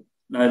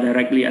ដោយ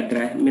directly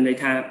address មានន័យ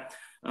ថា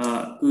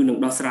គឺនឹង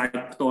ដោះស្រាយ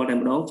ផ្ទាល់តែ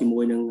ម្ដងជា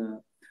មួយនឹង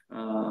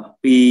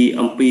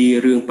អំពី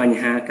រឿងបញ្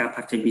ហាការ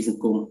ផាត់ចេញពីស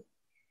ង្គម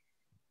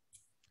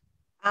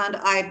And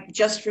I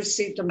just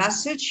received a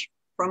message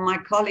from my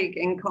colleague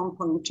in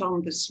Kompong Tom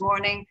this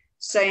morning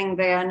saying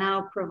they are now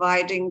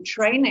providing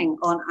training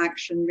on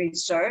action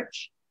research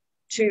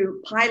to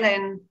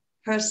Pailin,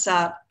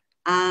 Persat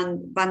and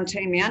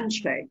Bante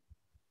Mianche.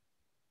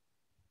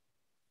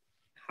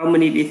 How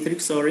many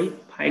districts, sorry,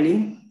 Pailin?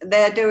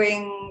 They're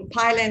doing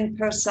Pailin,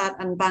 Persat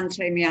and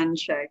Bante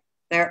Mianche.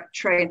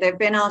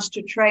 They've been asked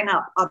to train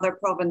up other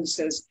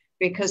provinces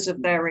because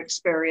of their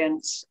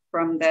experience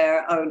from their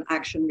own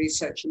action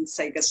research and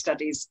SEGA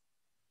studies.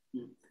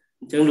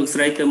 អញ្ចឹងលោកស្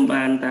រីទៅ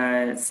បានតែ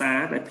សារ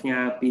ដែលផ្ញើ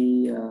ពី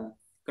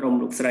ក្រុម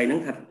លោកស្រីហ្នឹង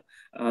ថា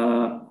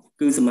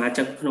គឺសមា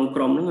ជិកក្នុង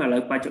ក្រុមហ្នឹងឥឡូ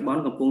វបច្ចុប្បន្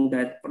នកំពុង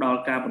តែផ្ដល់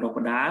ការបដិប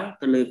ដាល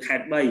ទៅលើខេ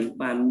ត្ត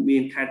3បានមា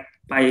នខេត្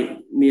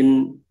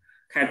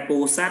តពោ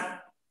ធិ៍សាត់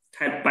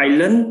ខេត្តបៃ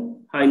លិន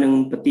ហើយនឹង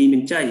បន្ទាយមា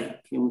នជ័យ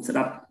ខ្ញុំស្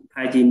ដាប់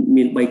ថាជា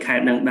មាន3ខេ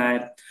ត្តហ្នឹងដែរ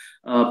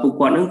ពួក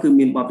គាត់ហ្នឹងគឺ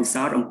មានបទពិ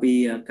សោធន៍អំពី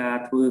ការ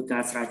ធ្វើកា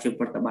រស្រាវជ្រាវ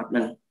ប្រតិបត្តិហ្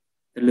នឹង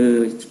ទៅលើ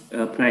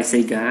ផ្នែក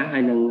SEGA ហើ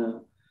យនឹង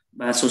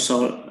បាទ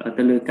social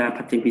ទៅលើការ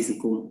ផាត់ចេញពីស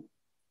ង្គម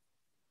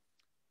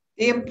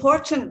The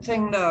important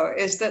thing though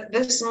is that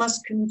this must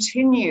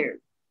continue.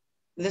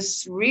 This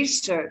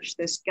research,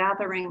 this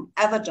gathering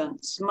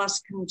evidence must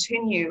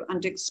continue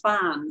and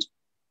expand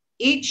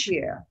each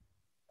year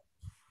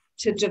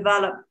to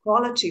develop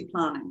quality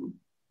planning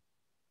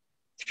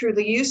through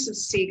the use of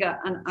SEGA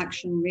and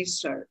action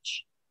research.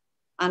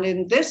 And in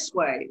this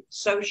way,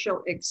 social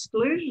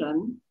exclusion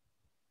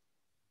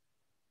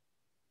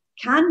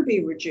can be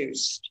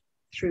reduced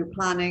through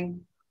planning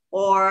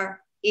or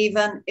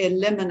even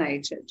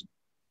eliminated.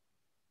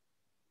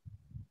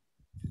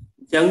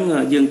 ចឹង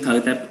យើងត្រូវ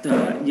តែ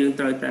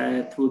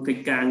ធ្វើកិច្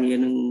ចការងារ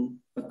នឹង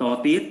បន្ត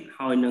ទៀត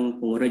ហើយនឹង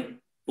ពង្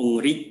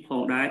រីកផ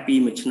ងដែរពី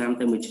មួយឆ្នាំ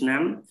ទៅមួយឆ្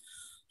នាំ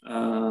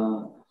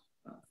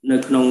នៅ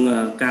ក្នុង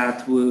ការ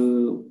ធ្វើ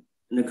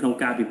នៅក្នុង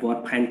ការវិវត្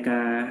តផែន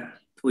ការ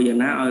ធ្វើយ៉ាង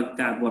ណាឲ្យ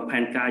ការវិវត្តផែ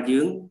នការយើ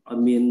ងឲ្យ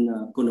មាន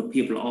គុណ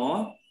ភាពល្អ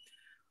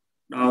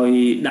ដោយ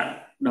ដាក់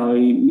ដោយ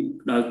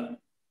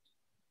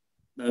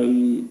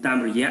តាម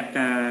រយៈ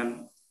ការ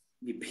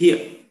វិភាគ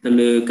ទៅ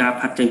លើការ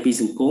ផាត់ចេញពី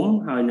សង្គម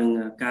ហើយនឹង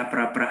ការប្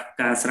រើប្រាស់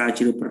ការស្រាវ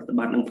ជ្រាវប្រតិប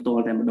ត្តិនឹងផ្ទា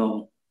ល់តែម្ដង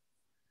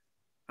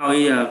ហើយ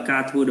កា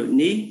រធ្វើដូច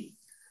នេះ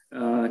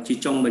ជា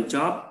ចុងបញ្ច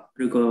ប់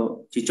ឬក៏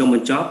ជាចុងប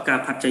ញ្ចប់ការ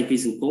ផាត់ចេញពី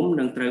សង្គម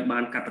នឹងត្រូវបា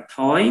នកាត់បន្ថ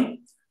យ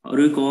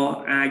ឬក៏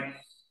អាច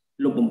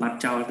លុបបំបាត់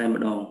ចោលតែ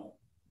ម្ដង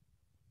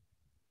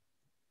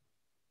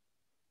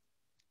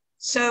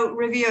So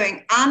reviewing,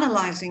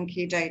 analyzing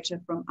key data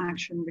from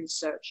action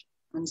research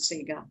and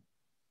SEGA.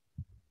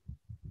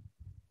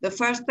 The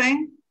first thing,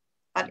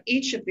 at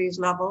each of these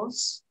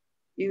levels,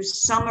 you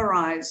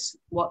summarize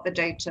what the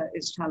data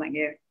is telling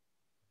you.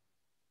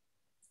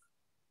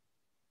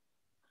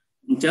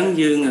 អញ្ចឹង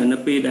យើងនៅ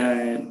ពេលដែល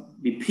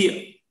វិភាគ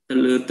ទៅ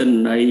លើទិន្ន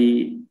ន័យ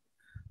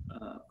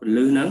ព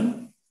លិហ្នឹង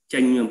ចេ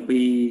ញអំ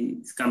ពី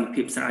សកម្ម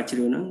ភាពស្រាវជ្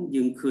រាវហ្នឹង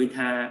យើងឃើញ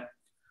ថា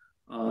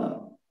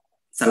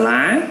សា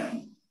លា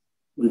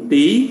មន្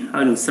ទីរ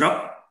ហើយនឹងស្រុក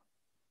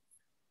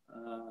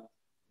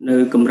នៅ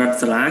កម្រិត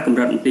សាលាកម្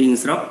រិតមន្ទីរនិ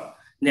ងស្រុក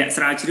អ្នក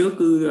ស្រាវជ្រាវ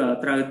គឺ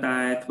ត្រូវតែ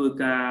ធ្វើ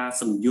ការ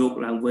សំយោគ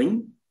ឡើងវិញ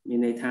មាន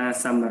ន័យថា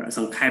ស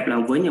ង្ខេបឡើ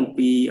ងវិញអំ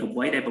ពីអ្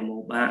វីដែលប្រមូ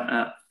លបាន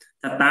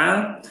ថាតើ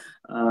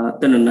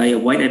ទិន្នន័យ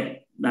អ្វី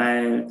ដែ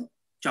ល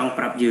ចង់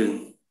ប្រាប់យើង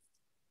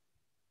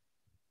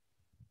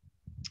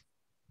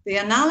The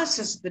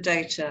analysis of the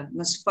data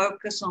must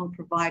focus on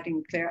providing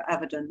clear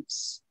evidence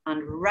and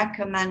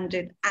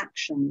recommended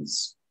actions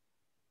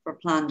for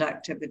planned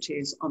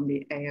activities on the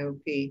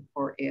AOP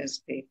or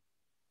ESP.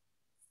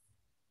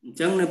 អញ្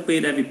ចឹងនៅពេល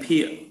ដែលវិភា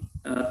គ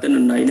ទិន្ន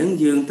ន័យហ្នឹង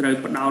យើងត្រូវ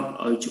ផ្ដោត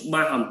ឲ្យច្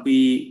បាស់អំពី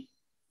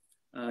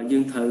យើ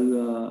ងត្រូវ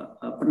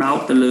ផ្ដោត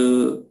ទៅលើ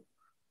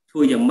ធ្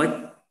វើយ៉ាងម៉េច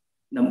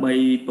ដើម្បី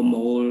ប្រ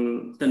មូល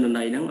ទិន្ន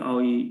ន័យហ្នឹងឲ្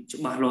យច្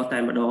បាស់លាស់តែ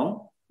ម្ដង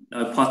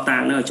ដោយផុសតា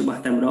ងនៅឲ្យច្បា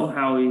ស់តែម្ដង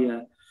ហើយ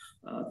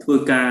ធ្វើ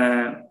ការ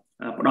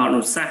ផ្ដោតអ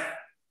នុសាសន៍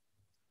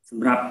ស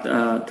ម្រាប់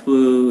ធ្វើ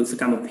ស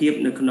កម្មភាព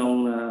នៅក្នុង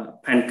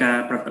ផែនការ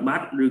ប្រតិប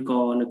ត្តិឬ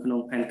ក៏នៅក្នុង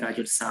ផែនការ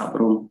យុទ្ធសាស្ត្រអប់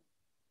រំ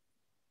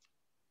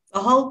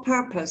The whole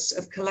purpose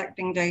of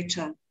collecting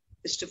data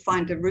is to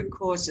find the root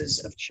causes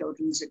of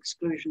children's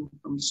exclusion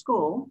from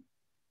school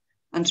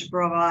and to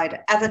provide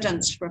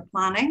evidence for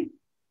planning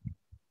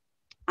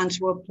and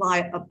to apply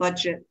a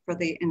budget for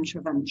the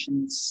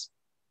interventions.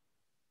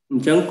 អ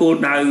ញ្ចឹងគោល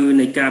ដៅ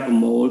នៃការប្រ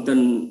មូល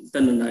ទិ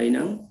ន្នន័យហ្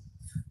នឹង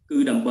គឺ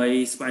ដើម្បី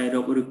ស្វែងរ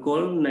កឫសគ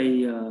ល់នៃ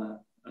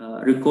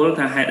ឬគល់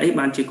ថាហេតុអី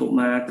បានជាកុ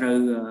មារត្រូវ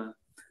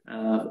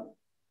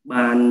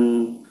បាន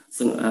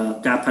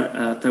ការ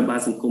ត្រូវបាន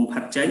សង្គមផា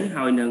ត់ចេញ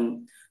ហើយនឹង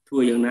ធ្វើ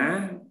យ៉ាងណា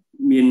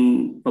មាន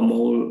ប្រ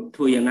មូល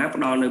ធ្វើយ៉ាងណា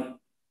ផ្ដល់នៅ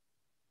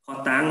ផុស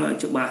តាង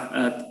ច្បាស់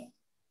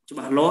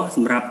លាស់ស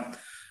ម្រាប់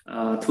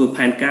ធ្វើ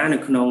ផែនការនៅ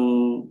ក្នុង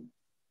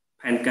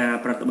ផែនការ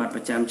ប្រតិបត្តិប្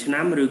រចាំឆ្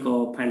នាំឬក៏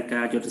ផែន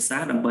ការយុទ្ធសា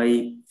ស្ត្រដើម្បី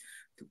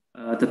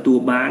ទទួល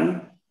បាន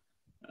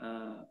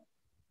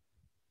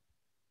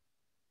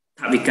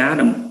ថវិកា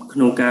ក្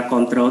នុងការគ្រ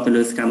ប់គ្រងទៅ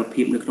លើសកម្ម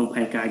ភាពនៅក្នុង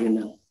ផែនការយ៉ាងហ្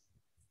នឹង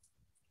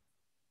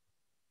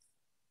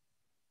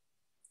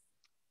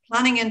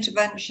Planning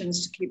interventions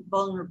to keep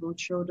vulnerable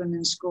children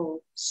in school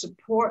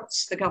supports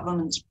the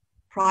government's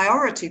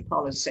priority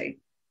policy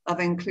of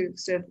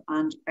inclusive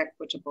and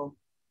equitable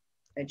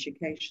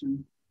education.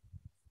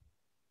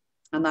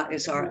 And that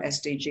is our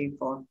SDG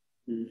 4.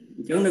 អ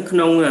ញ្ចឹងនៅក្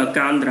នុង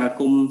ការអន្តរា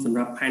គមន៍សម្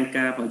រាប់ផែន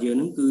ការរបស់យើង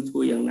ហ្នឹងគឺធ្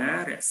វើយ៉ាងណា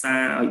រក្សា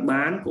ឲ្យ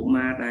បានកុ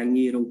មារដែល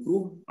ងាយរងគ្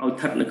រោះឲ្យស្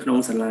ថិតនៅក្នុង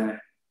សាលា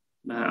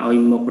បាទឲ្យ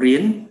មករៀ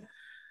ន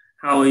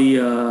ហើយ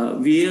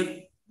វា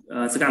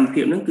សកម្ម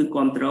ភាពហ្នឹងគឺគ្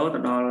រប់គ្រងទៅ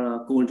ដល់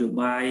គោលនយោ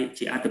បាយ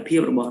ជាអត្ថប្រយោ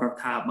ជន៍របស់រដ្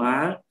ឋាភិបា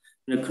ល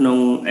នៅក្នុង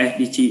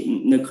SDG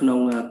នៅក្នុង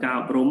ការ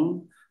អប់រំ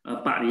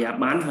បរិយា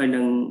បន្នហើយ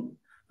នឹង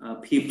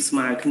ភាពស្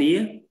មើគ្នា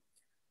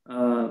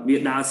វា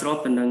ដើរស្រប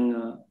ទៅនឹង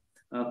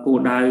គោល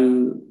ដៅ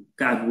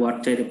ការវិវត្ត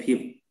ចីរភាព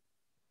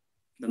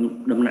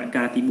ដំណាក់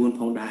កាលទី4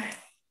ផងដែរ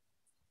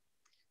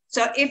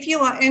So if you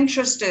are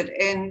interested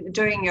in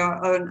doing your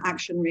own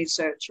action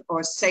research or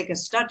SEGA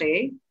study,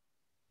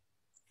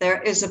 there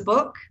is a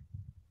book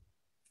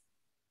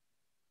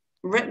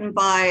written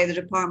by the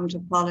Department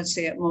of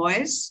Policy at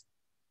Moyes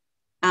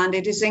and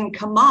it is in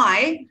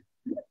Khmer,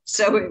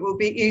 so it will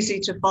be easy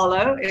to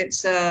follow.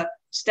 It's a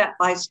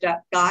step-by-step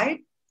guide,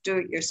 do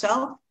it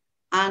yourself,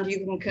 and you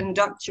can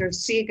conduct your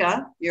SIGA,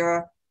 your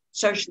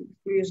social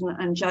exclusion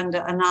and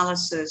gender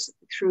analysis,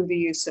 through the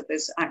use of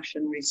this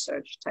action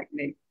research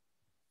technique.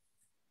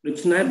 ដូ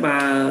ច្នេះបើ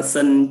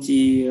សិន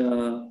ជា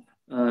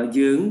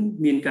យើង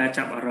មានការ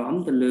ចាប់អារម្ម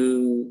ណ៍ទៅលើ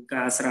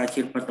ការស្រាវជ្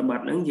រាវប្រតិប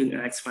ត្តិហ្នឹងយើង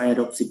អាចស្វែង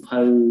រកសិ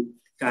ភៅ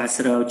ការ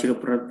ស្រាវជ្រាវ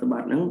ប្រតិប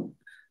ត្តិហ្នឹង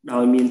ដោ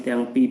យមានទាំ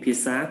ងពីរភា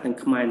សាទាំង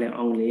ខ្មែរនិង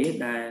អង់គ្លេស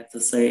ដែលស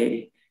រសេរ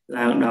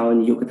ឡើងដោយ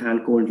នាយកដ្ឋាន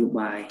គោលនយោ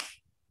បាយ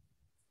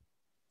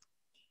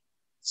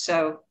So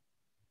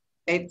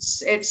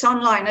it's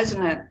online,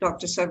 isn't it,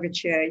 Dr.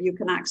 Sovichir? You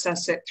can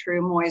access it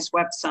through Moy's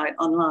website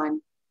online.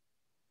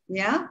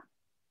 Yeah?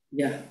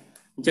 Yeah.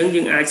 អញ្ចឹង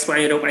យើងអាចស្វែង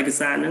រកឯក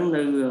សារហ្នឹង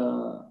នៅ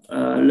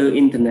លើ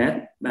អ៊ីនធឺណិត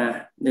បាទ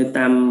នៅ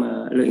តាម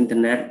លើអ៊ីនធឺ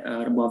ណិត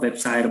របស់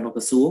website របស់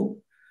ក្រសួង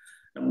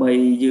ដើម្បី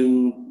យើង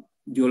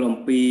យល់អំ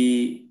ពី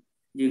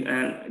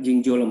យើង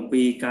យល់អំ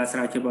ពីការស្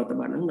រាវជ្រាវប្រតិ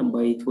បត្តិហ្នឹងដើម្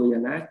បីធ្វើ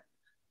យ៉ាងណា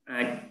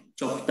អាច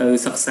ចុះទៅ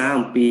សិក្សា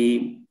អំពី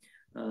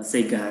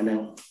SEGA ហ្នឹង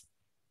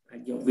អាច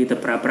យកវាទៅ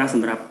ប្រើប្រាស់ស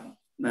ម្រាប់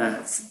បាទ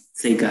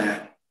SEGA.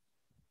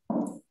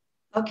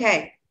 Okay.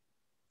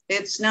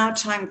 It's now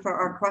time for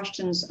our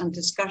questions and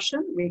discussion.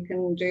 We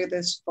can do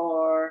this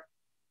for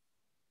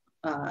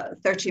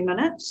 30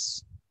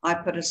 minutes. I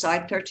put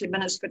aside 30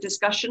 minutes for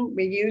discussion.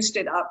 We used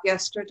it up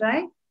yesterday.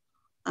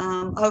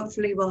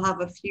 Hopefully we'll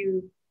have a few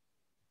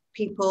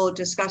people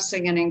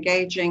discussing and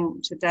engaging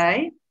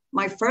today.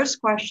 My first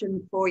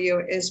question for you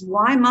is,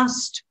 why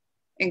must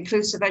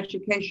inclusive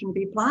education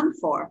be planned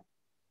for?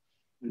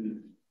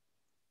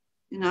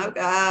 You know,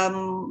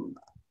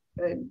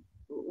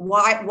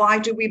 why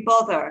do we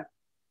bother?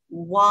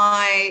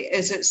 Why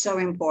is it so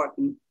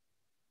important?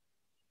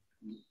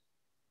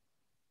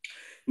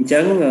 អញ្ចឹ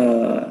ង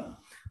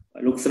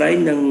លោកស្រី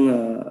នឹង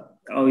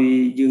ឲ្យ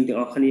យើងទាំង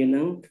អស់គ្នា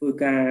នឹងធ្វើ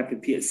ការពិ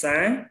ភាក្សា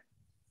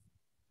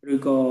ឬ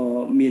ក៏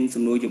មាន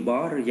សំណួរយោប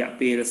ល់រយៈ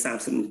ពេល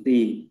30នាទី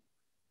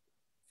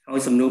ហើយ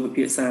សំណួរពិ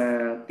ភាក្សា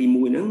ទី1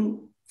ហ្នឹង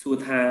សួរ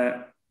ថា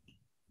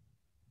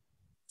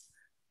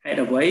ហេតុ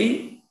អ្វី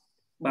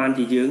បាន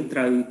ជាយើងត្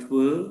រូវធ្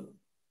វើ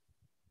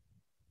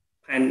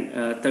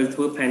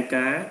ផែន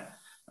ការ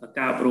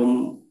ការអប់រំ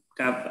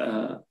ការ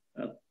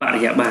បរិ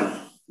យាបន្ន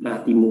បាទ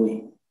ទី1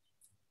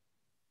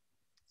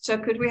 So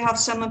could we have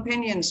some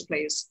opinions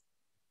please?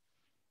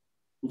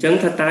 អញ្ចឹង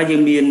ថាតើយើ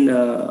ងមាន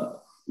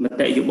ម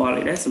តិយោបល់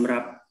អីដែរសម្រា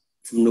ប់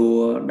សំណួរ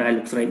ដែល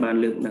លោកស្រីបាន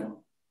លើកហ្នឹង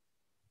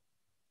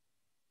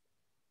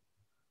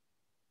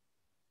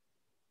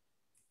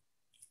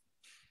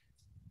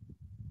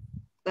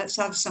Let's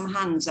have some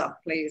hands up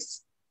please.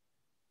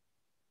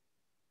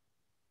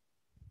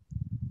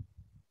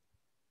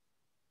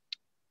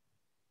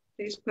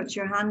 Please put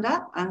your hand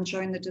up and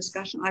join the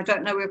discussion. I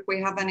don't know if we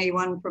have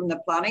anyone from the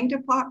planning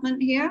department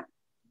here.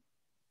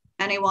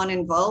 Anyone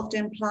involved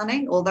in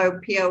planning, although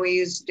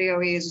POEs,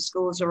 DOEs,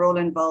 schools are all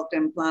involved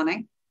in planning.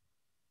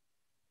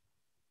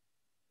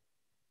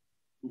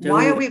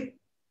 Why are we,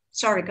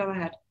 sorry, go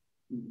ahead.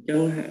 ចឹ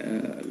ង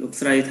លោក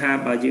ស្រីថា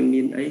បើយើង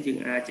មានអីយើង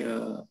អាច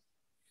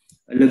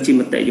លើកជា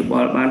មតិយោប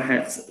ល់បានហេ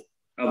តុ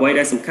អ្វី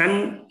ដែលសំខាន់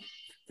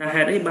ថា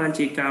ហេតុអីបាន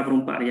ជាការអប់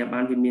រំបរិយាប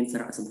ន្នវាមានសា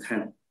រៈសំខា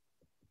ន់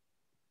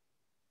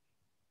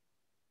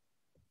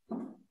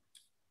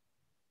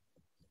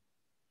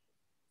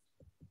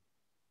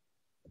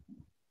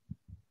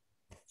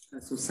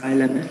So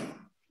silent.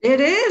 It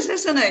is,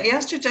 isn't it?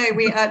 Yesterday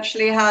we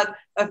actually had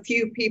a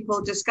few people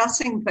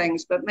discussing things,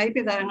 but maybe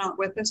they're not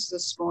with us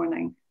this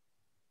morning.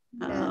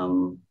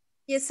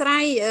 Yes,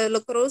 right. លោ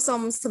កគ្រូសូ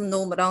មសំណួ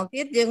រម្ដង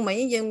ទៀតយើងមិញ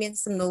យើងមាន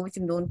សំណួរ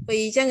ចំនួន2អ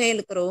ញ្ចឹងឯង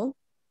លោកគ្រូ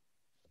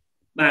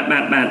បាទ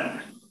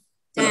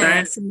តែ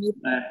សំ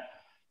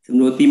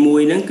ណួរទី1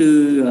ហ្នឹងគឺ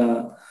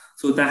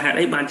សួរថាហេតុ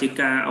អីបានជា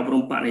ការអប់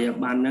រំបរិយា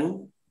បន្នហ្នឹង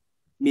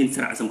មាន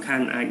សារៈសំខា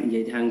ន់អាចនិ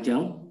យាយថាអញ្ចឹង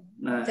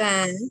បាទចា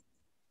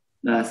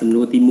បាទសំ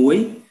ណួរទី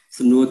1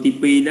សំណួរទី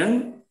2ហ្នឹង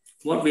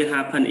what will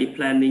happen if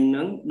planning ហ្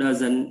នឹង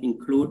doesn't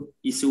include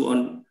issue on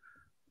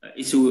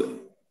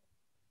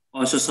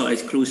social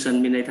exclusion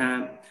មានន័យថា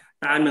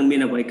តើនឹងមាន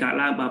អ្វីកើត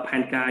ឡើងបើផែ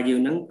នការយើង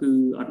ហ្នឹងគឺ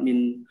អត់មាន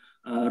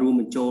រួម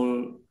បញ្ចូល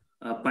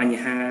បញ្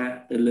ហា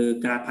ទៅលើ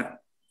ការផាត់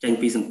ចេញ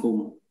ពីសង្គម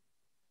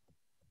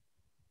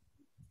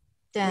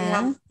ចា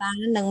តើ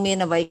នឹងមាន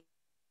អ្វី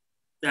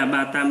ចា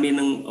បាទតើមាន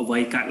នឹងអ្វី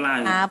កើតឡើង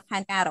តើផែ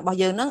នការរបស់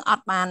យើងហ្នឹងអ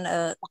ត់បាន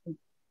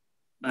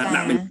បាទ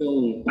ដាក់បញ្ចូល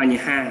ប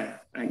ញ្ហា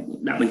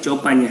ដាក់បញ្ចូល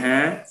បញ្ហា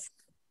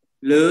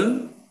លើ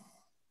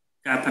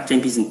ការផាត់ចេញ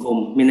ពីសង្គម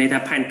មានន័យថា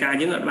ផែនការ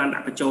យើងអត់បានដា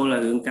ក់បញ្ចូល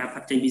រឿងការផា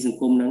ត់ចេញពីសង្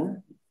គមហ្នឹង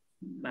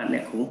បាទអ្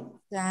នកគ្រូ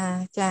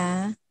ចា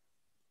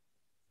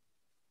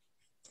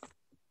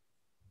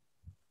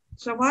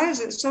So why is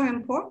it so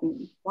important?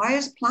 Why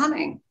is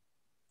planning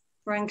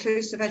for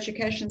inclusive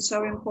education so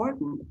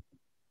important?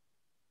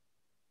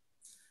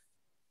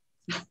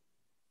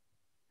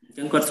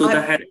 ចឹងគាត់សួរ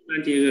ថាហេតុបា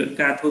នជា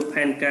ការធ្វើ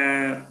ផែនការ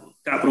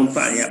ការអប់រំប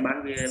រិយាបន្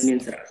នវាមាន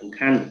សារៈសំ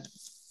ខាន់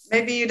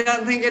Maybe you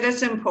don't think it is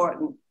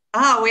important.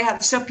 We have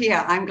Sophia.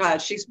 I'm glad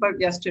she spoke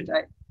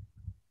yesterday.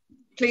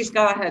 Please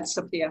go ahead,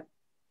 Sophia.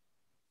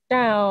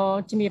 ចា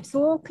ជំរាប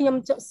សួរខ្ញុំ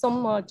សូម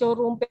ចូល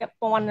រួមពាក់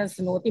ព័ន្ធ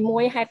សំណួរទី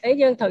1ហេតុអី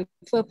យើងត្រូវ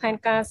ធ្វើផែន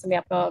ការសម្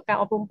រាប់ការ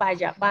អប់រំបរិ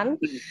យាបន្ន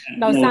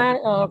ដោយសារ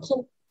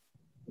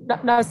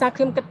ខ្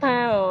ញុំគិតថា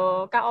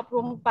ការអប់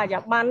រំបរិយា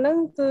បន្នហ្នឹង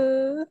គឺ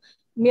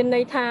មាន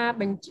ន័យថា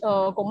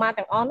កុមារ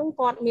ទាំងអស់ហ្នឹង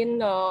គាត់មាន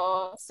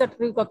សិទ្ធិ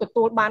ឬក៏ទ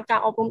ទួលបានការ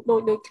អប់រំ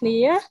ដូចគ្នា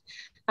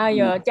ហើ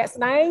យជាក់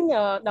ស្ដែង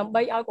ដើម្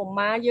បីឲ្យកុ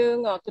មារយើង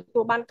ទទួ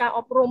លបានការអ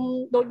ប់រំ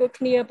ដូច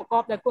គ្នាប្រក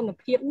បដោយគុណ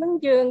ភាពហ្នឹង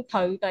យើងត្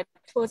រូវតែ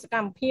ធ្វើសក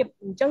ម្មភាព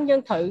អញ្ចឹងយើ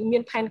ងត្រូវមា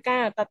នផែនកា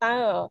រតើ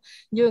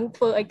យើង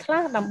ធ្វើអីខ្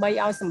លះដើម្បី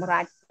ឲ្យសម្រេ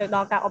ចទៅដ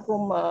ល់ការអប់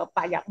រំប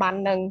រិយាបន្ន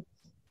ហ្នឹង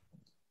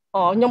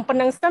ខ្ញុំប៉ុណ្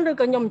ណឹងស្ទើរឬ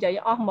ក៏ខ្ញុំនិយាយ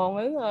អស់ហ្មង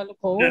លោក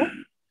គ្រូ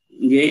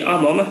និយាយអស់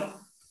ហ្មង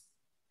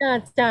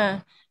ចា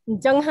អ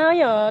ញ្ចឹងហើ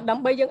យដើ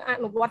ម្បីយើងអ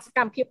នុវត្តសក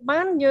ម្មភាព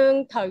បានយើង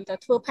ត្រូវតែ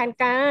ធ្វើផែន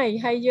ការ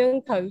ហើយយើង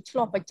ត្រូវឆ្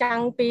លុះប្រចាំង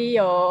ពី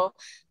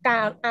កា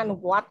រអនុ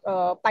វត្ត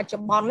បច្ចុ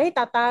ប្បន្ននេះ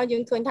តើយើ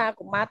ងឃើញថា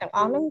កុមារទាំងអ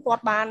ស់ហ្នឹងគា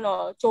ត់បាន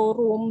ចូល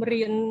រួម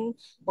រៀន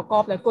ប្រក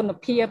បដោយគុណ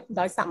ភាព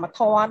ដោយសមត្ថ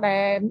ភាពដែ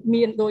ល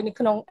មានដូចនៅ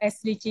ក្នុង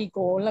SDG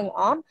goal នឹង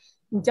អត់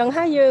អញ្ចឹង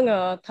ហើយយើង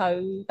ត្រូវ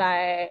តែ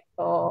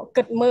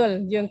គិតមើល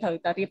យើងត្រូវ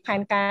តែរៀបផែ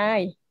នការ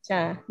ចា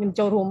ខ្ញុំ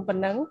ចូលរួមប៉ុ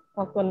ណ្ណឹងអ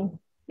រគុណ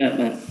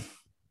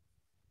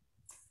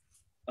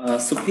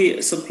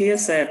Sophia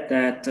said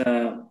that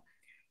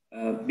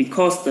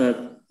because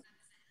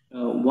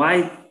why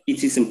it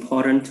is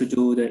important to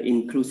do the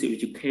inclusive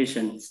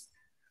education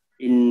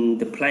in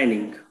the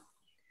planning.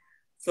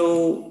 So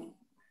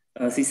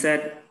she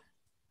said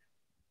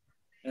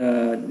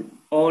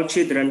all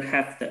children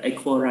have the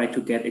equal right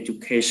to get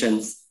education.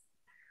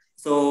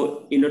 So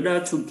in order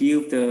to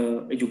give the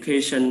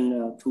education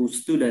to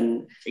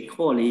students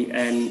equally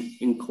and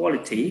in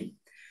quality,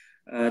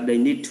 they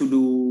need to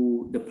do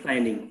the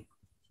planning.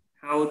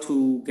 How to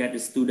get the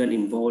student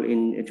involved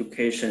in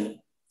education,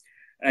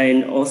 and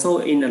also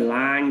in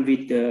line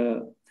with the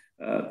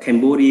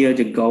Cambodia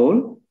the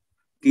goal,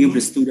 give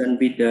the student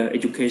with the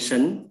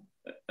education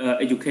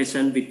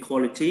with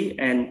quality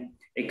and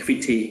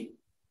equity.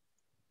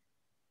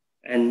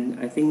 And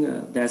I think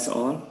that's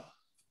all.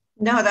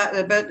 No,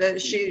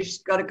 but she's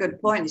got a good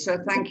point. So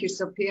thank you,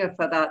 Sophia,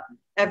 for that.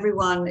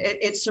 Everyone,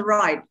 it's a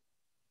right.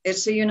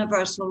 It's a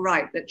universal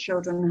right that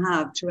children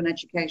have to an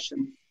education.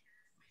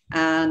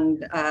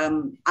 And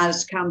as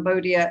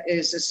Cambodia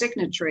is a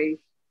signatory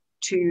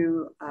to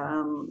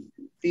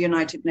the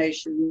United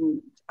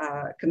Nations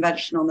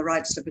Convention on the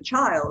Rights of a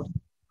Child,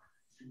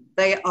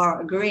 they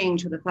are agreeing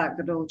to the fact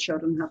that all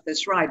children have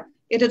this right.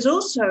 It is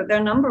also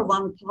their number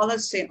one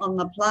policy on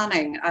the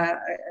planning.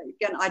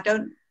 Again, I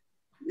don't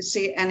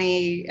see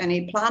any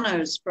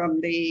planners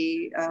from the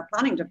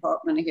planning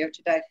department here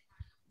today,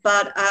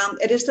 but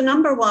it is the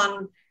number one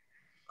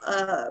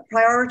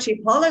priority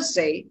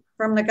policy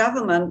from the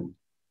government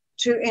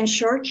to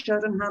ensure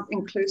children have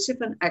inclusive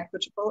and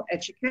equitable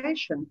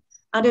education.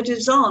 And it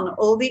is on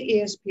all the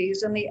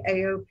ESPs and the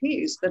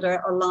AOPs that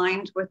are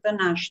aligned with the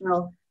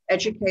National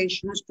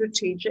Education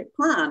Strategic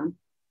Plan.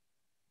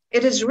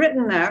 It is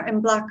written there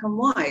in black and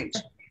white,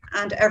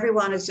 and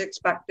everyone is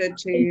expected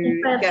to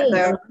get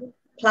their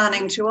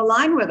planning to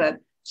align with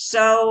it.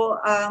 So,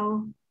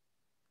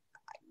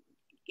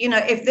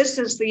 if this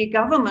is the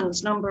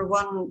government's number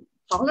one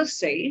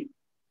policy,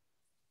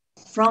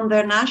 from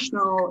their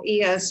national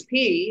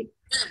ESP,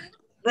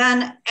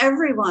 then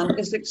everyone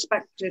is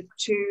expected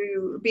to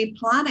be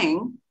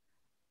planning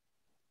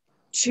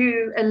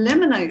to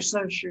eliminate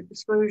social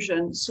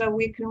exclusion so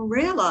we can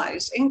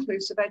realize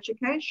inclusive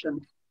education.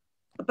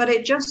 But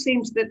it just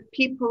seems that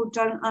people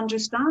don't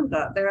understand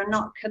that. They're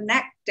not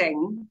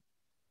connecting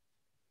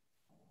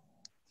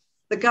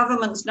the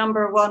government's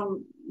number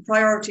one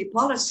priority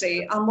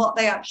policy and what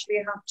they actually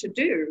have to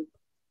do.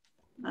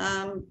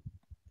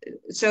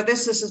 So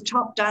this is a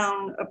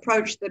top-down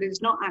approach that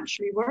is not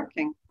actually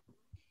working.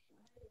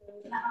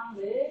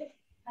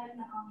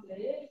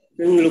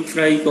 នឹងលោកស្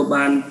រីក៏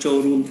បានចូល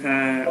រួមថា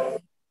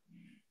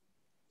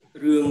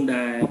រឿង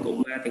ដែលកុ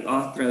មារទាំងអ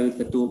ស់ត្រូវ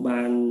ទទួល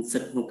បានសិ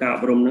ទ្ធិក្នុងការអ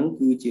ប់រំហ្នឹង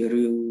គឺជា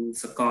រឿង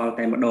សកល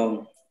តែម្ដង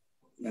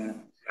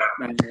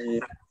បាទដែល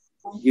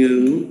យើ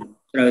ង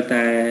ត្រូវ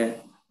តែ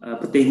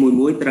ប្រទេស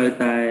មួយត្រូវ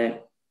តែ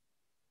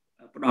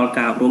ផ្ដល់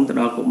ការអប់រំទៅ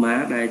ដល់កុមារ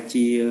ដែល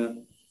ជា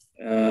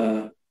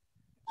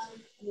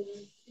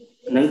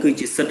ហ្នឹងគឺ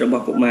ជាសិទ្ធិរប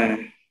ស់កុមារ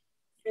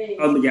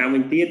ហើយម្យ៉ាងវិ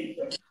ញទៀត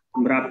ស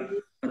ម្រាប់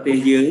ប្រទេស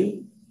យើង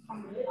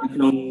ក្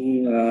នុង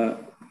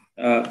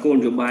គោលន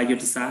យោបាយយុ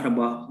ទ្ធសាស្ត្ររ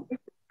បស់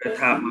រដ្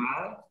ឋាភិបា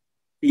ល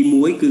ទី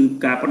1គឺ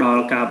ការផ្ដ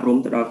ល់ការអប់រំ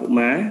ទៅដល់កុ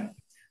មារ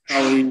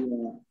ហើយ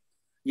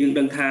យើង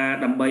ដឹងថា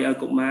ដើម្បីឲ្យ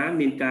កុមារ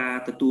មានការ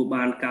ទទួល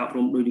បានការអប់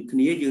រំដូចគ្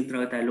នាយើងត្រូ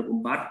វតែលុបបំ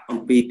បាត់អំ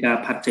ពីការ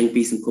ផាត់ចេញ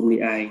ពីសង្គមនេះ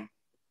ឯង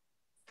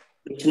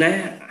ដូច្នេះ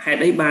ហេ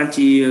តុអីបាន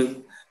ជា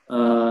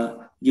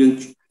យើង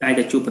តែ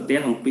តែជួបប្រទះ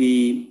អំពី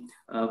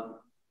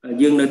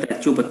យើងនៅតែ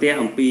ជួបប្រទះ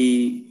អំពី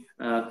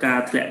ការ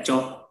ធ្លាក់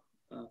ចុះ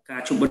កា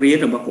រជប់រៀន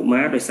របស់កុ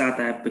មារដោយសារ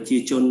តែប្រជា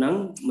ជនហ្នឹង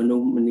មនុ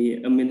ស្សម្នា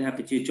មានថា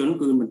ប្រជាជន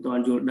គឺមិនទា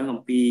ន់យល់ដឹង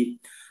អំពី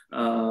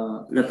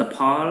លទ្ធផ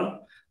ល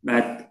ដែ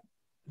ល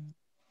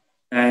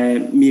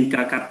មាន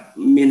ការកាត់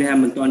មានថា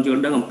មិនទាន់យ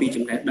ល់ដឹងអំពី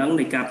ចំណេះដឹង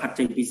នៃការផាត់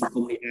ចេញពីសង្គ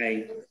មនេះឯង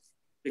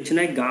ដូច្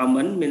នេះ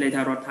government មានន័យ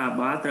ថារដ្ឋាភិ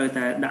បាលត្រូវ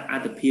តែដាក់អ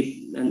ត្ថប្រយោជន៍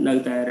នៅ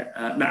តែ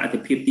ដាក់អត្ថ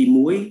ប្រយោជន៍ទី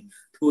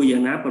1ធ្វើយ៉ា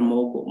ងណាប្រមូ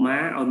លកុមា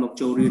រឲ្យមក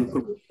ចូលរៀនគ្រ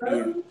ប់គ្នា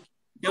អ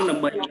ញ្ចឹងដើ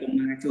ម្បីកុ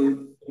មារចូល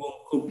រួម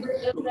គ្រប់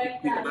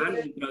គ្នាបាន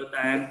យើងត្រូវ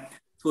តែ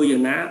ធ្វើយ៉ា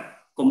ងណា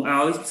កុំ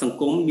ឲ្យសង្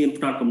គមមាន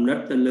ផ្នត់គំនិត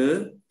ទៅលើ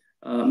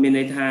មាន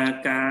ន័យថា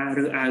ការ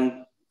រើសអើង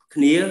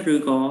គ្នាឬ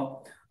ក៏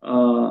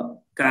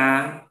ការ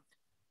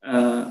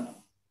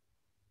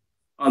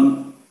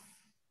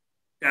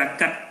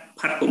កាត់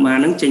ផាត់កុមារ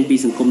នឹងចេញពី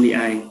សង្គមនេះ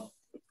ឯង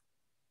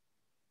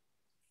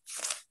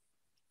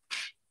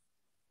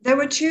There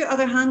were two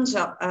other hands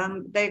up.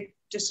 They've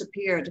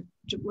disappeared.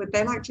 Would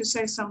they like to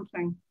say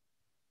something?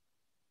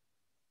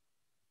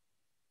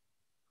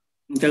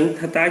 អញ្ចឹង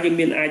ថាតើយើង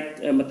មានអាច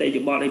មតិ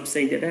យោបល់អីផ្សេ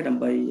ងទៀតដែរដើ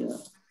ម្បី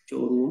ចូ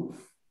លរួម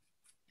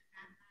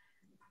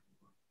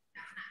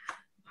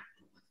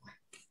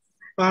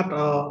បាទ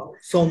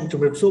សូមជ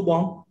ម្រាបសួរប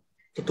ង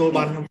ទទួល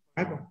បានខ្ញុំ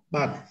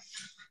បាទ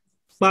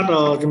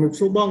ជំរាប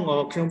សួរបង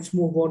ខ្ញុំឈ្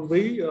មោះវ៉ុន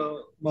វី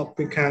មក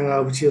ពីខាង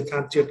វិទ្យាស្ថា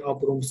នជាតិអ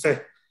ប់រំពិសេស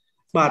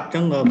បាទអញ្ចឹ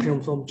ងខ្ញុំ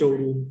សូមចូល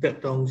រួមតាក់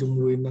ទងជា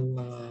មួយនឹង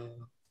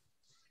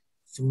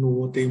សំណួរ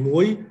ទី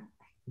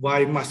1 why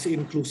must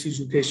inclusive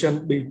education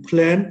be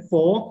planned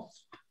for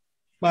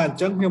បាទអញ្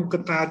ចឹងខ្ញុំគិ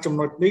តថាចំ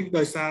ណុចនេះ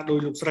ដោយសារដោយ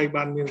លោកស្រី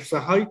បានមានប្រសា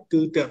សន៍ហើយ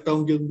គឺតាក់ទង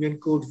យើងមាន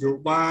គោលនយោ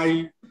បាយ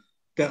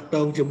តាក់ទ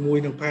ងជាមួយ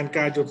នឹងផែន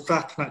ការយុទ្ធសា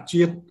ស្ត្រថ្នាក់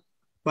ជាតិ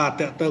បាទ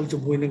តាក់ទងជា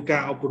មួយនឹងកា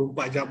រអប់រំប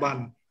រិយាបន្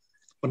ន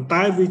ប៉ុន្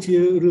តែវាជា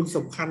រឿង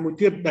សំខាន់មួយ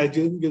ទៀតដែល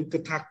យើងគិ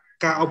តថា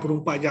ការអប់រំ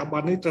បរិយាប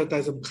ន្ននេះត្រូវតែ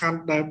សំខាន់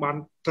ដែលបាន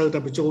ត្រូវតែ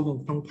បញ្ចូល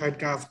ក្នុងផែន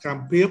ការសកម្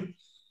មភាព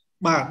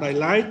បាទដោយ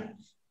ឡែក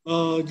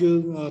យើ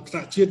ងថ្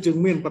នាក់ជាតិយើង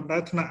មានប៉ុន្តែ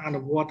ថ្នាក់អ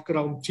នុវត្តក្រ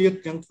មជាតិ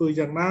យ៉ាងធ្វើ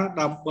យ៉ាងណា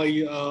ដើម្បី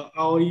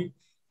ឲ្យ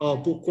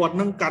ពួកគាត់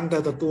នឹងកាន់តែ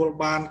ទទួល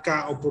បានកា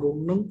រអប់រំ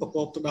នឹងប្រក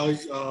បទៅដោយ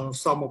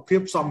សមភា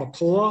ពសម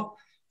ធម៌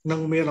និង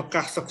មានឱ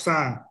កាសសិក្សា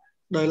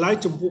ដោយឡែក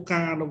ចំពោះកា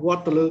រអនុវត្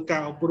តទៅលើកា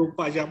រអប់រំប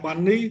រិយាបន្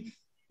ននេះ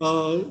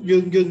យើ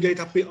ងនិយាយ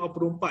ថាពាក្យអប់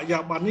រំបរិយា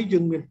បន្ននេះយើ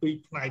ងមានពីរ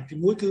ផ្នែកទី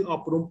1គឺអ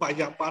ប់រំបរិ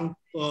យាបន្ន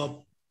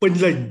ពេញ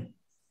លេញ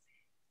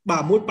បា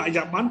ទមួយបរិ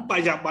យាបន្ន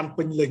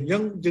ពេញលេញអញ្ចឹ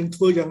ងយើង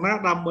ធ្វើយ៉ាងណា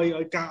ដើម្បី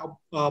ឲ្យការ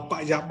ប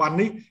រិយាបន្ន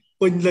នេះ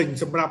ពេញលេញ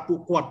សម្រាប់ពួក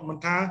គាត់មិន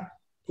ថា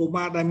កុ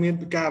មារដែលមាន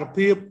ពិការ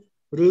ភាព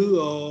ឬ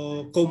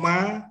កុមា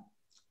រ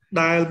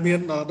ដែលមាន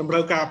តម្រូ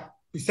វការ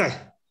ពិសេស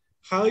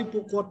ហើយពួ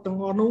កគាត់ទាំង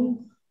អស់នោះ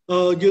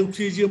យើងព្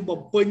យាយាម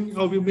បំពេញ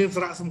ឲ្យវាមាន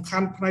សារៈសំខា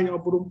ន់ផ្នែកអ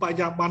ប់រំបរិ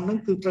យាបន្នហ្នឹង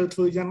គឺត្រូវធ្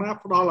វើយ៉ាងណា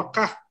ផ្ដល់ឱ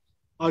កាស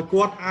ឲ្យ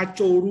គាត់អាច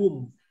ចូលរួម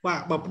បា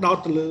ទបើផ្ដោត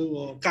ទៅលើ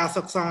ការ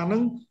សិក្សាហ្នឹ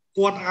ង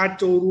គាត់អាច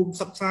ចូលរួម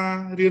សិក្សា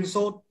រៀន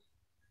សូត្រ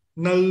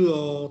នៅ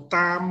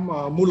តាម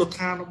មូលដ្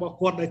ឋានរបស់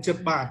គាត់ដែលចិត្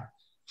តបាន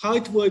ហើយ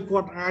ធ្វើឲ្យគា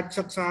ត់អាច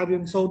សិក្សារៀ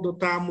នសូត្រទៅ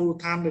តាមមូល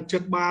ដ្ឋានដែលចិ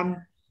ត្តបាន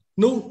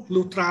នោះ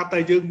លុះត្រាតែ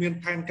យើងមាន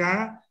ផែនការ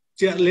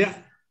ជាក់លាក់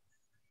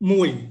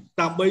មួយ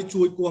ដើម្បី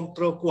ជួយគ្រប់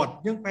គ្រងគាត់អ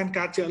ញ្ចឹងផែន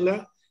ការជាក់លា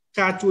ក់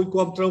ការជួយគ្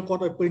រប់គ្រងគា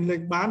ត់ឲ្យពេញលេញ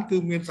បានគឺ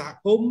មានសហ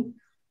គមន៍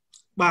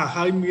បាទ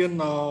ហើយមាន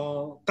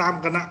តាម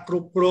គណៈគ្រ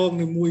ប់គ្រង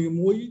នី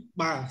មួយ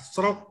បាទ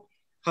ស្រុក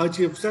ហើយ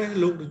ជាពិសេស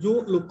លោកនាយ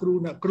កលោកគ្រូ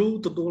អ្នកគ្រូ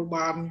ទទួល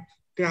បាន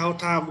គេហៅ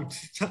ថា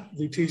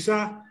វិធីសា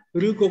ស្ត្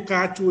រឬក៏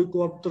ការជួយគ្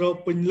រប់គ្រង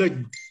ពេញលេញ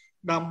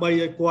ដើម្បី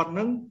ឲ្យគាត់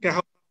នឹងគេ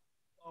ហៅ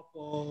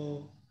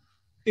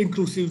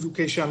inclusive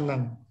education ហ្នឹ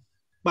ង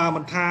បាទ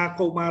មិនថា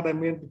កុមារដែល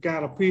មានពិកា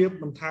រភាព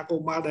មិនថាកុ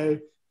មារដែល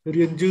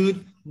រៀនយឺត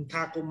មិន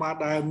ថាកុមារ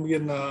ដែលមា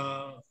ន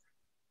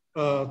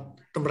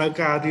តម្រូវ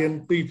ការរៀន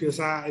ពីភា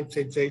សាអីផ្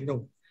សេងៗនោះ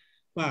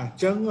បាទអ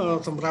ញ្ចឹង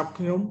សម្រាប់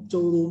ខ្ញុំ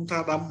ចូលរួមថា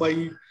ដើម្បី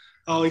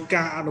ឲ្យ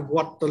ការអនុវ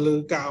ត្តទៅលើ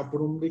ការអប់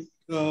រំនេះ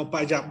ប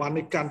រិយាបន្ន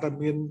នេះកាន់តែ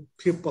មាន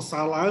ភាពប្រ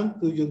សើរឡើង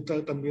គឺយើងត្រូ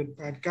វតែមាន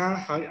ផែនការ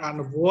ហើយអ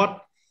នុវត្ត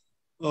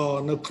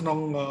នៅក្នុង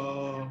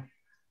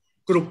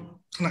គ្រប់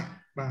ថ្នាក់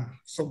បាទ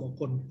សូមអរ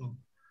គុណបង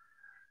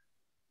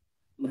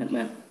បា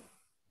ទ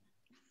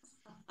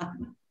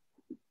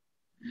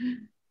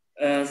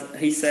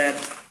he said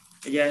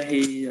yeah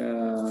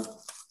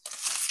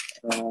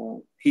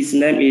his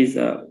name is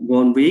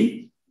Wonwi.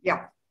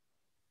 Yeah.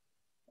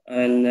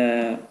 And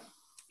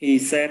he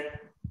said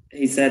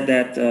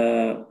that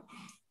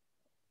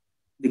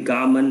the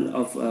government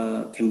of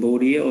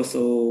Cambodia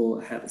also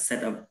have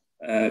set up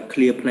a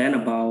clear plan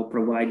about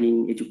providing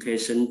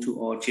education to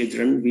all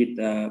children with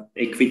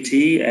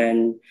equity and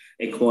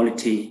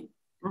equality.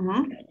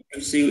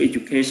 Inclusive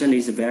education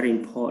is very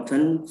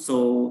important, so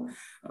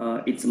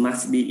it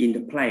must be in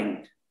the plan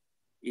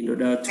in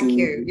order to. Thank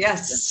you.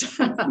 Yes.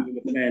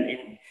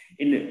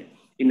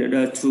 In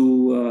order to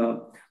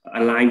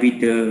align with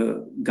the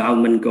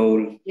government goal.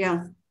 Yeah.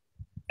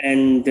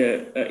 And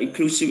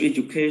inclusive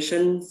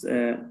education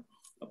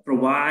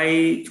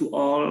provide to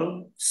all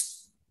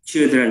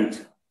children,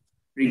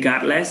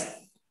 regardless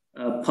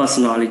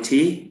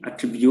personality,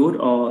 attribute,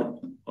 or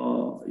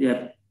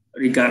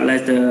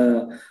regardless the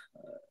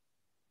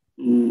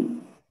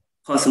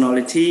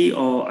personality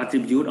or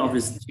attribute of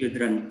the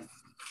children,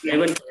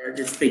 even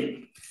characteristic.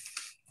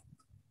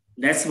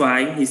 That's why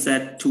he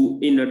said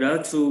in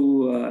order to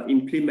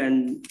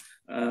implement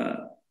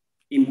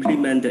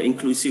the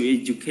inclusive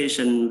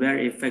education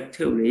very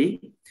effectively,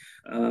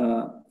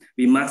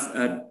 we must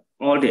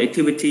all the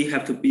activity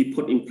have to be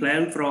put in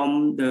plan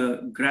from the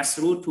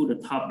grassroots to the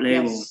top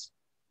level.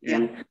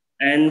 Yes.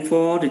 And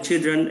for the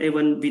children,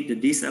 even with the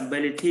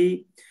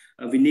disability,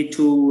 we need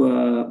to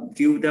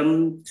give them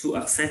to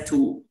access to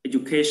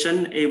education,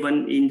 even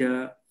in the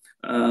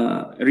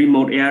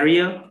remote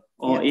area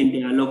or in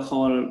their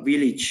local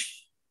village.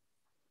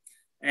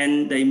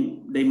 And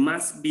they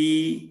must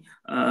be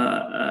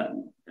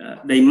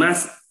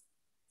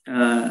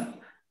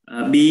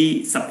be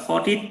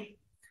supported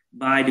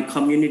by the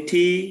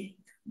community,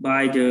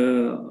 by the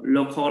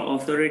local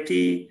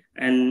authority,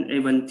 and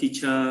even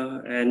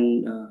teacher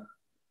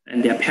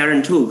and their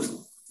parent too.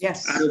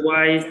 Yes.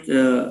 Otherwise,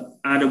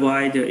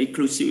 the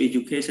inclusive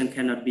education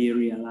cannot be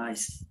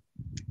realized.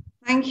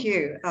 Thank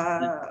you.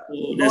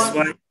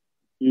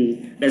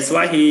 That's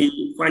why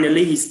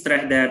he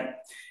stressed that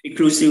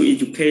inclusive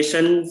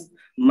education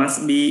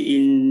must be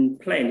in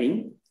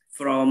planning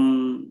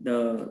from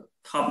the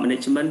top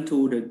management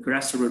to the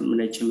grassroots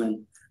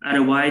management.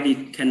 Otherwise,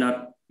 it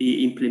cannot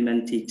be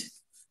implemented.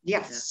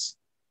 Yes.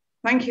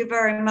 Thank you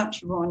very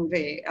much, Ron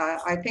V.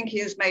 I think he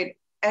has made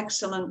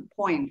excellent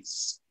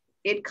points.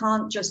 It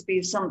can't just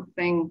be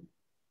something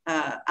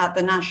at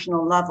the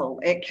national level.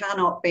 It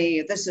cannot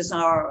be, this is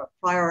our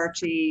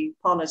priority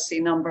policy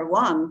number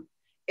one,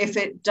 if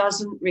it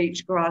doesn't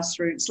reach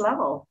grassroots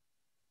level.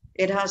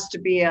 It has to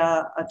be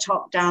a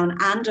top-down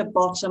and a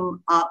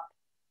bottom-up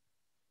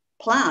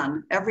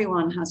plan.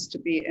 Everyone has to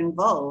be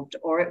involved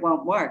or it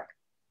won't work.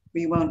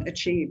 We won't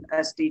achieve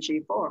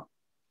SDG 4.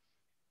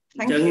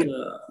 Thank you.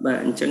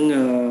 អញ្ចឹង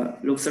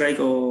លោកស្រី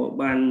ក៏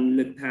បាន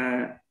លើកថា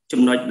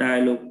ចំណុចដែល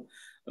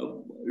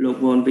លោក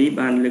វ៉ុនវី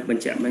បានលើកប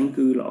ញ្ជាក់មិញ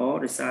គឺល្អ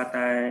ដោយសារ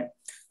តែ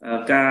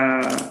ការ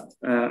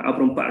អប់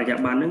រំបរិយា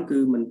បន្នហ្នឹងគឺ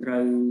មិនត្រូ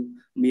វ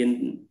មាន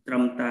ត្រឹ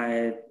មតែ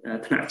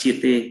ថ្នាក់ជាតិ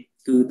ទេ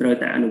គឺត្រូវ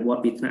តែអនុវត្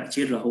តពីថ្នាក់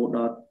ជាតិរហូតដ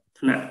ល់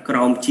ថ្នាក់ក្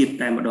រោមជាតិ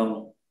តែម្ដង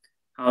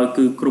ហើយ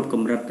គឺគ្រប់ក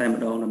ម្រិតតែម្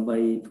ដងដើម្បី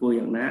ធ្វើ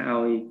យ៉ាងណា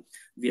ឲ្យ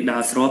វាដើ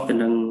រស្របទៅ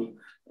នឹង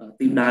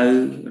ទិសដៅ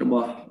រប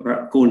ស់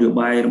គោលនយោ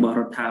បាយរបស់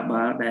រដ្ឋាភិ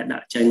បាលដែលដា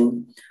ក់ចេញ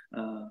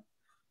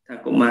ថា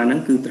កុមារហ្នឹ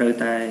ងគឺត្រូវ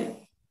តែ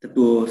ទ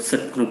ទួលសិ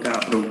ទ្ធិក្នុងការ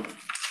អប់រំ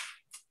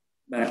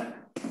បាទ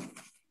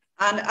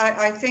And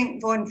I think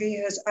Vaughan V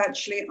has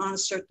actually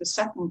answered the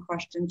second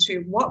question too.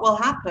 What will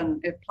happen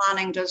if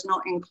planning does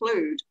not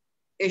include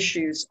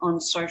issues on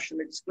social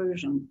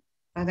exclusion?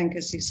 I think,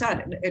 as he said,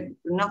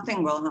 nothing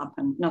will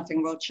happen, nothing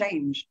will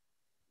change.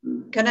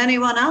 Can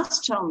anyone else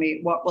tell me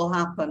what will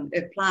happen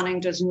if planning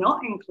does not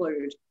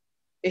include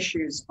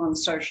issues on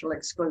social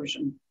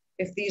exclusion?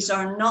 If these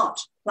are not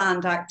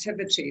planned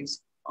activities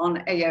on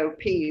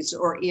AOPs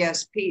or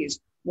ESPs,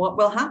 what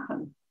will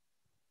happen?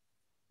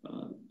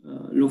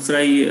 លោកស្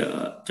រី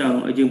ចង់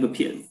ឲ្យយើងពិ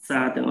ភាក្សា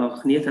ទាំងអស់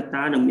គ្នាថា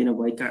តើនឹងមានអ្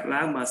វីកើត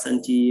ឡើងបើសិន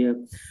ជា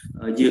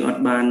យើងអ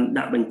ត់បាន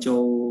ដាក់បញ្ចូ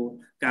ល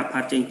ការផា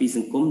ត់ចេញពីស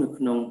ង្គមនៅ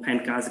ក្នុងផែន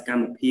ការសក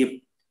ម្មភាព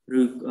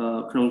ឬ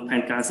ក្នុងផែ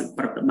នការ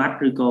ប្រតិបត្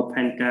តិឬក៏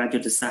ផែនការយុ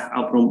ទ្ធសាស្ត្រអ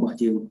ប់រំរបស់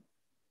យើង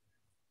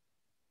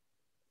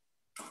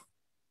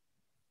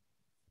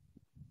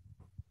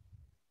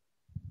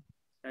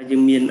តែយើ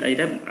ងមានអី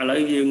ដែរឥឡូ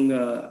វយើង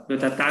គឺ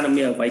ថាតើនឹង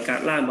មានអ្វីកើត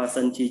ឡើងបើ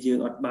សិនជាយើង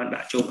អត់បានដា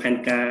ក់ចូលផែន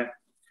ការ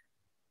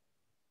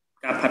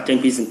ផាត់ចេញ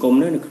ពីសង្គម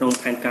នៅក្នុង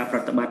ផែនការប្រ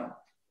តិបត្តិ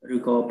ឬ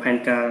ក៏ផែន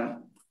ការ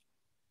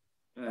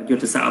យុ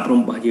ទ្ធសាស្ត្រអប់រំ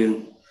របស់យើង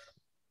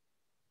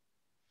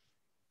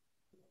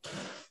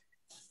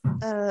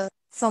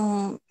សូម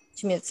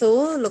ជំរាបសួរ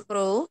លោកគ្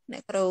រូអ្ន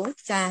កគ្រូ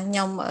ចាខ្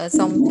ញុំ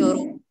សូមចូល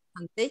រួមប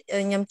ន្តិច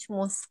ខ្ញុំឈ្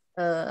មោះ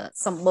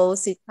សម្បូរ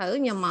ស៊ីភៅ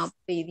ខ្ញុំមក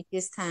ពីវិទ្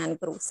យាស្ថាន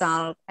គ្រូស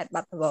លខេត្ត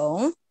បាត់ដំបង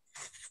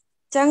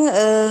អញ្ចឹង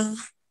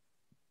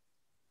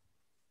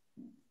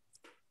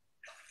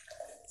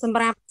សម្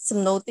រាប់សំ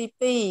ណួរទី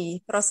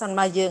2ប្រសិន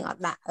បើយើងអ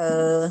ត់ដាក់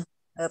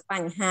ប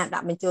ញ្ហាដា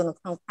ក់បញ្ចូលនៅ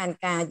ក្នុងផែន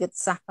ការយុទ្ធ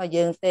សាស្ត្ររបស់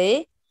យើងទេ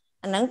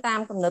អាហ្នឹងតាម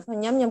កំណត់របស់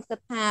ខ្ញុំគិត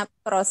ថា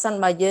ប្រសិន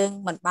បើយើង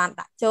មិនបាន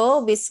ដាក់ចូល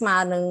វាស្មើ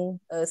នឹង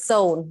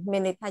0មា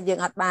នន័យថាយើង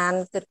អត់បាន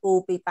គិតគូរ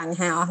ពីបញ្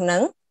ហាអស់ហ្នឹ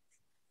ង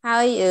ហើ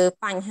យ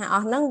បញ្ហាអ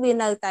ស់ហ្នឹងវា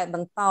នៅតែប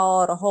ន្ត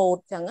រហូត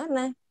អញ្ចឹង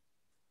ណា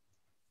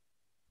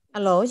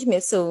អាឡូជំរា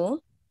បសួរ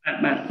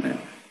បាទ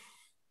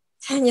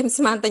ខ្ញុំ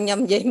ស្មានតែខ្ញុំ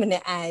និយាយម្នា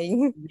ក់ឯង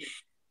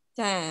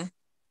ចា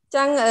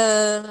ចឹង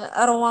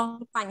រាល់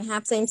បញ្ហា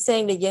ផ្សេ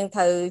ងដែលយើង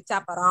ត្រូវចា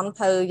ប់អារម្មណ៍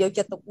ត្រូវយក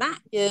ចិត្តទុកដា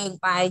ក់យើង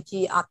បែរ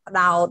ជាអត់ផ្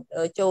ដោត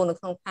ចូលនៅ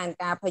ក្នុងផែន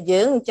ការរបស់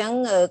យើងអញ្ចឹង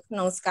ក្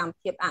នុងសកម្ម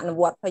ភាពអនុ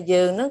វត្តរបស់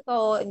យើងហ្នឹងក៏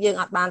យើង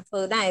អត់បានធ្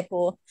វើដែរព្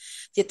រោះ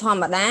ជាធម្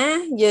មតា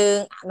យើង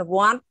អនុវ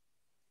ត្ត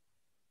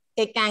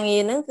កិច្ចការងា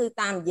រហ្នឹងគឺ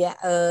តាមរយៈ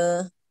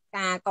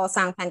ការក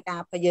សាងផែនការ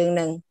របស់យើងហ្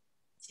នឹង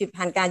ជា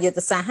ផែនការយុទ្ធ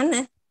សាស្ត្រ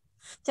ណា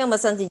ចឹងបើ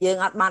សិនជាយើង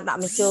អត់បានដាក់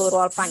បញ្ចូល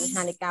រាល់បញ្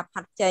ហានៃការ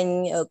ផាត់ចេញ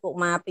កុ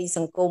មារពីស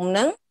ង្គមហ្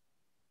នឹង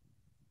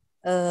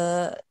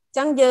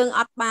ចឹងយើង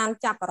អត់បាន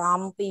ចាប់អារ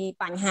ម្មណ៍ពី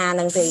បញ្ហាហ្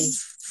នឹងទេ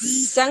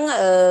ចឹង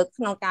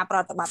ក្នុងការប្រ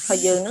តិបត្តិរប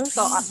ស់យើងហ្នឹង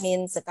ក៏អត់មាន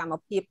សកម្ម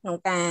ភាពក្នុង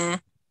ការ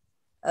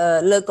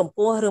លើកកម្ព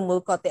ស់ឬមួយ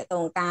ក៏តេត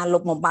ងការលុ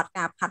បបំបាត់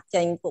ការផាត់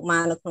ចេញកុមា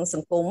រនៅក្នុងស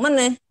ង្គម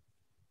ណា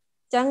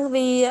ចឹង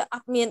វាអ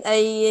ត់មានអី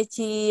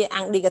ជា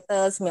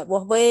indicator សម្រាប់វា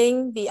ស់វែង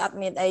វាអត់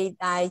មានអី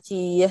ដែល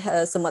ជា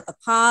សមិទ្ធ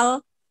ផល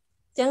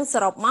ចឹងស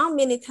រុបមក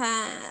មានន័យថា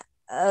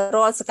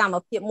រាល់សកម្ម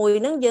ភាពមួយ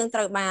ហ្នឹងយើងត្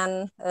រូវបាន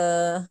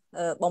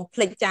បំភ្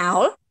លេចចោ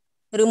ល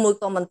ឬមួយ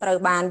ក៏មិនត្រូវ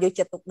បានយក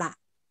ចិត្តទុកដាក់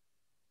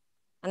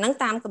អាហ្នឹង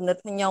តាមគំនិត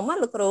ខ្ញុំណា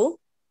លោកគ្រូ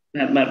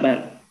បាទ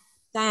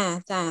ចា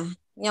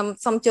ខ្ញុំ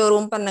សូមចូលរួ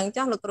មប៉ុណ្ណឹង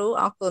ចាស់លោកគ្រូ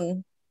អរគុណ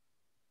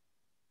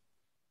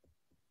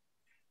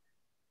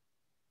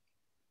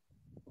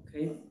អូ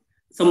ខេ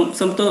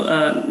សូមទោស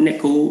អ្នក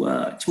គ្រូ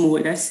ឈ្មោះ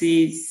អីដែរ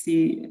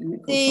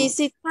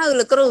ស៊ីថៅ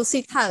លោកគ្រូស៊ី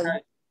ថៅ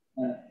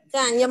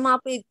ចាខ្ញុំមក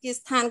ពីជា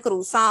ស្ថានគ្រូ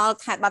សល់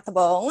ខេត្តបាត់ដំ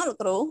បងលោក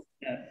គ្រូ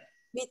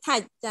វិថិ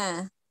ចចា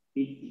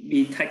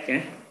វិថិច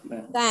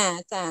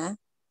ចា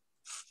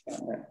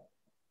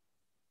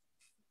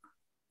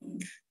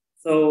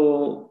So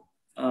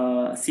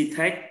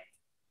CTEC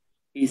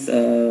is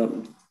a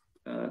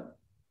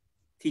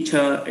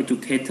teacher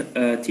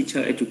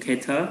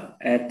educator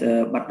at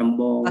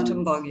Battambong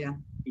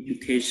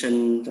Education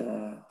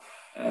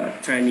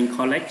Training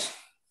College.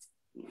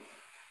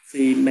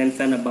 She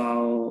mentioned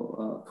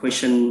about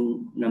question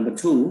number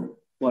 2.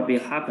 What will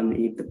happen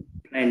if the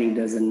planning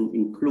doesn't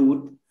include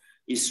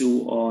issue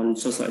on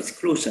social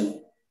exclusion?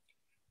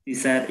 She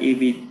said if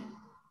we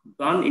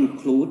don't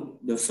include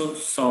the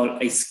social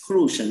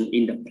exclusion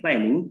in the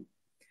planning,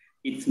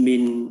 it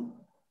means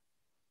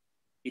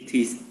it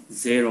is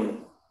 0.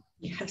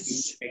 Yes.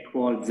 It's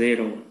equal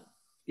 0.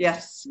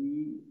 Yes.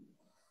 We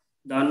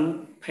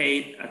don't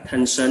pay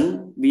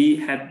attention. We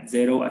have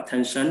 0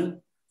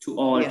 attention to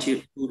all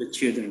to the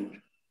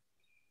children.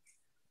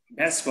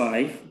 That's why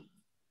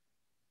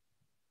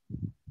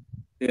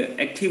the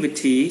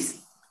activities,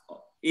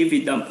 if we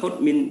don't put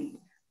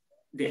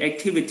the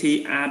activity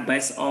are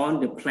based on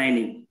the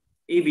planning.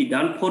 If we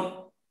don't put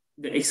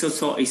the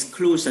social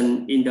exclusion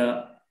in the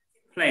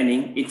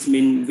planning, it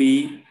means we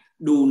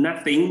do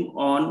nothing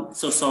on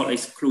social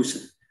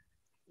exclusion.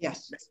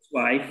 Yes. That's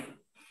why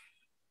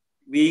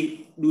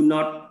we do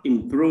not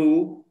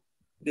improve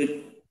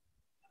the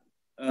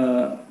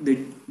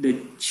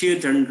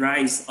children's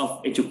rights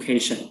of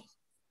education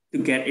to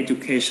get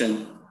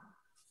education.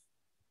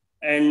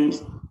 And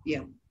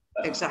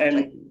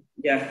exactly.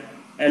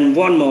 And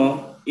one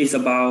more is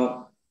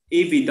about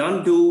if we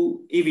don't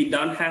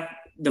have,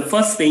 the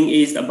first thing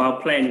is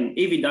about planning.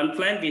 If we don't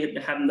plan, we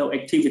have no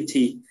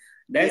activity.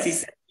 That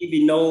is, if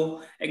we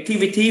no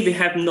activity, we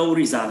have no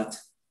result.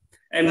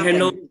 And we have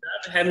no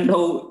result, have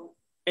no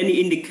any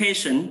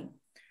indication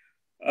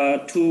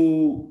to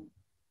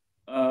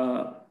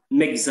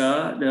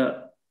measure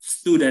the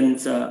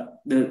students,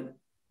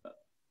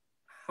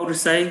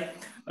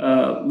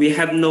 we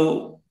have no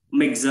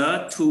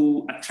measure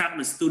to attract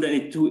the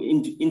student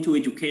into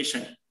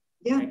education.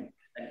 Like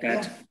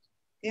that.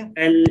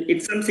 And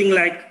it's something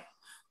like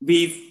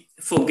we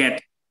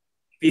forget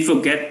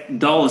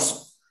those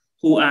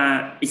who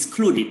are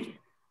excluded.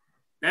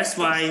 That's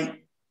why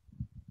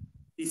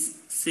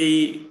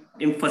she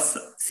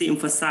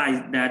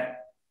emphasized that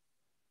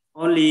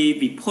only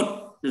we put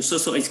the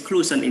social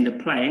exclusion in the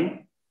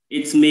plan.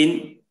 It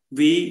means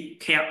we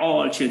care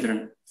all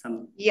children.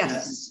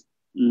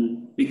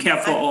 We care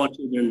for all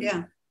children.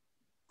 Yeah,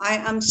 I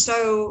am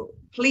so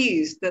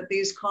pleased that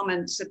these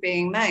comments are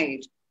being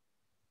made.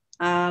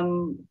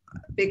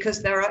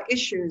 Because there are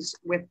issues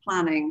with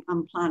planning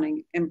and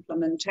planning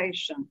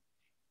implementation.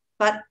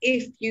 But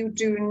if you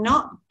do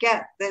not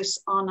get this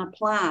on a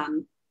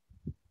plan,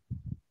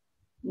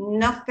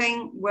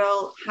 nothing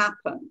will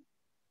happen.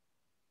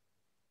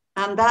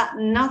 And that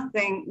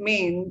nothing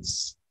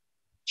means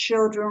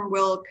children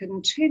will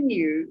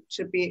continue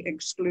to be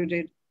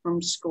excluded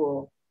from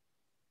school.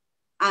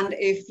 And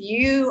if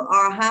you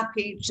are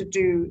happy to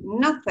do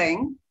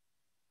nothing,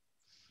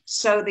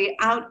 so the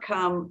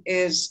outcome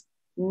is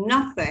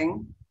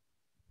nothing,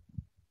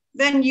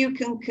 then you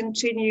can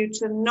continue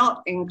to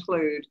not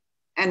include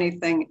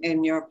anything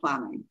in your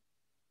planning.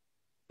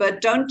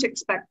 But don't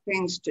expect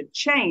things to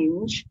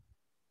change,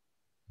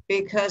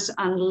 because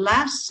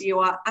unless you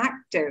are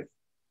active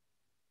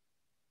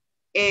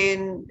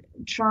in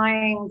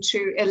trying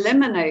to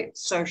eliminate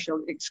social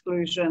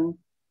exclusion,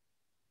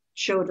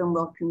 children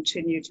will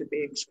continue to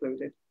be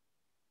excluded.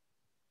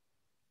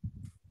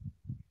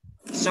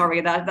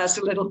 Sorry, that's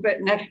a little bit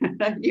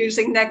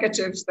using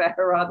negatives there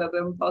rather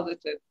than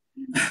positive.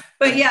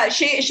 But yeah,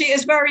 she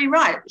is very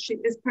right. She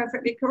is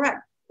perfectly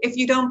correct. If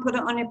you don't put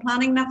it on your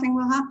planning, nothing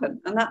will happen.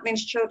 And that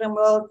means children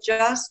will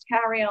just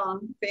carry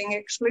on being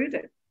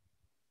excluded.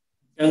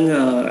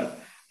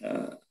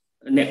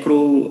 អ្នកគ្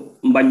រូ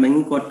អំបញ្ញមិញ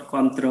គាត់គ្រ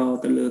ប់គ្រង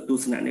ទៅលើទ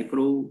ស្សនៈអ្នកគ្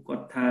រូគា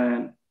ត់ថា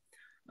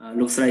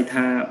លោកស្រី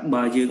ថា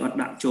បើយើងអត់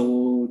ដាក់ចូ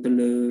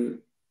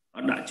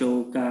ល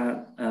ការ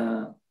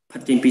ផា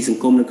ត់ចេញពីស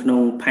ង្គមនៅក្នុ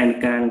ងផែន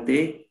ការនោះទេ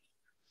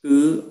គឺ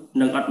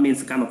នឹងអត់មាន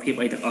សកម្មភាព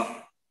អីទាំងអស់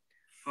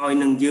ហើយ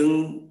នឹងយើង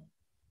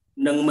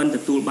នឹងមិនទ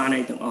ទួលបាន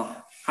អីទាំងអស់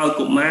ហើយ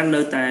កុមារ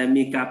នៅតែ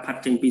មានការផា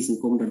ត់ចេញពីស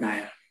ង្គមដដែ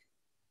ល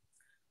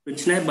ដូ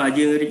ច្នេះបើ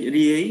យើងរីក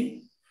រាយ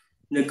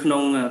នៅក្នុ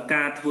ង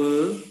ការធ្វើ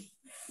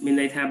មាន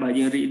ន័យថាបើ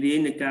យើងរីករាយ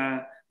នៅការ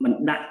មិន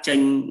ដាក់ចេញ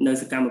នៅ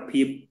សកម្ម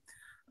ភាព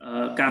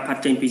ការផា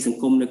ត់ចេញពីសង្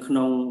គមនៅក្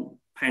នុង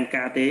ផែន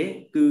ការទេ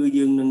គឺ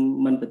យើងនឹង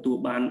មិនទទួល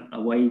បាន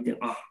អ្វីទាំង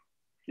អស់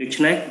ដូ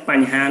ច្នេះប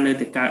ញ្ហានៅ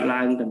តែកើត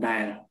ឡើងដដែ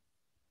ល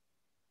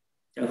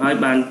ចឹងហើយ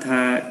បាន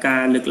ថាកា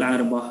រលើកឡើង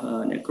របស់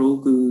អ្នកគ្រូ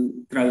គឺ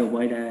ត្រូវអ្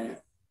វីដែល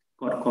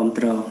គាត់គ្រប់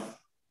គ្រង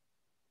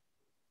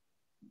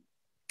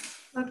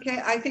Okay,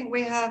 I think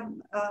we have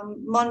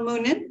Mon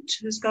Munit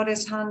who's got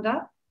his hand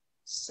up,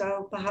 so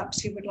perhaps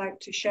he would like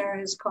to share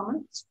his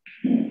comments.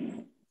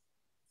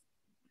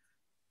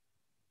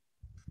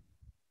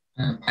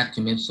 បាទ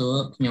ជំរាបសួរ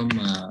ខ្ញុំ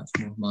ឈ្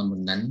មោះមនមុ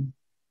ននិន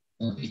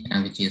ពីខាង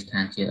វិទ្យាស្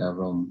ថានជាតិអប់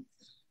រំ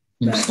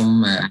ខ្ញុំសូម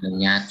អនុ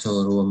ញ្ញាតចូល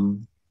រួម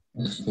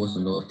ចំពោះ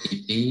សំណួរ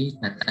ទី2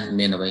ថាតើ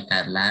មានអ្វីកើ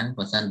តឡើង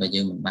បើសិនបើ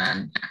យើងមិនបាន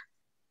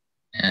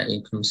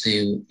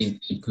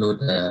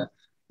include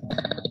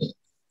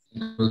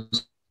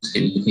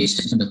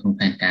education នៅក្នុង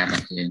ផែនការរប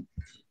ស់យើង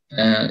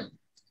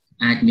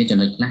អាចមានចំ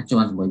ណុចខ្លះជា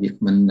ន់ជាមួយវា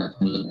គ្មិនក្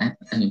នុងលើកដែរ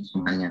តែខ្ញុំសូ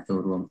មអនុញ្ញាតចូល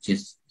រួម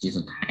ជាស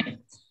ន្ថែម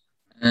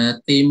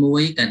ទី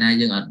1កាលណា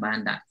យើងអត់បាន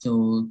ដាក់ចូ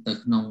លទៅ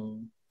ក្នុង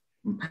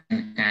ផែ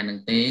នការនឹង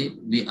ទេ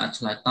វាអត់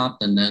ឆ្លើយតប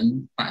ទៅនឹង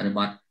បរិប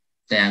ទ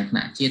ទាំងថ្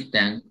នាក់ជាតិ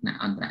ទាំងថ្នាក់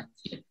អន្តរ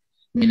ជាតិ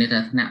មានន័យថា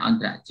ថ្នាក់អន្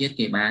តរជាតិ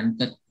គេបាន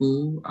គិតគូ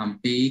រអំ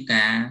ពី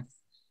ការ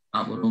អ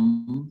ប់រំ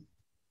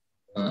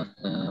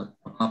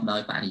ប្រកបដោ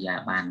យបរិយា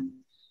បន្ន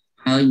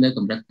ហើយនៅក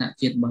ម្រិតថ្នាក់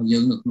ជាតិរបស់យើ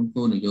ងនៅក្នុង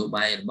គោលនយោ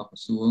បាយរបស់ក្រ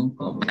សួង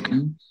ក៏បាន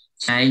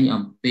ចែង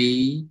អំពី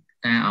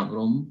ការអប់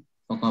រំ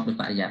ប្រកបដោយ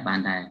បរិយាប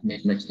ន្នដែរមាន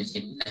ចំណុចជា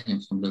ខ្ញុំ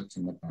សូមលើក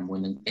ចំណុចមួយ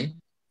នឹងទេ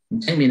អ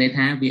ញ្ចឹងមានន័យ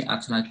ថាវាអ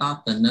ត់ឆ្លើយតប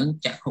ទៅនឹង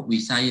ចក្ខុវិ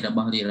ស័យរប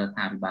ស់រាជរដ្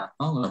ឋាភិបាលផ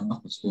ងរបស់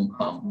ក្រសួងផ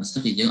ងបើសិ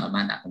នជាយើងអត់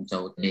បានដាក់បញ្ចូ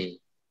លទេ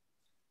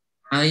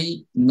ហើយ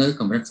នៅ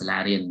កម្រិតសាលា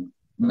រៀន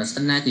បើ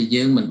សិនណាជា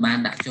យើងមិនបាន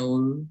ដាក់ចូល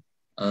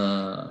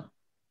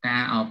កា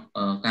រ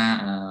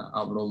អ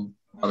ប់រំ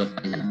ដោយប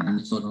រិយាបន្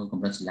នចូលក្នុងក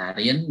ម្រិតសាលា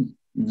រៀន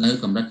នៅ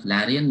កម្រិតសាលា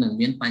រៀននឹង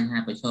មានបញ្ហា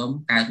ប្រឈម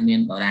កើតមាន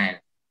ដដែល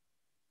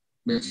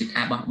ដូចជា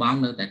ការបោះបង់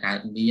នៅតែកើត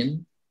មាន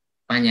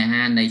បញ្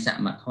ហានៃស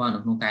មត្ថភាពនៅ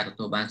ក្នុងការទ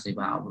ទួលបានសេ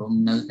វាអប់រំ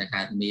នៅតែ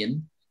កើតមាន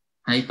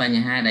ហើយប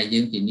ញ្ហាដែលយើ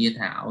ងធានា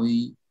ថាឲ្យ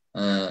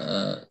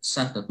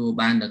សិស្សទទួល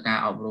បាននូវការ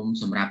អប់រំ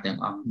សម្រាប់ទាំង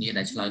អស់គ្នា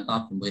ដែលឆ្លើយត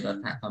បជាមួយរ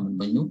ដ្ឋធម្ម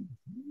នុញ្ញនោះ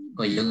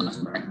ក៏យើងអត់ស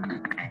ម្រេចបានដែ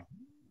រ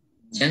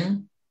អញ្ចឹង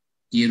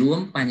ជារួម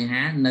បញ្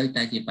ហានៅ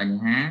តែជាប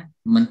ញ្ហា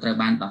មិនត្រូវ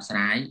បានដោះស្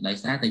រាយដោយ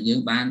សារតែយើង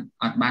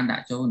អត់បានដា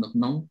ក់ចូលនៅក្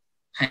នុង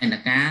ផែន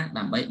ការ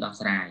ដើម្បីដោះ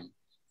ស្រាយ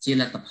ជា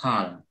លទ្ធផ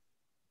ល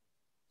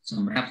ស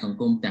ម្រាប់សង្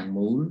គមទាំង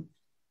មូល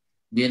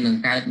វានឹង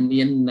កើត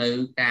មាននៅ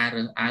ការ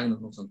រើសអើងនៅ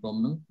ក្នុងសង្គម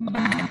នោះ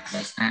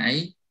ដោយសារអី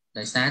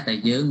ដោយសារតែ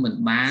យើងមិន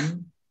បាន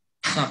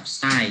ផ្សព្វផ្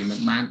សាយមិន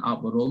បានអ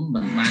ប់រំ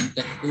មិនបាន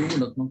គិតគូរ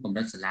នៅក្នុងកម្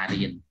រិតសាលា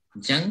រៀនអ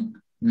ញ្ចឹង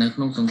នៅក្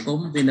នុងសង្គម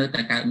វានៅ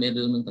តែកើតមាន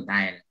រឿងនឹងដ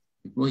ដែល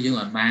ពីព្រោះយើង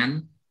អត់បាន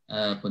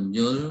ពន្យ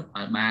ល់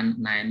ឲ្យបាន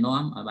ណែ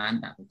នាំឲ្យបាន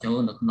ដាក់បញ្ចូល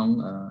នៅក្នុង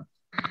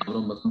អប់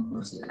រំនៅក្នុង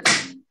សាលារៀន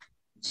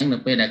អញ្ចឹងនៅ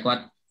ពេលដែលគា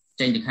ត់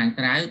ចេញទៅខាង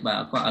ក្រៅបើ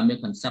គាត់អត់មាន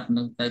concept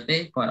នឹងទៅទេ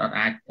គាត់អត់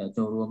អាច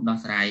ចូលរួមដោះ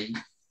ស្រាយ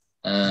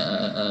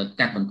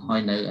កាត់បន្ថយ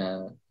នៅ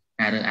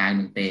ការរើសអើង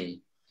នឹងទេ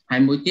ហើ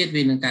យមួយទៀត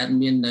វានឹងកើត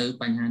មាននៅ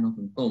បញ្ហាក្នុង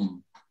សង្គម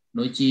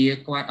ដូចជា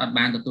គាត់អត់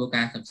បានទទួល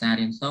ការសិក្សា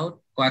រៀនសូត្រ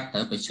គាត់ត្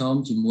រូវប្រឈម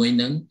ជាមួយ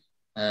នឹង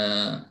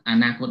អ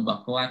នាគតរប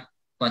ស់គាត់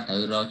ត្រូ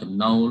វរកចំ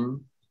ណូល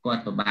គា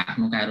ត់ពិបាកក្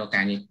នុងការរក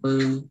ការងារធ្វើ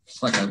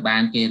គាត់ត្រូវបា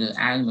នគេរើស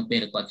អើងនៅពេល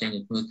ដែលគាត់ចេញទៅ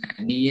ធ្វើការ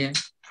ងារ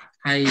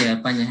ហើយ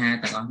បញ្ហា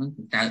ទាំងអស់ហ្នឹង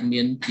គឺកើត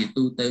មានជា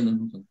ទូទៅនៅក្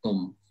នុងសង្គម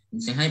អ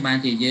ញ្ចឹងហើយបាន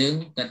ជាយើង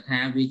គិតថា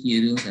វាជា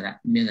រឿង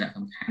មានសារៈ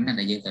សំខាន់ណាស់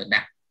ដែលយើងត្រូវ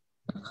ដាក់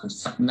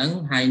concept ហ្នឹង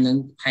ហើយនឹង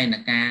ផែន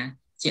ការ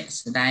ជាក់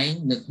ស្ដែង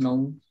នៅក្នុង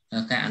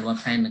ការអនុវត្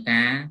តផែន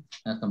ការ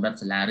កម្រិត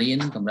សាលារៀន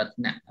កម្រិត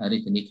ថ្នាក់រា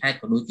ជធានីខេត្ត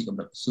ក៏ដូចជាកម្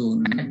រិតក្រសួង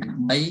ដើ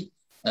ម្បី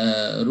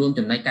រួម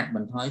ចំណែកកាត់ប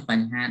ន្ថយប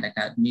ញ្ហាដែល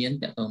កើតមាន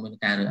ទាក់ទងនឹង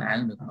ការរើសអើ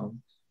ងនៅក្នុង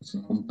ស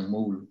ង្គមទាំង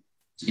មូល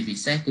ជាពិ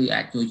សេសគឺ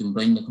អាចជួយជំ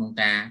រុញនៅក្នុង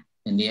ការ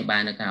ធានាបា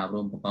ននូវការអប់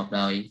រំប្រកប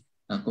ដោយ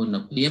គុណ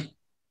ភាព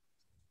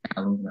ការអ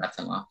ប់រំសម្រាប់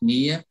ទាំងអស់គ្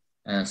នា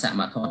ស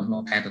មត្ថភាពក្នុ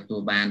ងការទទួល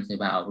បានសេ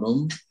វាអប់រំ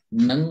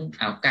និង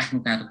ឱកាសក្នុ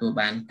ងការទទួល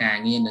បានការ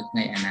ងារនៅថ្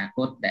ងៃអនាគ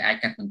តដែលអាច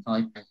កាត់បន្ថយ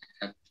បញ្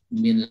ហា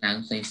មានឡើង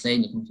ផ្សេងៗ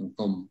នៅក្នុងសង្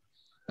គម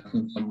ខ្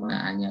ញុំសូម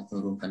អនុញ្ញាតចូល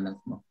រួមកាន់នឹង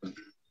មក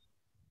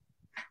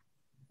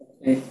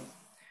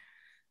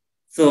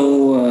So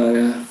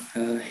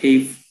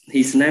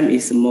his name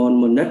is Mon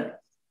Munit.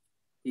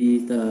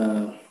 He's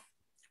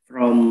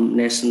from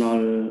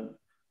National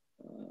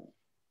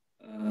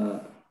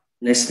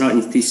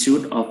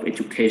Institute of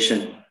Education.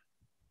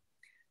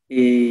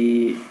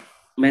 He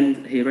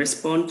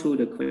respond to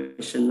the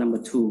question number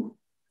 2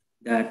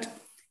 that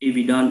if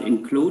we don't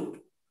include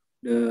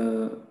the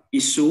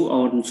issue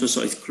on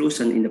social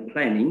exclusion in the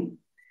planning,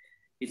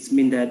 it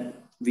means that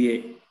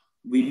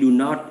we do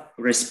not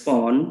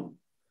respond.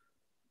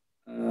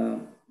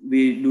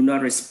 We do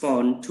not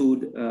respond to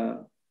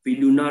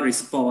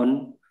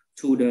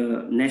the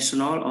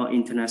national or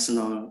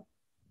international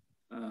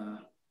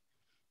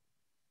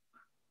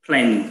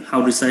planning. How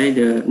to say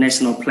the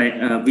national plan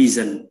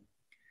vision?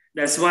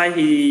 That's why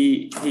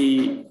he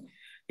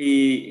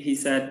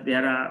said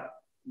there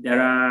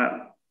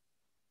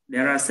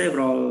are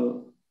several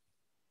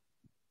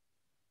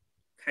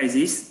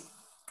cases.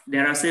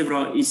 There are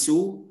several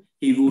issues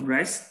he would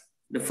raise.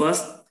 The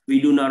first, we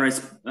do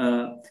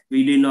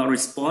not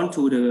respond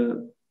to the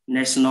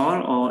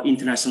national or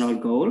international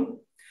goal.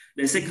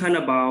 The second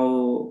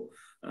about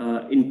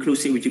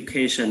inclusive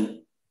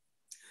education.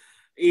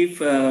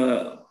 If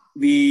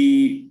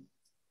we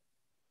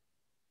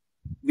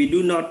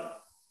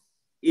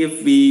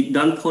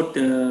don't put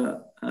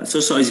the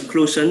social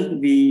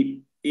exclusion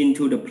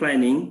into the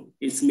planning,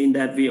 it means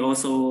that we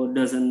also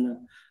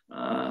doesn't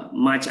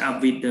match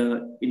up with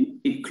the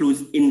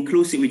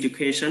inclusive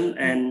education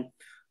and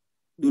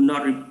do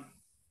not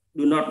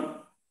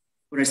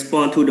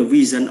respond to the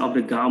vision of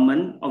the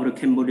government, of the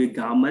Cambodian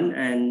government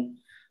and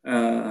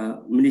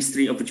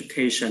Ministry of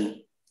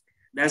Education.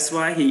 That's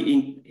why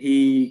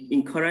he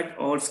encouraged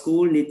all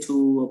schools need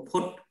to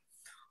put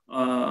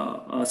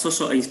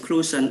social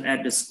inclusion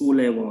at the school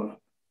level.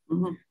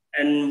 Mm-hmm.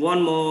 And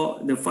one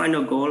more, the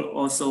final goal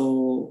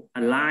also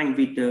aligned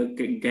with the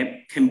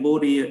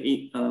Cambodia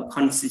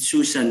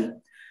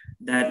constitution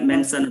that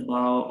mentioned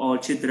about all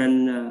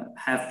children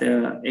have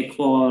the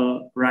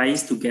equal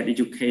rights to get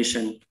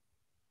education.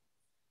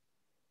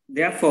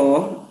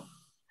 Therefore,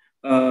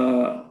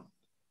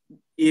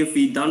 if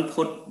we don't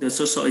put the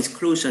social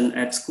exclusion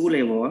at school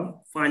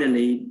level,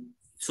 finally,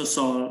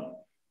 social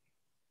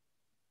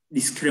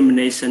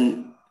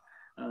discrimination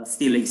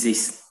still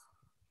exists.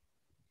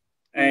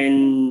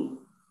 And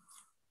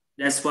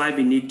that's why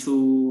we need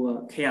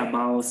to care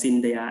about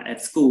since they are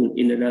at school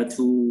in order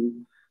to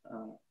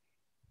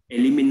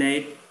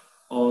eliminate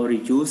or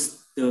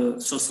reduce the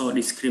social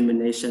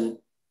discrimination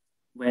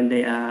when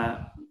they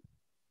are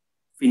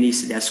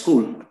finished their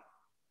school.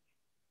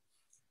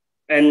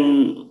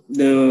 And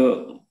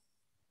the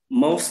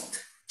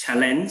most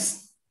challenge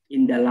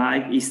in their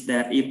life is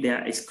that if they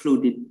are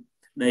excluded,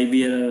 they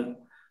will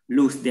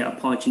lose their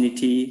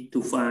opportunity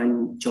to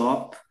find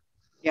job.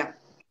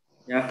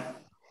 Yeah,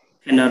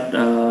 cannot.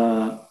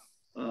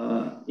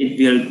 It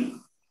will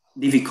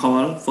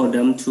difficult for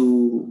them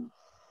to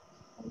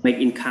make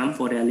income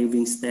for their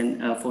living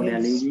their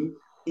living.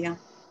 Yeah,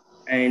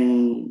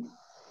 and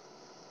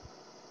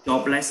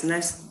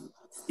joblessness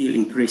still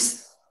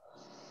increase.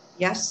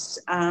 Yes,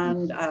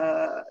 and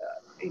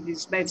it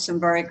has made some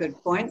very good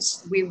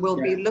points. We will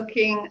be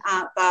looking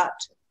at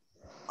that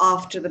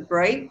after the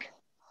break.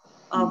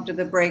 After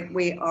the break,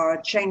 we are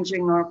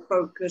changing our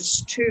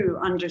focus to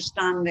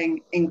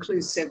understanding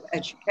inclusive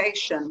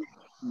education.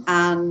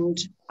 And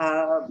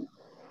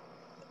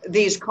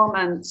these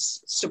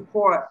comments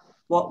support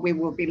what we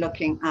will be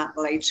looking at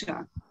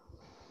later.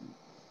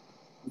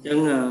 អញ្ចឹង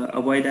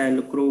អ្វីដែល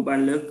លោកគ្រូបា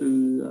នលើកគឺ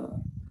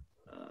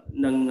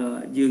នឹង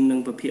យើងនឹង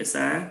ពិភាក្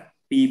សា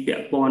ពីពា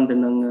ក់ព័ន្ធទៅ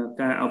នឹង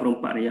ការអប់រំ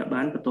បរិយាប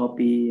ន្ទាប់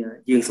ពី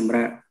យើងសម្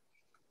រាប់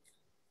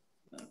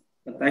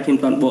I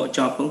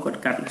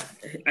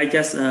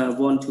just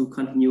want to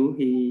continue.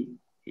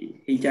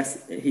 He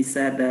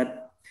said that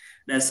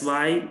that's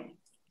why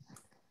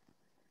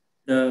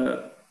the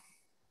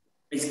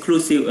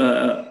exclusive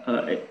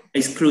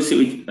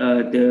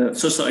the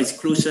social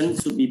exclusion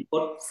should be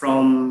put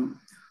from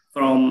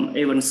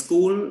even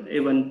school,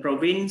 even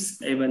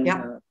province, even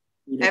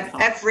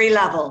every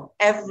level.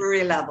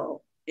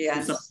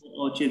 Yes,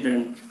 all children.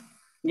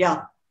 Yeah,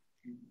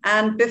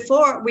 and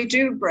before we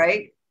do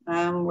break,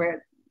 we're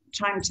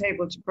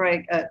timetable to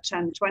break at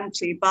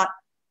 10:20, but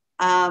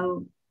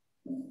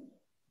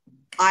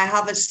I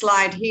have a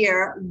slide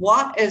here.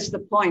 What is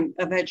the point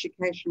of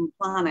education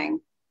planning?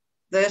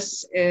 This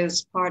is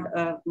part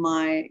of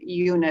my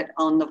unit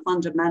on the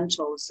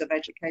fundamentals of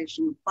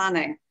education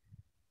planning,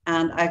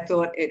 and I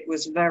thought it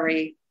was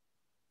very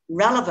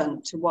relevant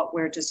to what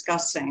we're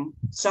discussing.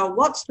 So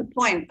what's the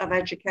point of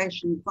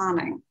education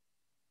planning?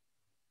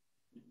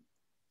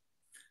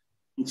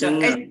 So,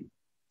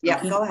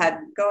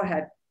 go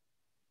ahead.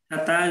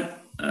 តើ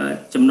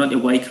ចំណុច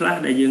អ្វីខ្លះ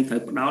ដែលយើងត្រូ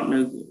វផ្ដោតនៅ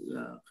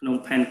ក្នុង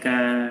ផែនកា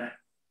រ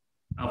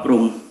អប់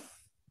រំ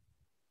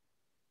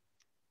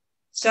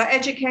So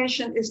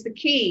education is the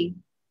key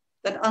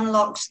that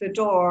unlocks the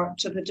door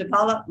to the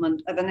development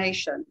of a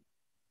nation.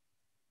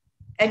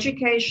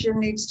 Education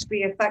needs to be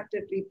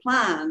effectively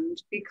planned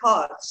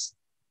because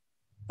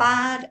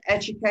bad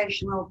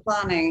educational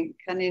planning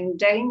can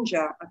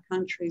endanger a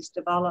country's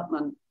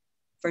development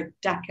for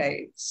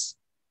decades.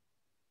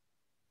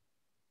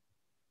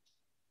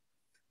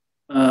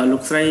 លោ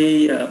កស្រី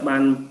បា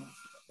ន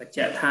បញ្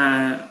ជាក់ថា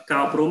កា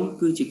រអប់រំ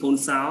គឺជាកូន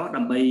សោរ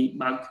ដើម្បី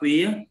បើកទ្វា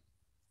រ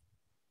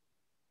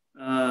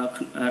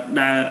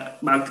ដែល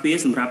បើកទ្វារ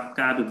សម្រាប់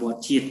ការវិវត្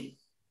តជាតិ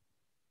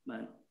បា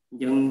ទអ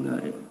ញ្ចឹង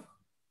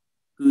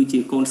គឺជា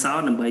កូនសោរ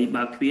ដើម្បី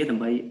បើកទ្វារដើ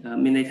ម្បី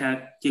មានន័យថា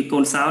ជាកូ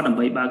នសោរដើម្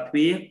បីបើកទ្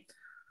វារ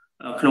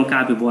ក្នុងកា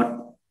រវិវត្ត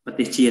ប្រ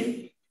ទេសជាតិ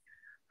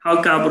ហើយ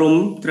ការអប់រំ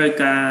ត្រូវ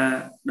ការ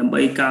ដើម្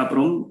បីការអប់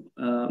រំ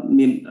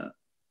មាន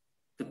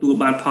ទទួល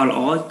បានផលល្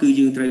អគឺ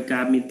យើងត្រូវកា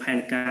រមានផែន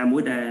ការមួ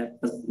យដែល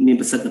មាន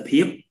ប្រសិទ្ធ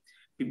ភាព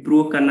ពីព្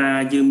រោះកាលណា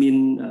យើងមាន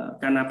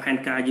កាលណាផែន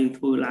ការយើង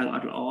ធ្វើឡើងអ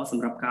ត់ល្អស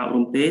ម្រាប់ការអប់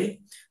រំទេ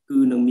គឺ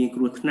នឹងមាន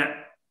គ្រោះថ្នាក់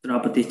ទៅដ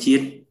ល់ប្រទេសជា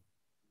តិ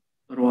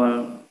រាល់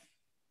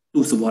ទ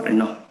សវត្សរ៍ឯ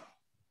ណោះ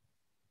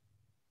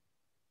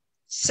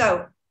So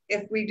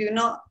if we do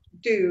not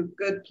do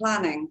good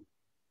planning,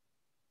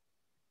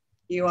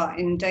 you are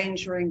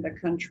endangering the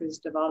country's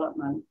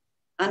development.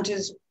 And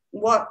is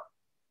what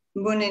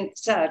Munin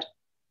said,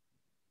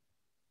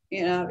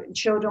 you know,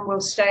 children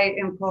will stay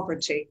in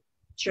poverty.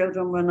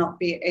 Children will not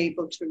be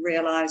able to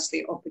realize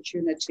the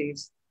opportunities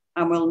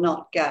and will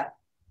not get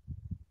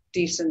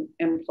decent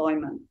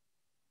employment.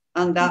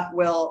 And that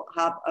will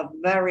have a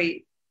very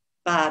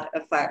bad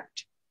effect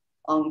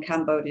on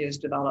Cambodia's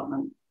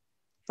development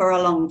for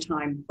a long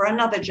time, for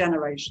another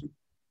generation.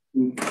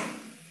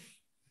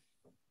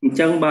 អញ្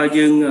ចឹងបើ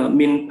យើង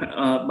មាន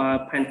បើ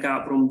ផែនការអ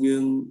ប់រំយើ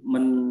ងមិ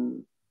ន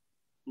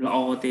ល្អ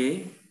ទេ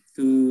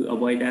គឺអ្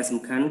វីដែលសំ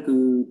ខាន់គឺ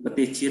ប្រ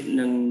ទេសជាតិ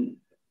នឹង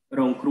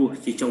រងគ្រោះ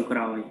ជាចុងក្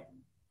រោយ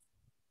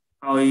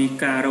ហើយ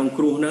ការរង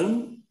គ្រោះហ្នឹង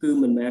គឺ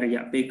មិនមែនរ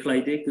យៈពេលខ្លី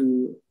ទេគឺ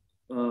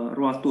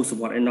រាល់ទស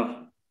វត្សរ៍ឯណោះ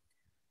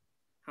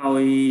ហើ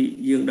យ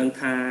យើងដឹង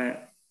ថា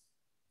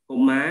កុ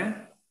មារ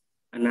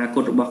អនាគ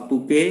តរបស់ពួ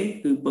កគេ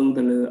គឺពឹង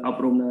ទៅលើអ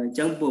ប់រំនៅអញ្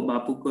ចឹងពួកបើ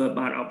ពួកគេ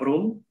បានអប់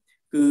រំ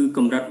គឺក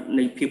ម្រិត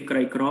នៃភាពក្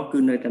រីក្រគឺ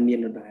នៅតែមាន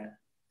ដដែល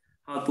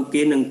ហើយពួក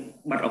គេនឹង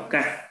បាត់ឱ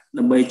កាស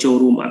ដើម្បីចូល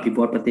រួមអភិវ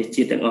ឌ្ឍប្រទេស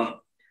ជាតិទាំងអស់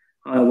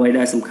ហើយអ្វី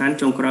ដែលសំខាន់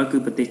ចុងក្រោយគឺ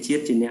ប្រទេសជា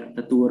តិជាអ្នក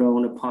ទទួលរង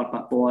នូវផល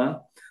ប៉ះពាល់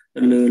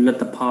ទៅលើលទ្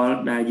ធផល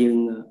ដែលយើង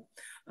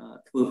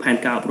ធ្វើផែន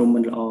ការអប់រំមិ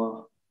នល្អ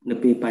នៅ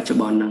ពេលបច្ចុប្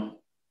បន្នហ្នឹង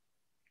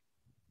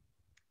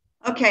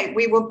Okay,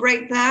 we will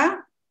break there.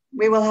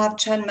 We will have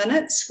 10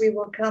 minutes. We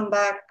will come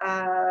back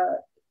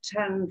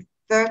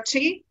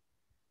 10:30.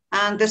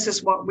 And this is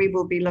what we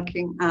will be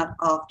looking at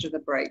after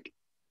the break.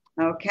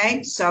 Okay,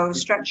 so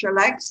stretch your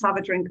legs, have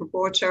a drink of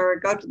water,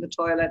 go to the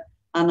toilet,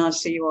 and I'll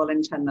see you all in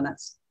 10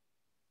 minutes.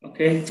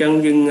 Okay, អញ្ចឹង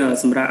យើង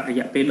សម្រាប់រ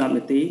យៈពេល10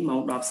នាទីម៉ោង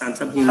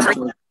 10:30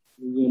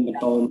 យើងបន្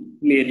ត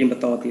មេរៀនប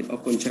ន្តទៀតអរ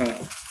គុណច្រើន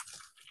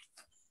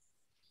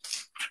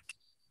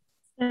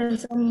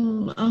សូម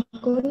អរ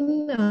គុណ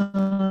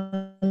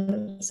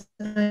ស្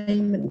រី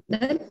បណ្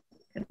ឌិត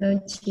ក៏ដូច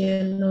ជា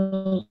លោ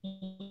ក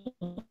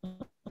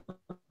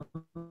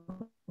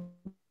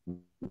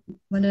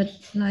បណ្ឌិត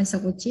ឡាយសុ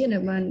ខវិជ្ជាដែ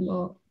លបាន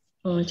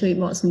ជួយ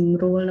បកសម្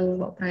រួលនិង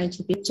បកប្រែ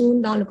ជីវជូន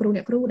ដល់លោកគ្រូ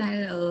អ្នកគ្រូដែល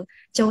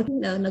ចូល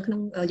នៅក្នុ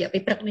ងរយៈពេ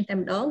លព្រឹកនេះតែ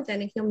ម្ដងចា៎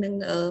នេះខ្ញុំនឹង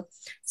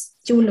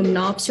ជូនលំណ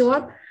ភ្ជា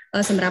ប់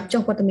សម្រាប់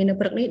ចុះវត្តមាននៅ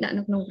ព្រឹកនេះដាក់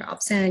នៅក្នុងប្រអ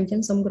ប់សារអញ្ចឹង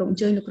សូមគោរពអ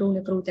ញ្ជើញលោកគ្រូអ្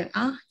នកគ្រូទាំងអ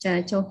ស់ចា៎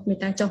ចុះមេ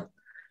ត្តាចុះ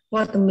វ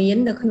ត្តមាន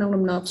នៅក្នុង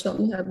លំណភ្ជាប់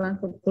នេះឲ្យបាន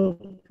គ្រប់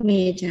គ្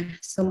នាចា៎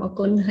សូមអរ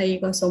គុណហើយ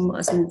ក៏សូម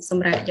ស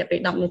ម្រាប់រយៈពេល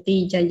10នាទី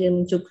ចា៎យើង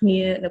ជួបគ្នា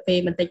នៅពេល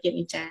បន្តិចទៀត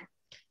នេះចា៎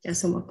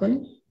សូមអរគុណ